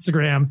media, the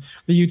Instagram,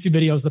 the YouTube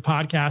videos, the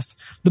podcast.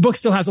 The book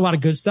still has a lot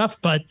of good stuff,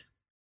 but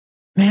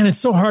man, it's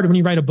so hard when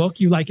you write a book.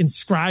 You like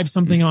inscribe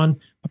something on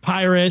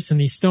papyrus and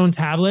these stone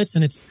tablets,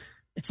 and it's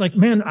like,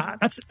 man,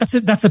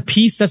 that's a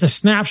piece, that's a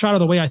snapshot of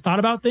the way I thought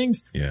about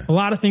things. Yeah. A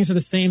lot of things are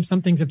the same.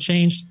 Some things have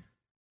changed.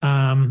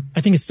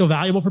 I think it's still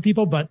valuable for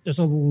people, but there's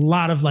a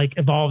lot of like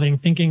evolving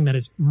thinking that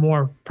is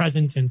more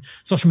present in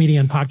social media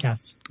and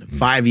podcasts.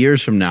 5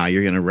 years from now,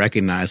 you're going to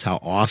recognize how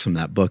awesome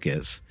that book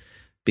is,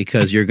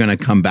 because you're going to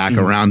come back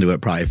around to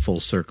it probably full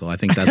circle. I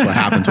think that's what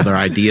happens with our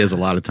ideas a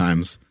lot of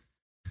times.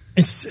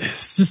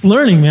 It's just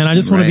learning, man. I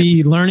just want to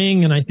be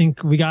learning. And I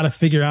think we got to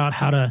figure out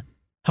how to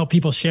help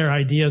people share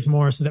ideas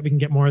more so that we can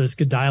get more of this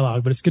good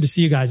dialogue. But it's good to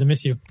see you guys. I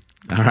miss you.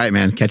 All right,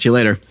 man. Catch you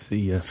later. See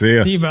ya. See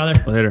ya. See you,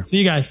 brother. Later. See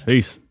you guys.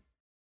 Peace.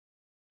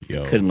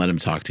 Yo. Couldn't let him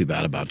talk too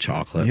bad about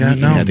chocolate. Yeah,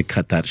 He no. had to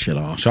cut that shit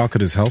off.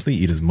 Chocolate is healthy.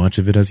 Eat as much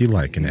of it as you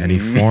like in any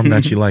form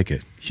that you like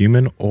it,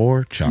 human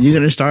or chocolate. You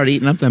gonna start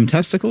eating up them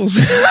testicles?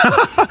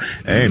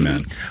 Hey,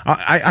 man.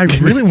 I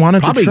really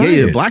wanted Probably to try get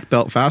you it. a black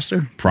belt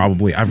faster.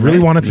 Probably. I've really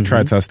wanted to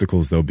try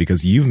testicles, though,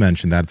 because you've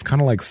mentioned that it's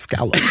kind of like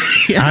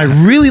scallops. Yeah. I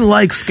really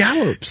like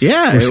scallops.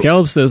 Yeah. Or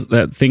scallops is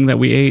that thing that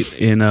we ate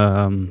in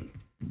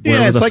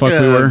wherever it's the like fuck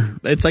we were.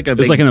 It's like a It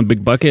was big, like in a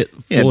big bucket.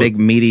 yeah, full big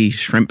meaty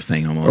shrimp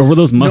thing almost. or were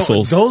those No,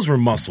 mussels? those were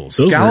mussels.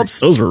 Those Scallops.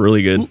 those were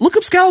really good. Look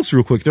up scallops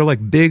real quick. They're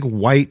like big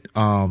white.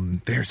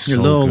 They're so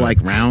Your little good.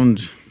 like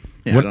round.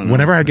 Yeah, I don't know.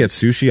 Whenever I get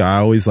sushi, I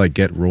always like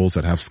get rolls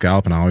that have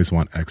scallop, and I always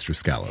want extra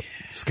scallop.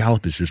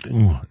 Scallop is just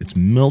it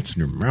melts in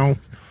your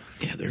mouth.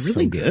 Yeah, they're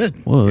really good.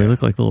 Whoa, they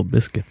look like little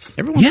biscuits.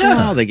 Every once in a Yeah.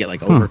 while they get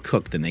like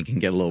overcooked and they can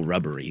get a little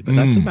rubbery, but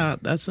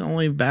that's the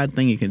only bad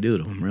thing you can do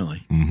to them,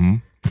 really.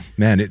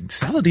 Man,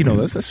 Saladino,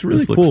 that's really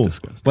This looks cool.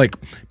 disgusting. Like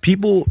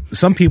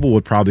some people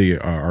would probably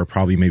are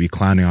probably maybe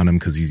clowning on him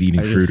because he's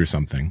eating fruit or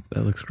something.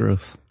 That looks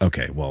gross.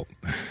 Okay, well,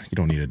 you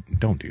don't need to.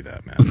 Don't do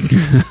that,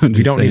 man.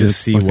 You don't need to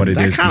see what it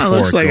That is kinda before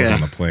looks it like goes a-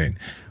 on the plane.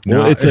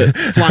 Well, No, it's a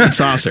Flying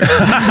saucer.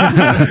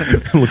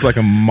 it looks like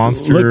a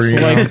monster. looks you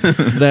know? like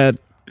that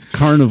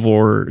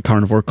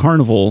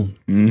carnival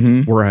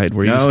ride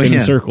where you spin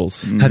in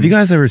circles. Have you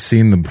guys ever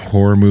seen the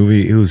horror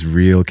movie? It was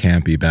real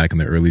campy back in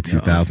the early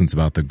 2000s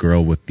about the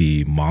girl with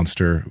the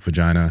monster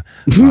vagina.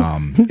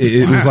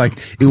 It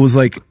was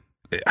like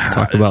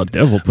Talk about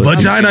devil pussy.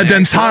 vagina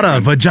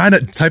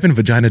dentata. Type in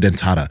vagina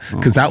dentata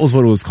because that was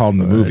what it was called in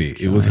the movie.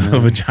 It was a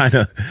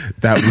vagina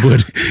that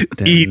would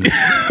eat.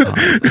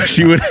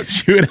 she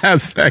would have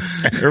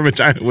sex and her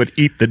vagina would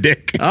eat the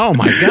dick. Oh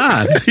my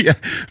god. Yeah,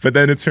 but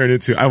then it turned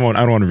into I don't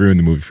want to ruin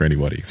the movie for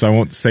anybody, so I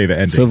won't say the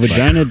ending. So but-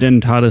 vagina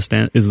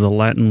dentata is the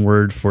Latin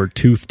word for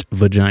toothed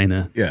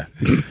vagina. Yeah.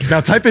 Now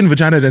type in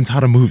vagina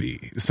dentata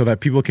movie so that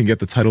people can get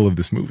the title of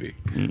this movie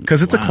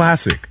because it's a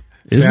classic.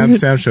 Isn't it?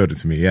 Sam showed it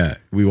to me. Yeah,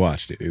 we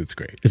watched it. It was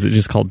great. Is it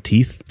just called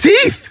teeth?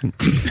 Teeth.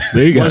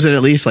 There you go. Was it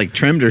at least like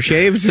trimmed or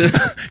shaved?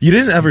 You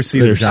didn't ever see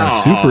They're the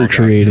vagina, super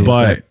creative.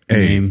 but that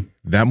hey, name.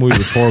 that movie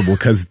was horrible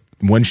because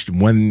when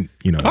when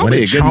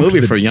Probably it a good chomped movie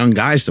the- for young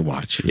guys to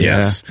watch.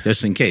 Yes.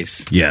 Just in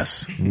case.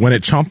 Yes, when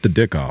it chomped the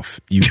dick off,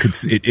 you could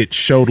it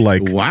showed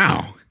like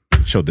Wow.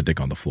 showed the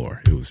dick on the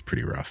floor. It was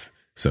pretty rough.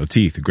 So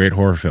Teeth, a great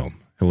horror film,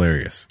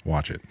 hilarious.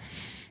 Watch it.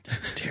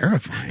 It's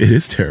terrifying. It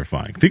is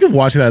terrifying. Think of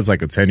watching that as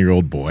like a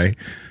 10-year-old boy.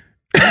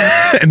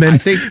 And then I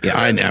think,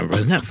 I know.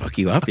 Doesn't that fuck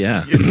you up?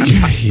 Yeah.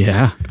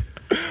 Yeah.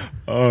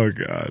 Oh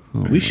God.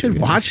 We should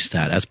watch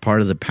that as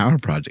part of the Power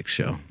Project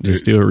show.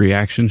 Just do a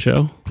reaction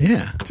show.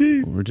 Yeah.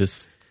 Or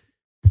just,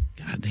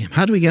 God damn.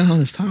 How do we get on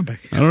this topic?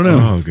 I don't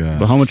know. Oh God.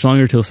 But how much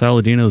longer till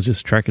Saladino is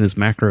just tracking his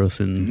macros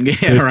and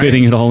Yeah, right.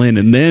 fitting it all in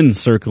and then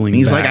circling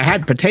He's back. like, I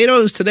had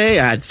potatoes today.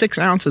 I had 6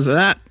 ounces of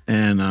that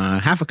and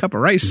half a cup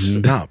of rice.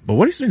 No, but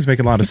what he's doing is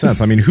making a lot of sense.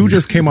 I mean, who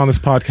just came on this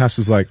podcast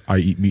is like, I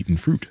eat meat and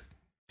fruit.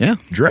 Yeah.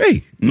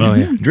 Dre. Oh,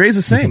 yeah. Dre's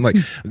the same.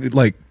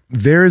 Like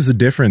there is a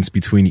difference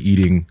between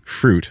eating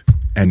fruit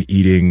and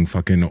eating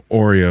fucking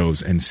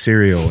Oreos and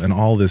cereal and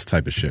all this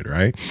type of shit,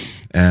 right?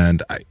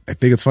 And I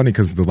think it's funny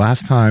because the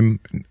last time,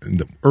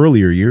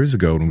 earlier years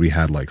ago when we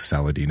had like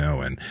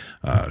Saladino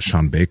and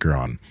Sean Baker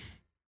on,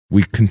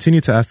 we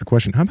continued to ask the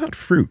question, how about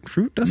fruit?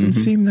 Fruit doesn't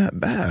seem that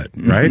bad,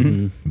 right?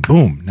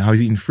 Boom. Now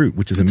he's eating fruit,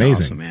 which is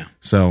amazing. awesome, yeah.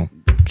 So,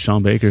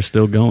 Sean Baker's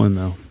still going,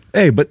 though.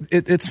 hey, but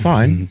it's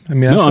fine. I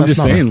mean, I'm that's just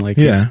not saying, a- like,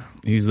 yeah,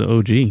 he's the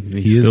OG. He's he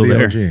is still the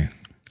there. OG.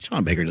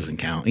 Sean Baker doesn't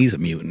count. He's a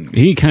mutant.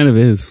 He kind of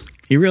is.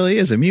 He really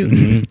is a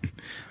mutant.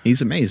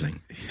 He's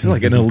amazing. He's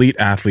like an elite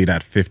athlete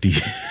at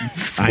 54.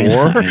 I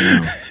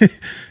know.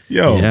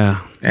 Yo,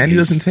 Yeah. and he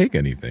doesn't take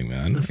anything,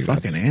 man. A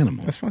fucking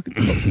animal. That's fucking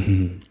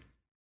dope.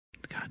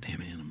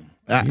 Goddamn animal.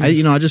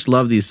 I just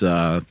love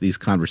these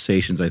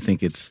conversations. I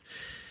think it's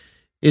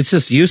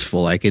just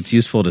useful. Like it's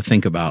useful to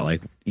think about,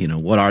 like,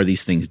 what are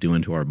these things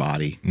doing to our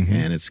body,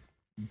 and it's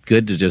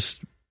good to just,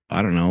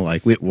 I don't know,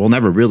 like we'll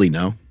never really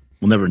know.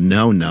 We'll never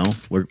know,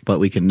 but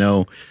we can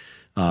know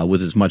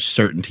with as much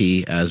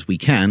certainty as we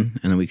can,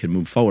 and then we can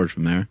move forward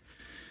from there.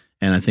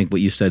 And I think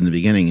what you said in the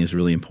beginning is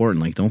really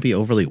important. Like, don't be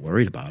overly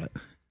worried about it.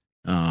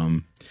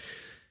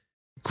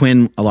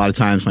 Quinn, a lot of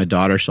times, my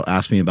daughter, she'll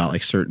ask me about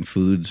like certain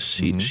foods.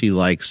 She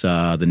likes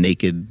the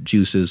naked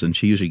juices, and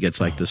she usually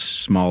gets like this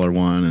smaller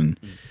one. And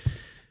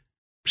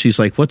she's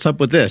like, "What's up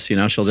with this?"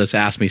 She'll just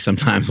ask me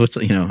sometimes,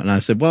 and I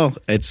said, "Well,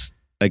 it's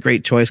a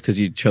great choice because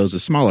you chose the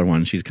smaller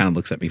one." She kind of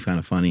looks at me kind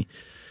of funny.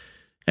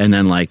 And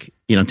then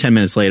 10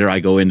 minutes later, I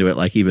go into it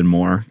like even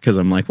more because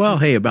I'm like, well,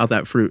 hey, about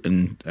that fruit.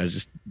 And I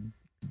just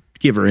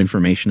give her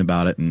information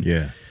about it. And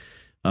Yeah.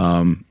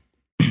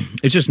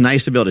 It's just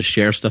nice to be able to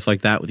share stuff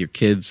like that with your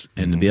kids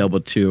and to be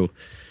able to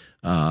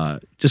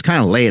just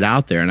kind of lay it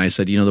out there. And I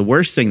said, the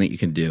worst thing that you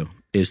can do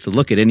is to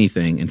look at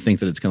anything and think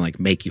that it's going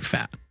to make you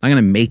fat. I'm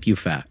going to make you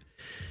fat.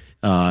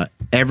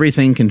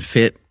 Everything can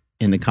fit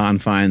in the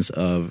confines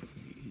of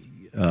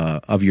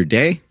your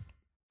day.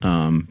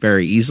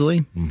 Very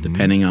easily,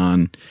 depending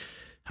on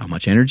how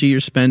much energy you're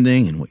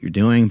spending and what you're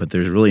doing. But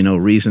there's really no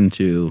reason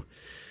to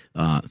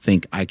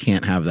think, I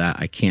can't have that,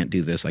 I can't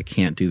do this, I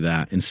can't do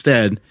that.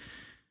 Instead,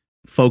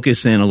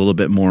 focus in a little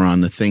bit more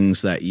on the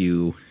things that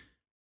you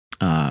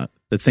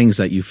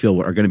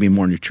feel are going to be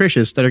more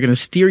nutritious, that are going to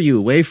steer you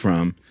away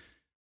from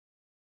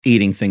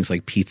eating things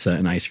like pizza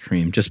and ice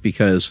cream, just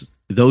because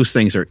those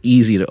things are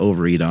easy to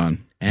overeat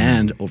on.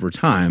 And over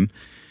time,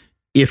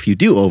 if you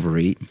do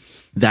overeat,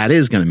 that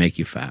is going to make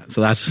you fat.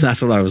 So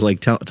that's what I was like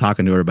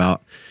talking to her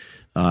about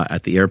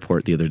at the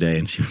airport the other day.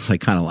 And she was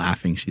like kind of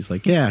laughing. She's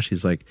like, yeah, she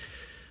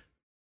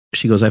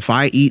goes, if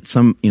I eat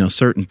some,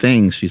 certain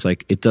things, she's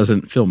like, it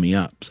doesn't fill me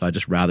up. So I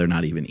just rather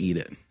not even eat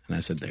it. And I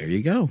said, there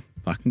you go.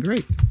 Fucking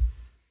great.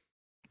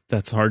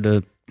 That's hard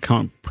to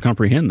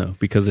comprehend, though,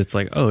 because it's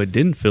like, oh, it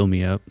didn't fill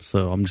me up,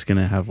 so I'm just going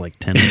to have like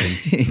 10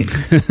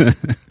 of them.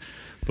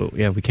 But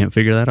yeah, we can't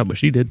figure that out, but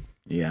she did.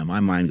 Yeah, my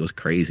mind goes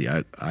crazy.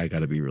 I got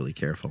to be really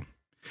careful.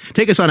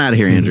 Take us on out of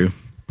here, Andrew.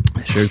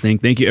 Sure thing.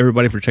 Thank you,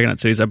 everybody, for checking out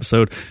today's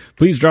episode.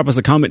 Please drop us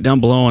a comment down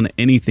below on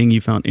anything you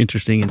found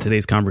interesting in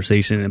today's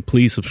conversation. And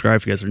please subscribe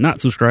if you guys are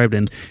not subscribed,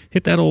 and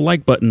hit that old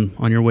like button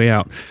on your way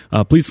out.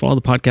 Please follow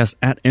the podcast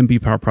at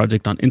MB Power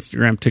Project on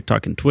Instagram,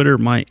 TikTok, and Twitter.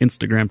 My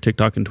Instagram,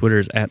 TikTok, and Twitter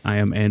is at I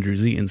am Andrew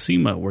Z. And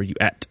Seema, where are you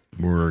at?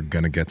 We're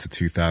going to get to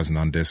 2,000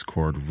 on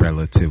Discord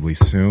relatively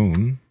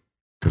soon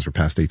because we're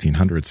past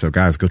 1,800. So,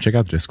 guys, go check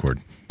out the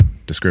Discord.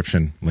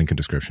 Link in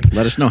description.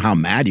 Let us know how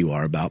mad you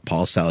are about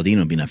Paul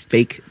Saladino being a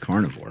fake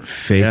carnivore.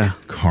 Fake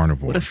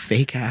carnivore. What a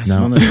fake ass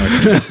No.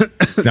 motherfucker.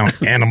 It's now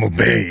animal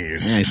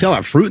based. Yeah, you see all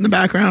that fruit in the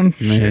background?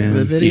 Man,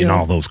 The video. Eating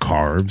all those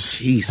carbs.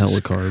 Jesus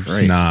hella carbs.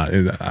 Christ.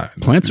 Nah,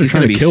 Plants are He's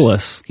trying gonna to be kill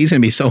us. He's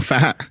going to be so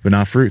fat. but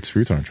not fruits.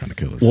 Fruits aren't trying to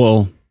kill us.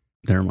 Well,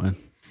 never mind.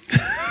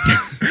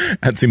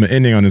 At Sima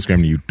Yin on Instagram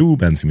and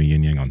YouTube, and Sima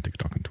Yin Yang on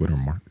TikTok and Twitter.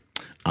 Mark.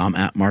 I'm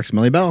at Mark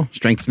Smelly Bell.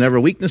 Strength's never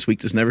weakness.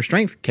 Weakness never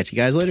strength. Catch you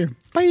guys later.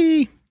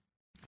 Bye.